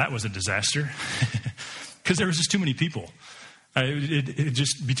 well, that was a disaster because there was just too many people. It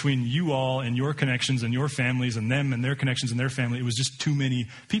just, between you all and your connections and your families and them and their connections and their family, it was just too many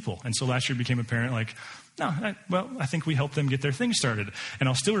people. And so last year it became apparent, like, I think we helped them get their thing started. And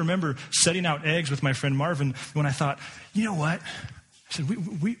I'll still remember setting out eggs with my friend Marvin when I thought, you know what? I said,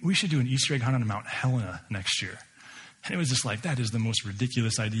 we should do an Easter egg hunt on Mount Helena next year. And it was just like, that is the most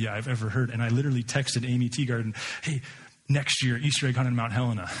ridiculous idea I've ever heard. And I literally texted Amy Teagarden, hey, next year, Easter egg hunt on Mount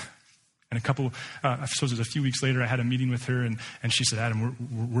Helena. And I suppose it was a few weeks later, I had a meeting with her, and she said,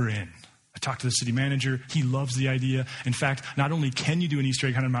 Adam, we're in. I talked to the city manager. He loves the idea. In fact, not only can you do an Easter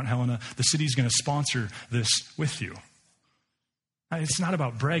egg hunt on Mount Helena, the city's going to sponsor this with you. It's not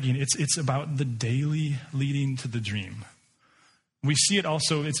about bragging. It's about the daily leading to the dream. We see it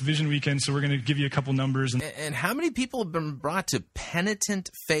also, it's Vision Weekend, so we're going to give you a couple numbers. And how many people have been brought to penitent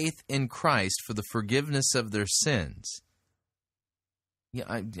faith in Christ for the forgiveness of their sins? Yeah,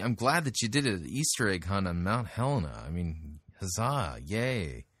 I'm glad that you did an Easter egg hunt on Mount Helena. I mean, huzzah,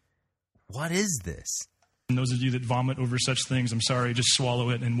 yay. What is this? And those of you that vomit over such things, I'm sorry, just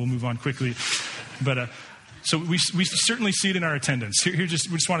swallow it and we'll move on quickly. But so we certainly see it in our attendance. We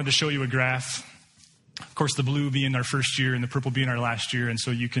just wanted to show you a graph. Of course, the blue being our first year and the purple being our last year. And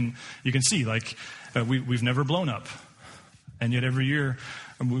so you can see, like, we've never blown up. And yet every year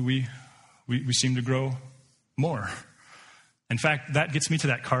we seem to grow more. In fact, that gets me to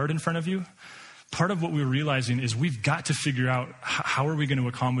that card in front of you. Part of what we're realizing is we've got to figure out how are we going to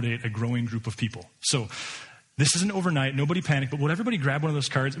accommodate a growing group of people. So this isn't overnight. Nobody panic. But would everybody grab one of those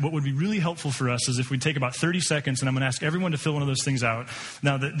cards? What would be really helpful for us is if we take about 30 seconds, and I'm going to ask everyone to fill one of those things out.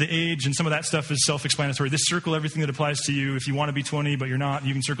 Now, the age and some of that stuff is self-explanatory. This circle everything that applies to you. If you want to be 20, but you're not,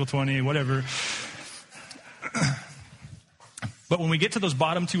 you can circle 20, whatever. But when we get to those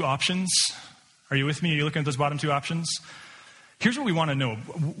bottom two options, are you with me? Are you looking at those bottom two options? Here's what we want to know.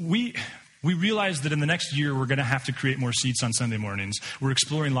 We realize that in the next year, we're going to have to create more seats on Sunday mornings. We're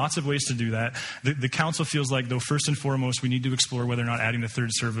exploring lots of ways to do that. The council feels like, though, first and foremost, we need to explore whether or not adding the third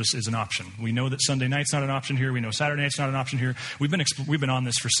service is an option. We know that Sunday night's not an option here. We know Saturday night's not an option here. We've been on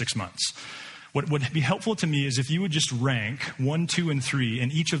this for 6 months. What would be helpful to me is if you would just rank 1, 2, and 3 in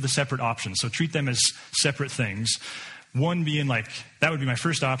each of the separate options. So treat them as separate things. 1 being like, that would be my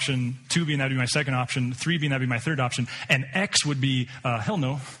first option. 2 being that would be my second option. 3 being that would be my third option. And X would be, hell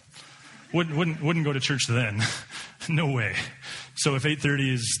no. Wouldn't go to church then. No way. So if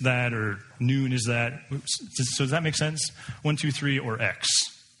 8:30 is that or noon is that, so does that make sense? 1, 2, 3 or X.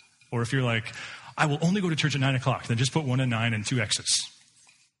 Or if you're like, I will only go to church at 9 o'clock, then just put 1 and 9 and 2 X's.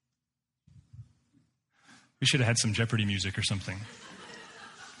 We should have had some Jeopardy music or something.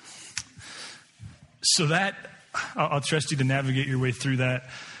 So that, I'll trust you to navigate your way through that.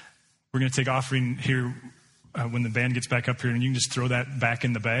 We're going to take offering here when the band gets back up here, and you can just throw that back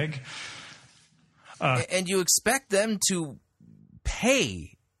in the bag. And you expect them to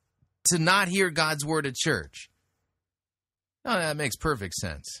pay to not hear God's word at church. Oh, that makes perfect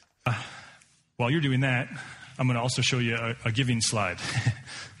sense. While you're doing that, I'm going to also show you a giving slide.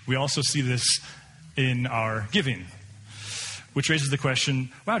 We also see this in our giving. Which raises the question,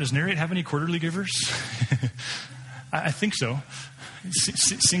 wow, does Narrate have any quarterly givers? I think so.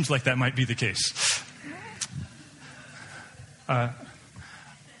 It seems like that might be the case. Proud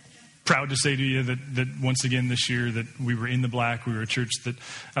to say to you that once again this year that we were in the black. We were a church that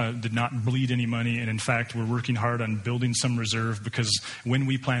did not bleed any money. And in fact, we're working hard on building some reserve, because when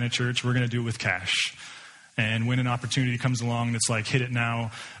we plan a church, we're going to do it with cash. And when an opportunity comes along that's like, hit it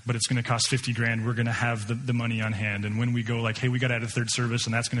now, but it's going to cost $50,000, we're going to have the money on hand. And when we go like, hey, we got to add a third service,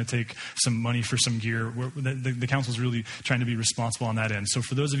 and that's going to take some money for some gear, the council's really trying to be responsible on that end. So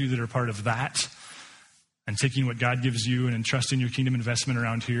for those of you that are part of that and taking what God gives you and entrusting your kingdom investment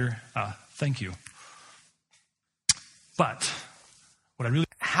around here, thank you. But what I really...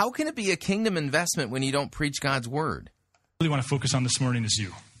 How can it be a kingdom investment when you don't preach God's word? Really want to focus on this morning is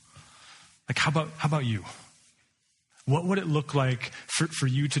you. Like, how about you? What would it look like for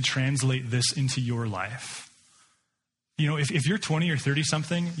you to translate this into your life? You know, if you're 20 or 30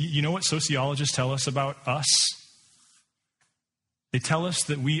 something, you know what sociologists tell us about us? They tell us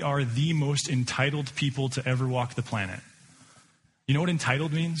that we are the most entitled people to ever walk the planet. You know what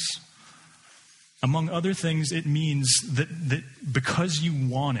entitled means? Among other things, it means that because you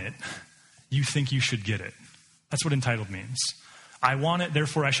want it, you think you should get it. That's what entitled means. I want it,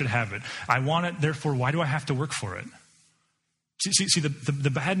 therefore I should have it. I want it, therefore why do I have to work for it? See, the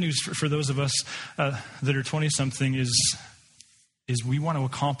bad news for those of us that are 20-something is we want to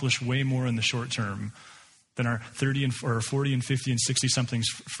accomplish way more in the short term than our 30 and or 40 and 50 and 60-somethings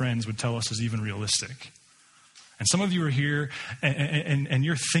friends would tell us is even realistic. And some of you are here and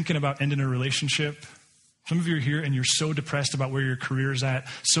you're thinking about ending a relationship. Some of you are here and you're so depressed about where your career is at,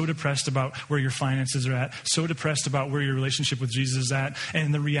 so depressed about where your finances are at, so depressed about where your relationship with Jesus is at.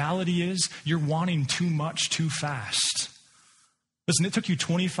 And the reality is you're wanting too much too fast. Listen, it took you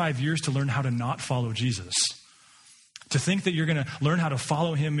 25 years to learn how to not follow Jesus. To think that you're going to learn how to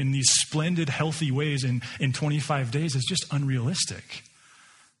follow him in these splendid, healthy ways in 25 days is just unrealistic.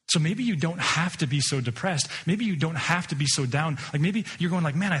 So maybe you don't have to be so depressed. Maybe you don't have to be so down. Like maybe you're going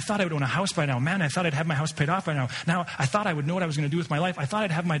like, man, I thought I would own a house by now. Man, I thought I'd have my house paid off by now. Now, I thought I would know what I was going to do with my life. I thought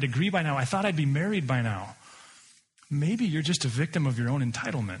I'd have my degree by now. I thought I'd be married by now. Maybe you're just a victim of your own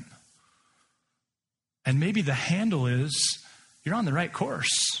entitlement. And maybe the handle is you're on the right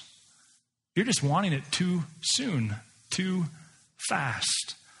course. You're just wanting it too soon, too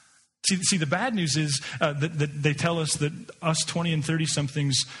fast. See, the bad news is that they tell us that us 20 and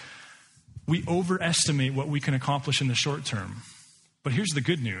 30-somethings, we overestimate what we can accomplish in the short term. But here's the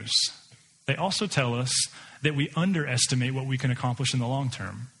good news. They also tell us that we underestimate what we can accomplish in the long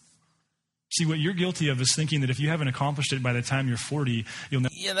term. See, what you're guilty of is thinking that if you haven't accomplished it by the time you're 40, you'll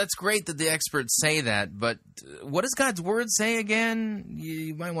never... Yeah, that's great that the experts say that, but what does God's word say again?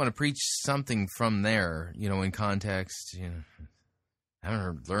 You might want to preach something from there, in context. I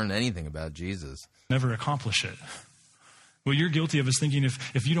haven't learned anything about Jesus. Never accomplish it. What you're guilty of is thinking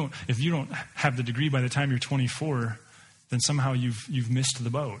if you don't have the degree by the time you're 24, then somehow you've missed the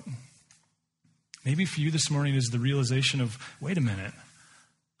boat. Maybe for you this morning is the realization of, wait a minute,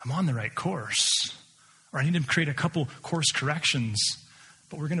 I'm on the right course. Or I need to create a couple course corrections,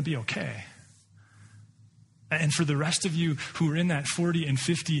 but we're going to be okay. And for the rest of you who are in that 40 and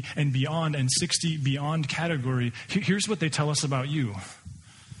 50 and beyond and 60 beyond category, here's what they tell us about you.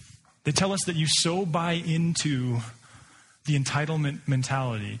 They tell us that you so buy into the entitlement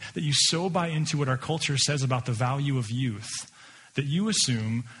mentality, that you so buy into what our culture says about the value of youth, that you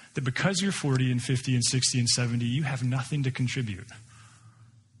assume that because you're 40 and 50 and 60 and 70, you have nothing to contribute.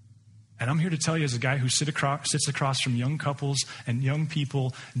 And I'm here to tell you, as a guy who sits across from young couples and young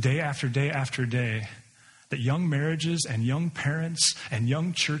people day after day after day, that young marriages and young parents and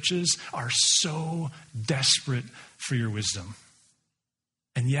young churches are so desperate for your wisdom.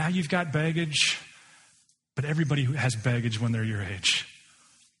 And yeah, you've got baggage, but everybody who has baggage when they're your age.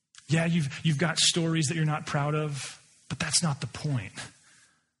 Yeah, you've got stories that you're not proud of, but that's not the point.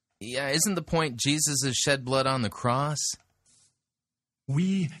 Yeah, isn't the point Jesus has shed blood on the cross?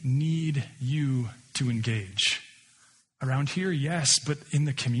 We need you to engage. Around here, yes, but in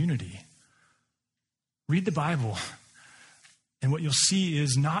the community. Read the Bible, and what you'll see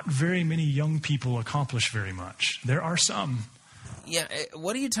is not very many young people accomplish very much. There are some. Yeah,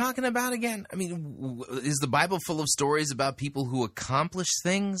 what are you talking about again? I mean, is the Bible full of stories about people who accomplish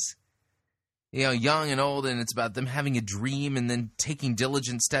things? Young and old, and it's about them having a dream and then taking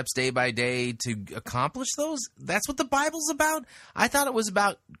diligent steps day by day to accomplish those? That's what the Bible's about? I thought it was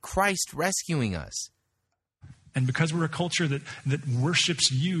about Christ rescuing us. And because we're a culture that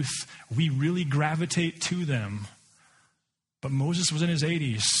worships youth, we really gravitate to them. But Moses was in his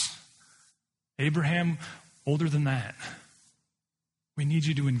 80s. Abraham, older than that. We need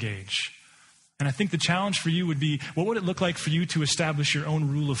you to engage. And I think the challenge for you would be, what would it look like for you to establish your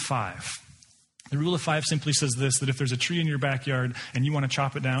own rule of 5? The rule of 5 simply says this, that if there's a tree in your backyard and you want to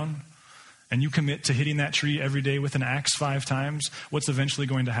chop it down, and you commit to hitting that tree every day with an axe 5 times, what's eventually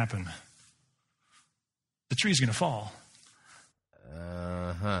going to happen? The tree's going to fall.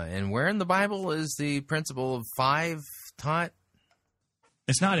 And where in the Bible is the principle of 5 taught?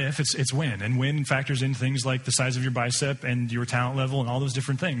 It's not if, it's when. And when factors in things like the size of your bicep and your talent level and all those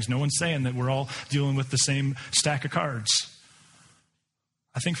different things. No one's saying that we're all dealing with the same stack of cards.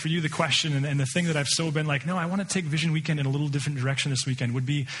 I think for you, the question and the thing that I've so been like, no, I want to take Vision Weekend in a little different direction this weekend would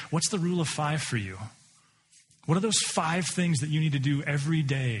be, what's the rule of 5 for you? What are those 5 things that you need to do every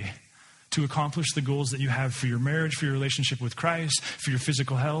day to accomplish the goals that you have for your marriage, for your relationship with Christ, for your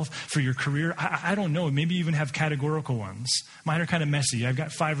physical health, for your career? I don't know. Maybe even have categorical ones. Mine are kind of messy. I've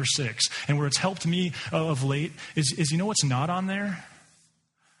got 5 or 6. And where it's helped me of late is you know what's not on there?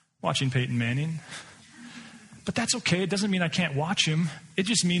 Watching Peyton Manning. But that's okay. It doesn't mean I can't watch him. It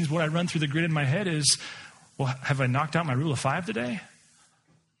just means what I run through the grid in my head is, well, have I knocked out my rule of 5 today?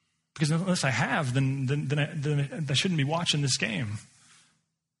 Because unless I have, then I shouldn't be watching this game.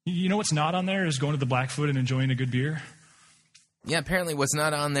 You know what's not on there is going to the Blackfoot and enjoying a good beer? Yeah, apparently what's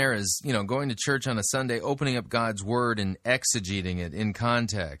not on there is, going to church on a Sunday, opening up God's Word and exegeting it in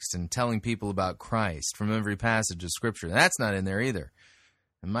context and telling people about Christ from every passage of Scripture. That's not in there either.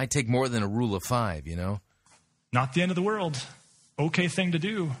 It might take more than a rule of 5, Not the end of the world. Okay thing to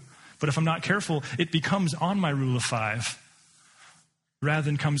do. But if I'm not careful, it becomes on my rule of 5 rather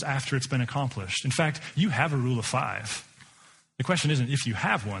than comes after it's been accomplished. In fact, you have a rule of 5. The question isn't if you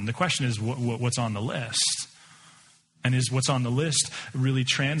have one. The question is what's on the list. And is what's on the list really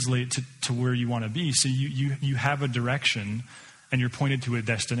translate to where you want to be? So you have a direction and you're pointed to a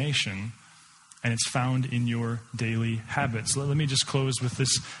destination, and it's found in your daily habits. Let me just close with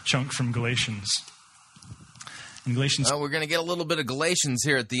this chunk from Galatians. In Galatians, we're going to get a little bit of Galatians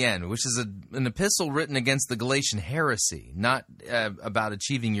here at the end, which is an epistle written against the Galatian heresy, not about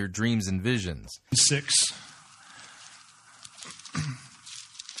achieving your dreams and visions. 6.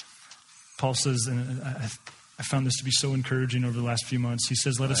 Paul says, and I found this to be so encouraging over the last few months. He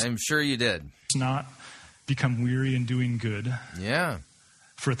says, I'm sure you did. Not become weary in doing good. Yeah.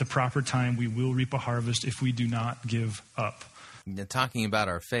 For at the proper time we will reap a harvest if we do not give up. You're talking about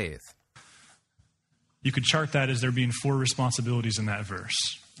our faith. You could chart that as there being 4 responsibilities in that verse.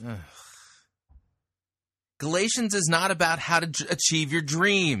 Ugh. Galatians is not about how to achieve your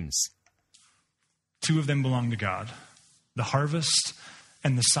dreams. 2 of them belong to God. The harvest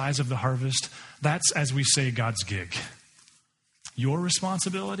and the size of the harvest, that's, as we say, God's gig. Your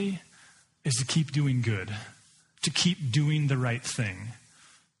responsibility is to keep doing good, to keep doing the right thing,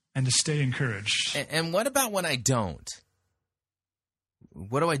 and to stay encouraged. And what about when I don't?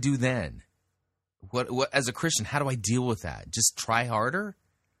 What do I do then? What as a Christian, how do I deal with that? Just try harder?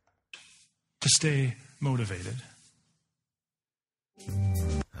 To stay motivated.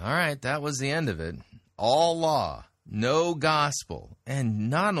 All right, that was the end of it. All law, no gospel. And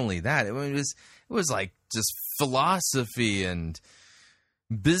not only that, it was like just philosophy and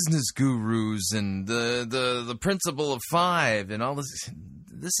business gurus and the principle of 5 and all this.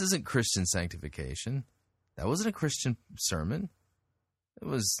 This isn't Christian sanctification. That wasn't a Christian sermon. It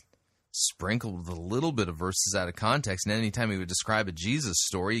was sprinkled with a little bit of verses out of context, and anytime he would describe a Jesus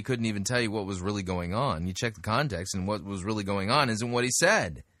story, he couldn't even tell you what was really going on. You check the context, and what was really going on isn't what he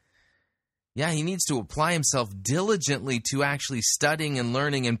said. Yeah, he needs to apply himself diligently to actually studying and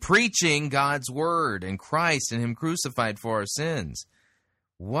learning and preaching God's Word and Christ and Him crucified for our sins.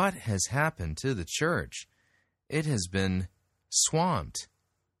 What has happened to the church? It has been swamped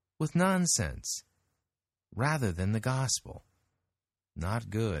with nonsense rather than the gospel. Not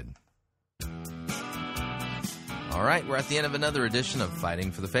good. All right, we're at the end of another edition of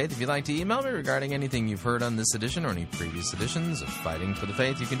Fighting for the Faith. If you'd like to email me regarding anything you've heard on this edition or any previous editions of Fighting for the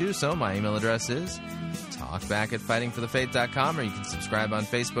Faith, you can do so. My email address is talkback@fightingforthefaith.com, or you can subscribe on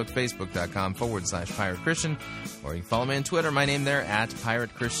Facebook, facebook.com/Pirate Christian, or you can follow me on Twitter, my name there,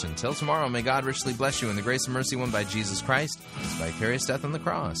 @Pirate Christian. Till tomorrow, may God richly bless you in the grace and mercy won by Jesus Christ, His vicarious death on the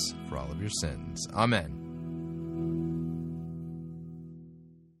cross for all of your sins. Amen.